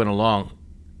 as we went along,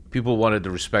 people wanted the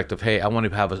respect of, hey, I want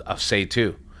to have a say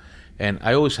too, and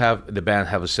I always have the band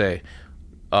have a say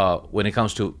when it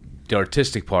comes to the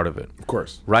artistic part of it. Of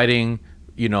course, writing,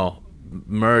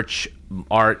 merch,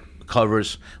 art,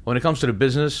 covers. When it comes to the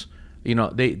business,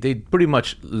 they pretty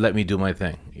much let me do my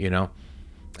thing.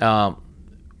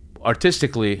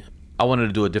 Artistically, I wanted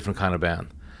to do a different kind of band.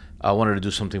 I wanted to do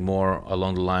something more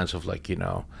along the lines of like,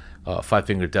 Five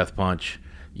Finger Death Punch,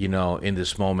 In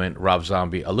This Moment, Rob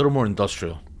Zombie, a little more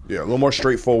industrial. Yeah, a little more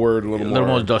straightforward, a little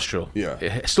more industrial.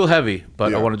 Yeah. Still heavy,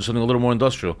 but Yeah. I want to do something a little more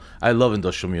industrial. I love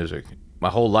industrial music. My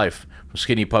whole life, from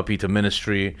Skinny Puppy to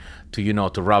Ministry to,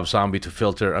 to Rob Zombie to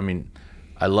Filter. I mean,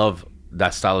 I love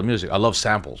that style of music. I love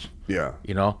samples. Yeah.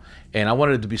 And I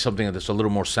wanted it to be something that's a little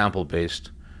more sample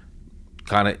based,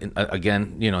 kind of,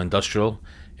 again, industrial.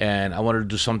 And I wanted to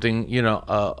do something,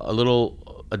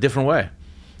 a different way.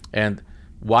 And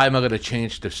why am I going to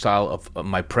change the style of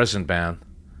my present band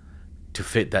to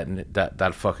fit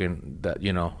that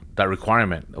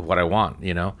requirement of what I want,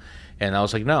 And I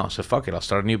was like, no. So fuck it, I'll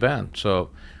start a new band. So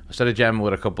I started jamming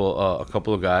with a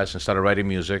couple of guys and started writing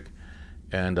music.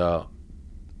 And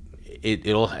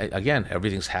it'll again,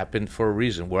 everything's happened for a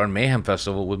reason. We're on Mayhem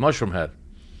Festival with Mushroom Head,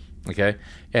 okay?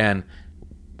 And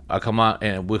I come out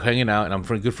and we're hanging out, and I'm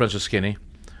good friends with Skinny,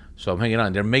 so I'm hanging out,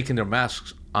 and they're making their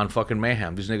masks on fucking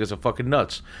Mayhem. These niggas are fucking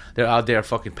nuts. They're out there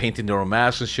fucking painting their own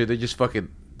masks and shit. They just fucking,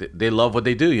 they love what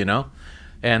they do,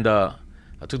 And I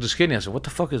took to Skinny. I said, "What the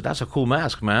fuck is that's a cool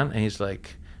mask, man?" And he's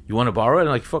like, "You want to borrow it?" And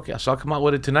I'm like, "Fuck yeah!" So I'll come out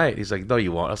with it tonight. He's like, "No,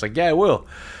 you won't." I was like, "Yeah, I will."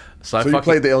 So you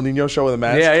played the El Nino show with a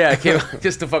mask? Yeah, I came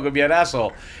just to fucking be an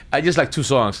asshole. I just like 2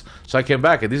 songs. So I came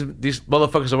back, and these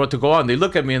motherfuckers are about to go on. They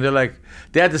look at me, and they're like,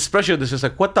 they had this expression that's just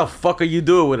like, what the fuck are you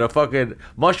doing with a fucking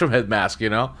Mushroom Head mask,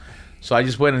 So I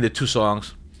just went and did 2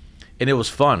 songs, and it was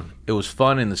fun. It was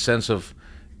fun in the sense of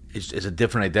it's a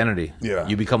different identity. Yeah.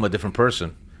 You become a different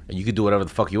person, and you can do whatever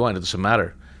the fuck you want. It doesn't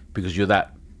matter because you're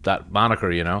that moniker,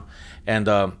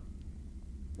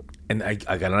 And I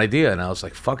got an idea, and I was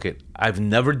like, fuck it. I've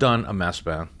never done a mass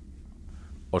band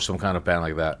or some kind of band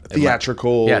like that.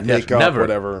 Theatrical, makeup,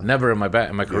 whatever. Never in my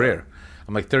career.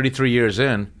 I'm like 33 years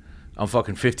in. I'm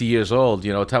fucking 50 years old.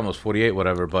 Tom was 48,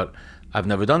 whatever, but I've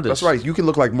never done this. That's right. You can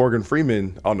look like Morgan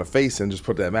Freeman on the face and just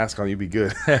put that mask on. You'd be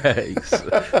good.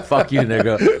 Fuck you,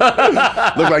 nigga.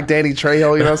 Look like Danny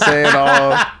Trejo, you know what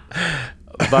I'm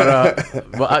saying?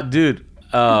 But dude,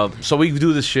 so we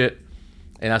do this shit.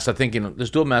 And I started thinking, let's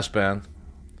do a mass band,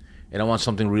 and I want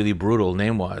something really brutal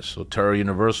name-wise. So Terror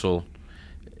Universal,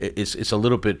 it's a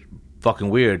little bit fucking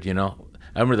weird, I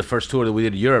remember the first tour that we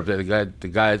did in Europe. The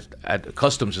guy at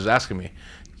Customs is asking me,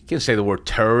 "You can't say the word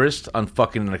terrorist on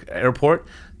fucking an airport.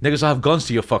 Niggas will have guns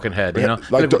to your fucking head,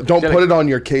 Like, don't put it on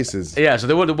your cases." Yeah. So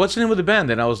they were, what's the name of the band?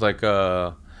 And I was like,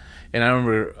 and I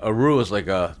remember Aru was like,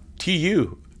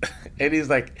 TU. And he's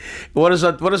like, what does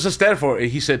it stand for?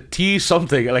 And he said tea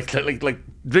something, like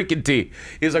drinking tea.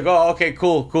 He's like, oh, okay,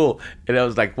 cool. And I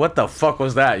was like, what the fuck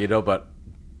was that, But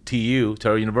TU,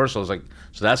 Terror Universal, I was like,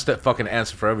 so that's the fucking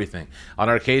answer for everything. On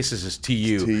our cases, it's TU.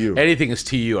 It's TU. Anything is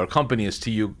TU. Our company is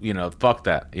TU. Fuck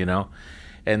that,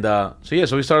 And so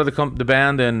we started the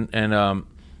band, and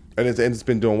it's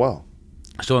been doing well.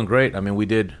 It's doing great. I mean, we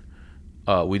did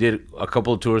we did a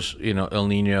couple of tours. El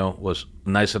Nino was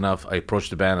nice enough. I approached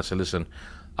the band. I said, listen,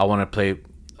 I want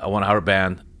our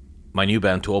band, my new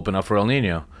band, to open up for El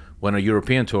Nino. Went a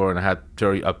European tour, and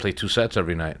I played 2 sets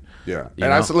every night. Yeah.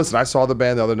 And I saw the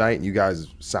band the other night, and you guys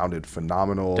sounded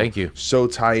phenomenal. Thank you. So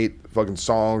tight. Fucking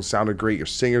songs sounded great. Your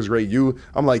singer's great.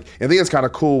 I'm like, and the thing that's kind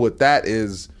of cool with that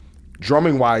is,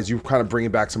 drumming wise, you kind of bringing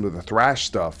back some of the thrash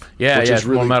stuff. Yeah, which is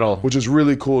really, more metal. Which is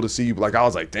really cool to see. Like, I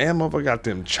was like, damn, motherfucker got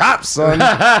them chops, son.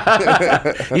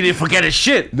 He didn't forget his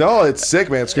shit. No, it's sick,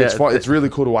 man. It's fun. It's really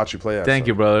cool to watch you play that. Thank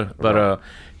you, brother. But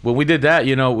when we did that,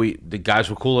 the guys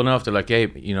were cool enough. They're like, hey,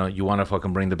 you want to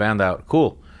fucking bring the band out?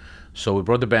 Cool. So we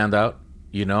brought the band out,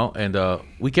 and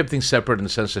we kept things separate in the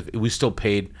sense of we still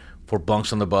paid for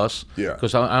bunks on the bus. Yeah.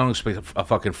 Because I don't expect a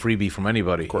fucking freebie from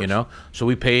anybody, So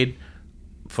we paid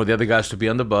for the other guys to be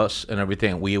on the bus and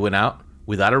everything. We went out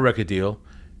without a record deal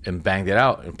and banged it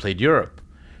out and played Europe.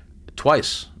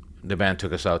 Twice the band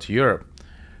took us out to Europe.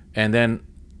 And then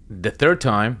the third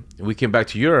time we came back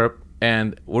to Europe,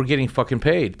 and we're getting fucking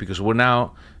paid because we're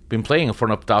now been playing in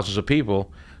front of thousands of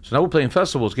people. So now we're playing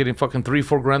festivals, getting fucking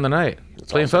 $3-4 grand a night.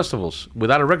 That's playing awesome. Festivals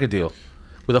without a record deal,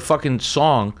 with a fucking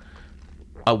song,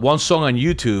 one song on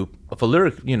YouTube of a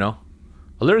lyric, a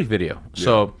lyric video. Yeah.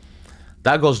 So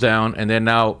that goes down, and then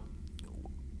now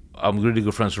I'm really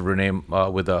good friends with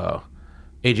with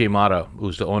AJ Mata,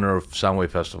 who's the owner of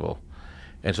Soundwave Festival.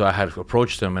 And so I had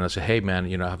approached him, and I said, hey man,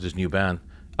 I have this new band.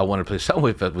 I want to play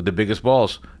Soundwave Fest with the biggest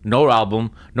balls. No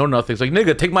album, no nothing. It's like,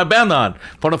 nigga, take my band on in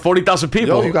front of 40,000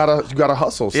 people. Yo, you gotta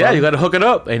hustle, son. Yeah, you gotta hook it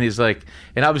up. And he's like,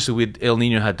 and obviously El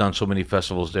Nino had done so many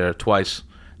festivals there, twice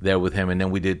there with him, and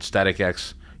then we did Static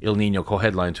X El Nino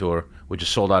co-headline tour, which is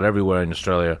sold out everywhere in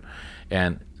Australia,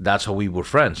 and that's how we were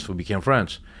friends. We became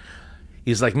friends.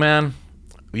 He's like, man,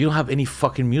 you don't have any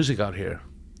fucking music out here.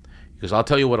 Because I'll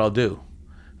tell you what I'll do.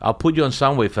 I'll put you on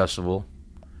Soundwave Festival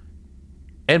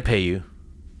and pay you,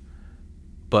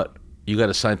 but you got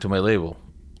to sign to my label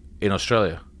in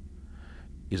Australia.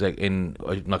 He's like,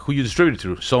 who you distributed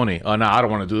through? Sony. Oh, no, I don't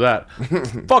want to do that.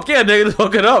 Fuck yeah, nigga, let's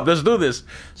hook it up. Let's do this.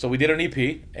 So we did an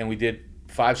EP, and we did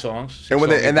 5 songs.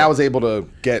 And that was able to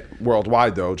get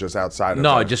worldwide, though, just outside of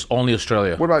No, just only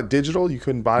Australia. What about digital? You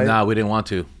couldn't buy it? No, we didn't want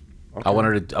to. Okay. I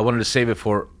wanted to save it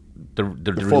for the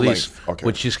release, okay,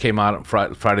 which just came out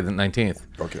Friday the 19th.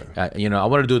 Okay. I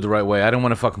wanted to do it the right way. I didn't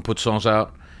want to fucking put songs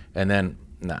out, and then,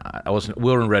 we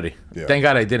weren't ready. Yeah. Thank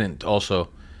God I didn't also.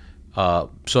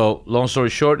 So long story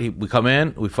short, we come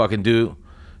in, we fucking do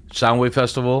Soundwave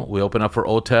Festival, we open up for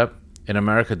OTEP in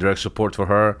America, direct support for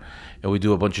her, and we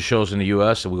do a bunch of shows in the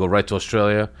US, and we go right to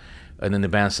Australia, and then the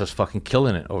band starts fucking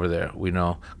killing it over there.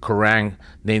 Kerrang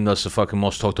named us the fucking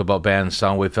most talked about band,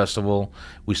 Soundwave Festival.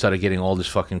 We started getting all this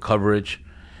fucking coverage,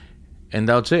 and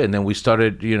that's it. And then we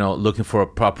started, looking for a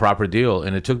proper deal,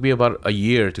 and it took me about a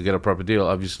year to get a proper deal.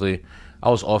 Obviously, I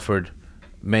was offered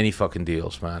many fucking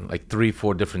deals, man, like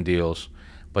 3-4 different deals,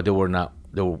 but they were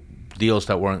deals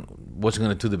that wasn't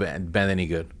going to do the band any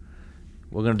good.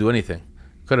 We're going to do anything.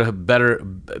 Could have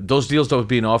those deals that was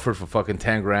being offered for fucking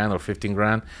 10 grand or 15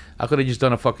 grand. I could have just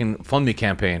done a fucking fund me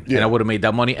campaign, and I would have made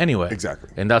that money anyway. Exactly.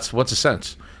 And what's the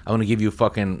sense? I'm going to give you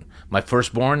fucking my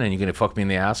firstborn, and you're going to fuck me in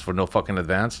the ass for no fucking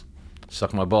advance?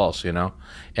 Suck my balls, And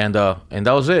that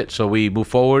was it. So we moved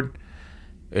forward,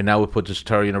 and now we put this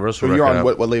Terror Universal record you're on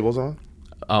out. what labels on?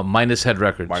 Minus Head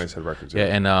Records. Minus Head Records. Yeah,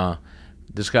 and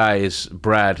this guy is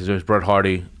Brad. His name is Brad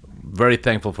Hardy. Very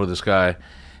thankful for this guy.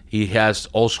 He has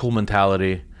old school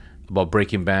mentality about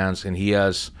breaking bands, and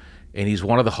he's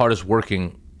one of the hardest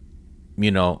working,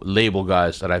 label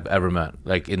guys that I've ever met.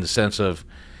 Like, in the sense of,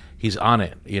 he's on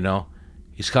it.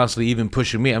 He's constantly even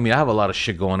pushing me. I mean, I have a lot of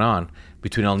shit going on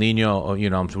between El Nino.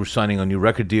 We're signing a new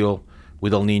record deal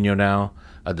with El Nino now.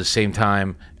 At the same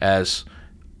time as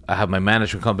I have my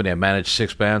management company, I manage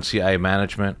 6 bands, CIA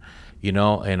Management, and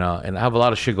I have a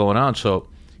lot of shit going on. So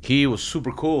he was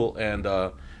super cool, and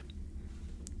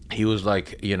he was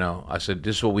like, I said,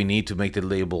 this is what we need to make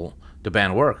the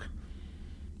band work.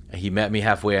 And he met me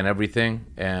halfway on everything,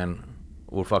 and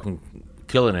we're fucking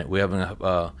killing it. We haven't,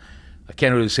 I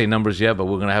can't really say numbers yet, but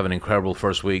we're going to have an incredible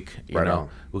first week. We're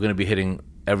going to be hitting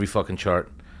every fucking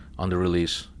chart on the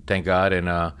release, thank God.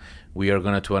 And we are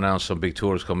going to announce some big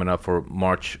tours coming up for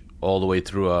March all the way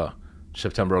through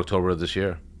September, October of this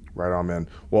year. Right on, man.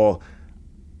 Well,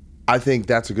 I think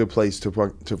that's a good place to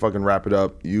fucking wrap it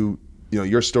up.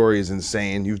 Your story is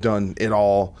insane. You've done it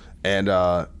all, and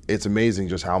it's amazing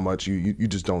just how much you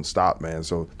just don't stop, man.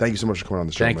 So thank you so much for coming on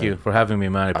the show, Thank you for having me,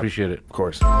 man. I appreciate it. Of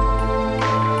course.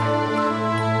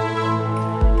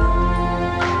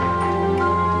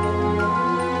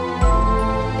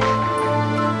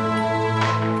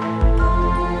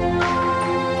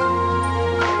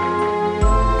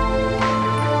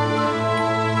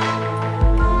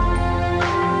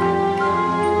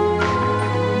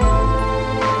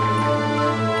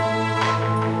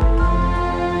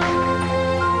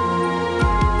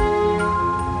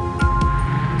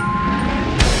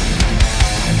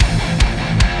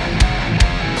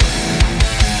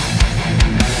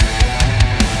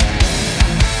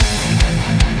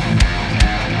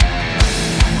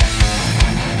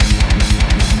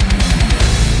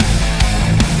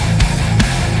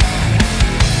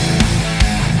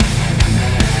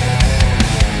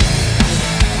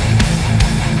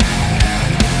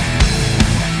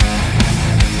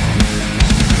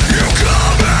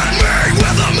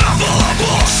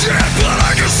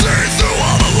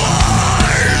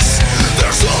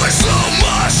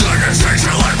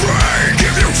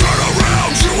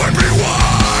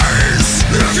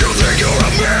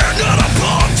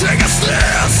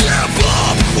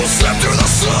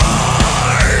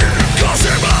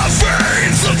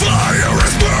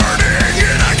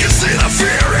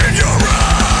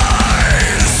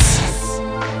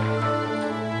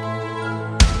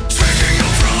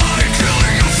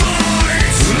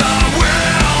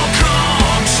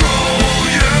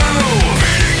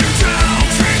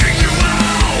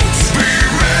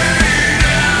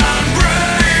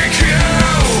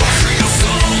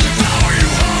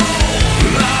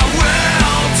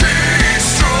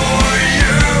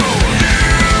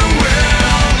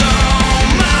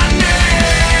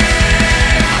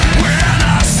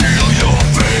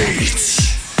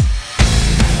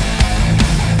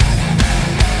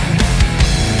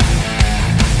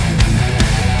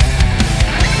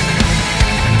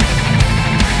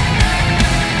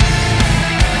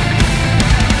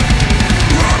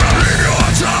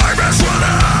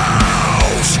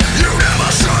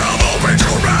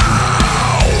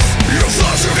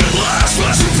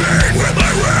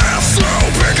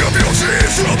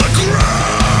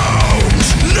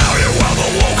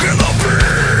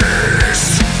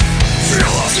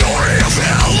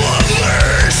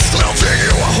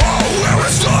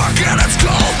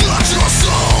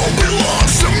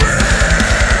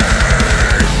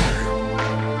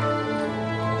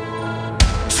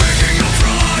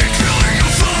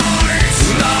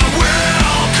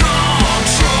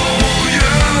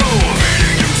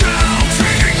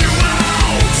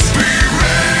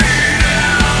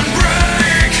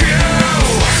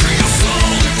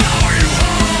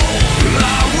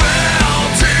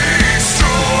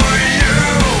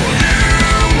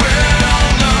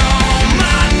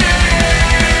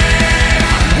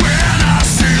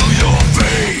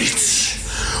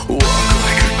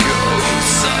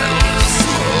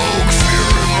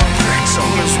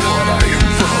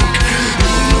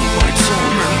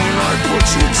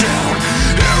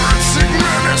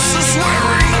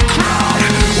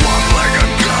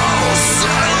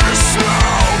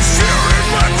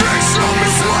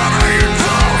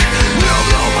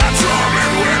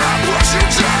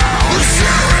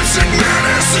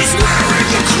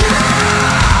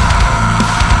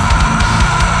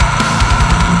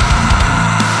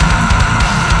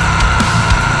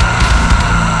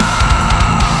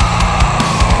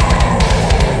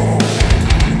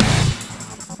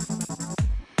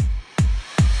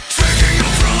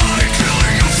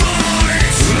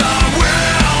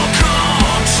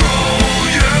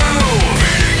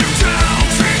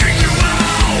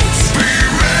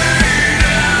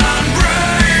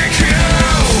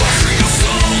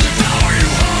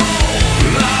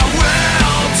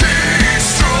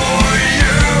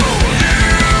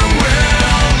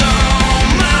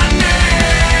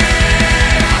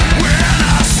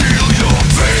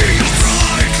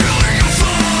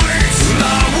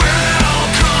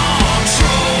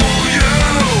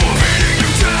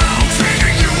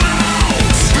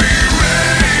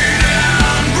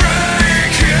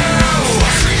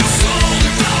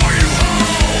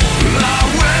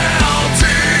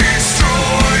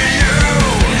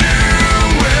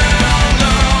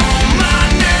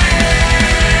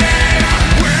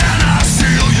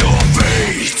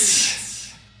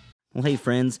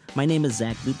 friends. My name is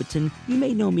Zach Lupitin. You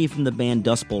may know me from the band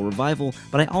Dust Bowl Revival,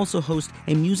 but I also host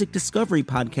a music discovery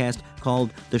podcast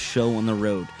called The Show on the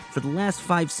Road. For the last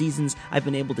 5 seasons, I've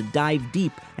been able to dive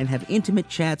deep and have intimate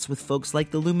chats with folks like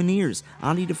the Lumineers,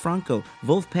 Ani DeFranco,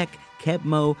 Wolfpack,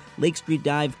 Ex-M.O.D, Lake Street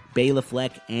Dive, Bela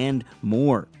Fleck, and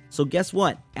more. So guess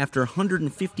what? After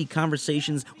 150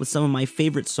 conversations with some of my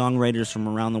favorite songwriters from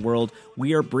around the world,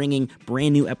 we are bringing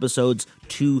brand new episodes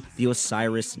to the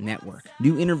Osiris Network.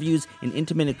 New interviews and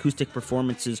intimate acoustic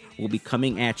performances will be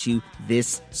coming at you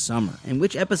this summer. And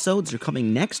which episodes are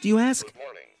coming next, you ask?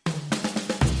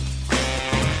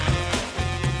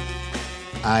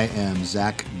 I am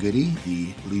Zach Goody,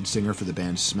 the lead singer for the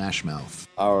band Smash Mouth.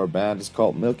 Our band is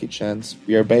called Milky Chance.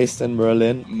 We are based in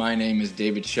Berlin. My name is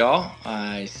David Shaw.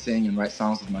 I sing and write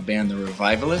songs with my band, The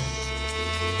Revivalists.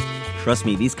 Trust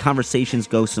me, these conversations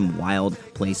go some wild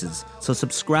places. So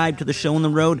subscribe to The Show on the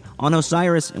Road on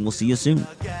Osiris, and we'll see you soon.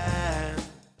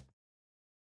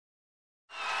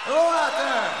 Hello out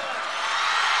there!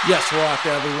 Yes, hello out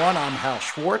there, everyone. I'm Hal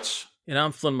Schwartz. And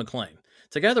I'm Flynn McLean.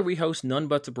 Together we host None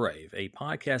But the Brave, a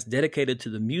podcast dedicated to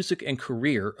the music and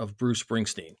career of Bruce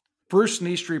Springsteen. Bruce and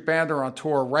E Street Band are on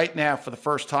tour right now for the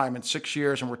first time in 6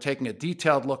 years, and we're taking a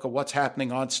detailed look at what's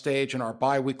happening on stage in our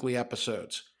bi-weekly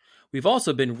episodes. We've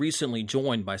also been recently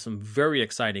joined by some very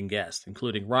exciting guests,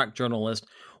 including rock journalist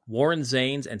Warren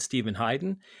Zanes and Stephen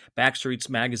Hayden, Backstreet's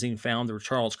Magazine founder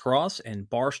Charles Cross, and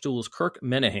Barstool's Kirk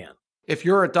Minahan. If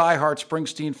you're a diehard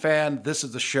Springsteen fan, this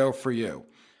is the show for you.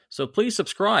 So please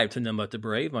subscribe to None But the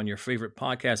Brave on your favorite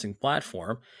podcasting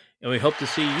platform, and we hope to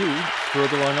see you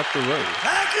further on up the road.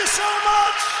 Thank you so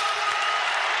much!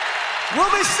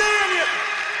 We'll be seeing you!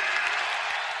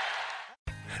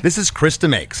 This is Krista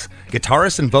Makes,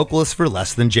 guitarist and vocalist for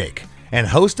Less Than Jake, and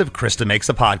host of Krista Makes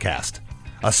a Podcast,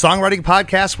 a songwriting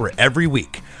podcast where every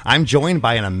week I'm joined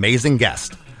by an amazing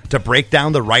guest to break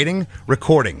down the writing,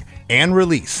 recording, and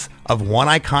release of one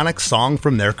iconic song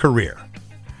from their career.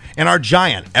 In our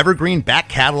giant evergreen back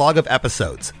catalog of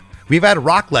episodes, we've had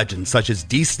rock legends such as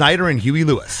Dee Snider and Huey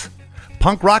Lewis,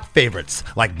 punk rock favorites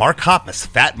like Mark Hoppus,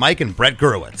 Fat Mike, and Brett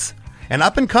Gurewitz, and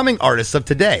up-and-coming artists of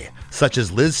today such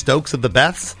as Liz Stokes of the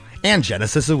Beths and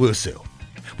Genesis Owusu.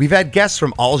 We've had guests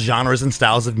from all genres and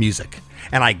styles of music,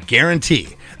 and I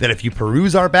guarantee that if you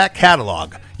peruse our back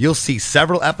catalog, you'll see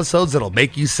several episodes that'll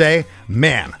make you say,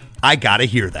 man, I gotta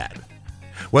hear that.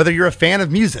 Whether you're a fan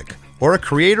of music or a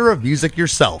creator of music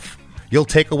yourself, you'll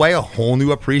take away a whole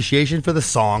new appreciation for the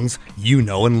songs you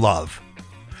know and love.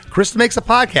 Krista Makes a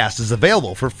Podcast is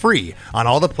available for free on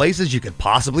all the places you could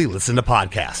possibly listen to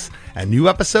podcasts, and new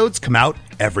episodes come out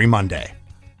every Monday.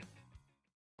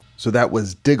 So that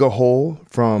was Dig a Hole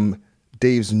from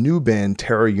Dave's new band,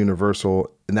 Terra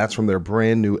Universal, and that's from their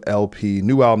brand new LP,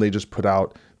 new album they just put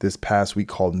out this past week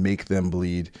called Make Them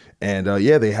Bleed. And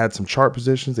they had some chart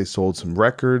positions, they sold some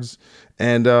records,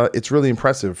 and it's really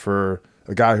impressive for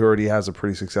a guy who already has a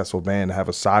pretty successful band to have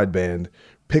a side band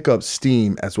pick up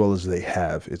steam as well as they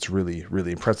have. It's really,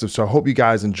 really impressive. So I hope you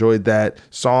guys enjoyed that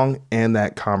song and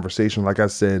that conversation. Like I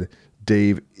said,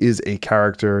 Dave is a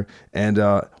character and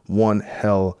one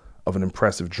hell of an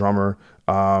impressive drummer.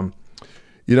 I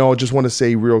just want to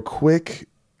say real quick,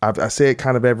 I say it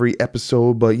kind of every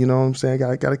episode, but you know what I'm saying?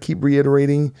 I got to keep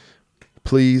reiterating.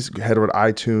 Please head over to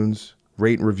iTunes,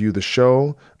 rate and review the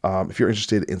show. If you're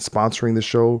interested in sponsoring the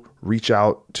show, reach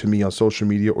out to me on social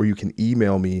media, or you can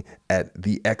email me at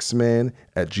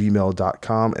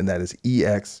thexman@gmail.com, and that is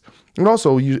EX. And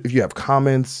also, if you have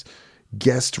comments,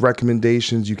 guest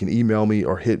recommendations, you can email me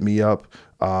or hit me up.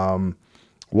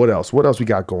 What else? What else we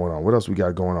got going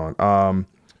on?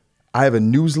 I have a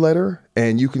newsletter,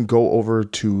 and you can go over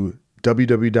to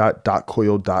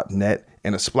www.dockoyo.net,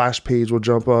 and a splash page will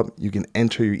jump up. You can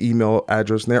enter your email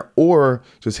address in there, or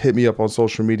just hit me up on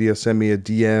social media, send me a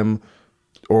DM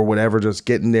or whatever. Just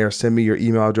get in there, send me your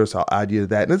email address. I'll add you to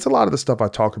that. And it's a lot of the stuff I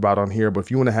talk about on here, but if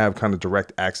you want to have kind of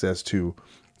direct access to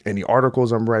any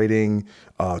articles I'm writing,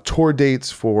 tour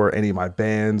dates for any of my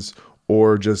bands,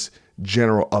 or just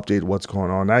general update what's going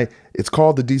on. It's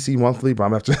called the DC Monthly, but I'm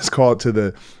going to have to just call it to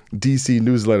the DC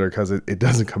newsletter because it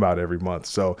doesn't come out every month.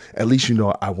 So at least you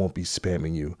know I won't be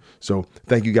spamming you. So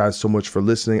thank you guys so much for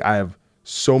listening. I have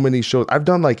so many shows. I've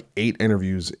done like 8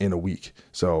 interviews in a week.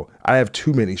 So I have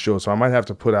too many shows. So I might have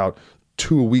to put out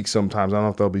 2 a week sometimes. I don't know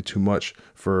if that'll be too much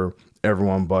for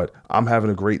everyone, but I'm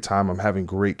having a great time. I'm having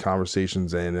great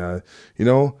conversations, and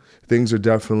things are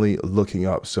definitely looking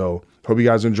up. So hope you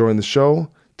guys are enjoying the show.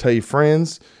 Tell your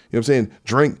friends, you know what I'm saying?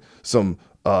 Drink some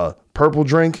purple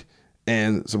drink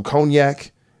and some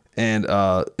cognac, and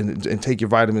take your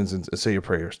vitamins and say your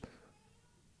prayers.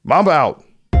 Mamba out.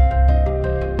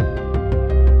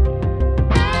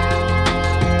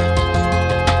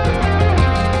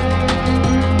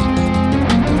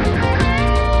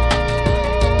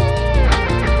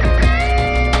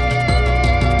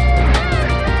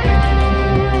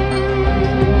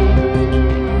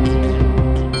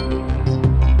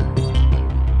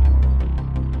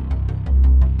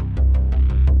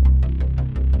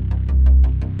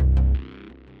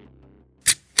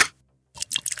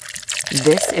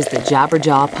 This is the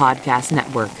Jabberjaw Podcast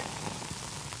Network.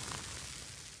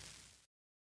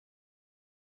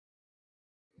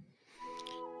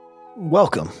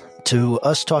 Welcome to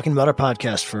us talking about our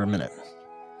podcast for a minute.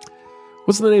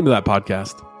 What's the name of that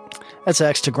podcast? That's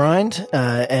Axe to Grind,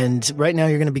 and right now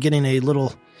you're going to be getting a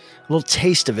little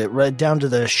taste of it, right down to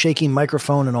the shaky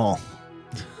microphone and all.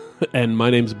 And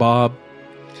my name's Bob.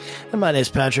 And my name's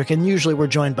Patrick, and usually we're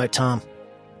joined by Tom.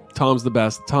 Tom's the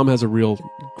best. Tom has a real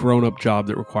grown-up job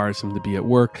that requires him to be at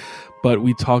work, but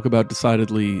we talk about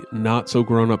decidedly not so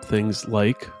grown-up things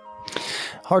like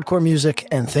hardcore music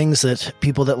and things that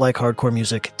people that like hardcore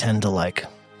music tend to like.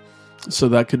 So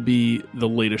that could be the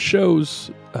latest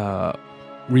shows,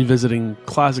 revisiting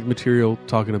classic material,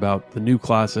 talking about the new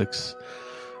classics,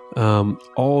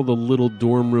 all the little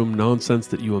dorm room nonsense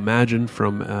that you imagine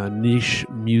from niche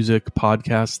music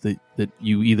podcasts that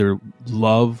you either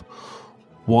love,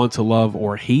 want to love,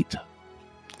 or hate.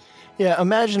 Yeah,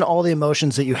 imagine all the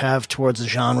emotions that you have towards a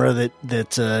genre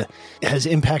that has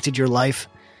impacted your life,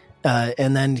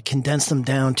 and then condense them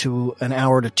down to an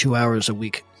hour to 2 hours a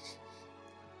week.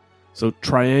 So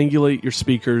triangulate your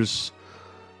speakers,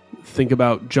 think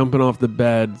about jumping off the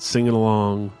bed, singing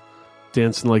along,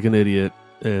 dancing like an idiot,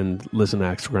 and listen to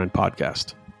Axe to Grind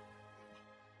podcast.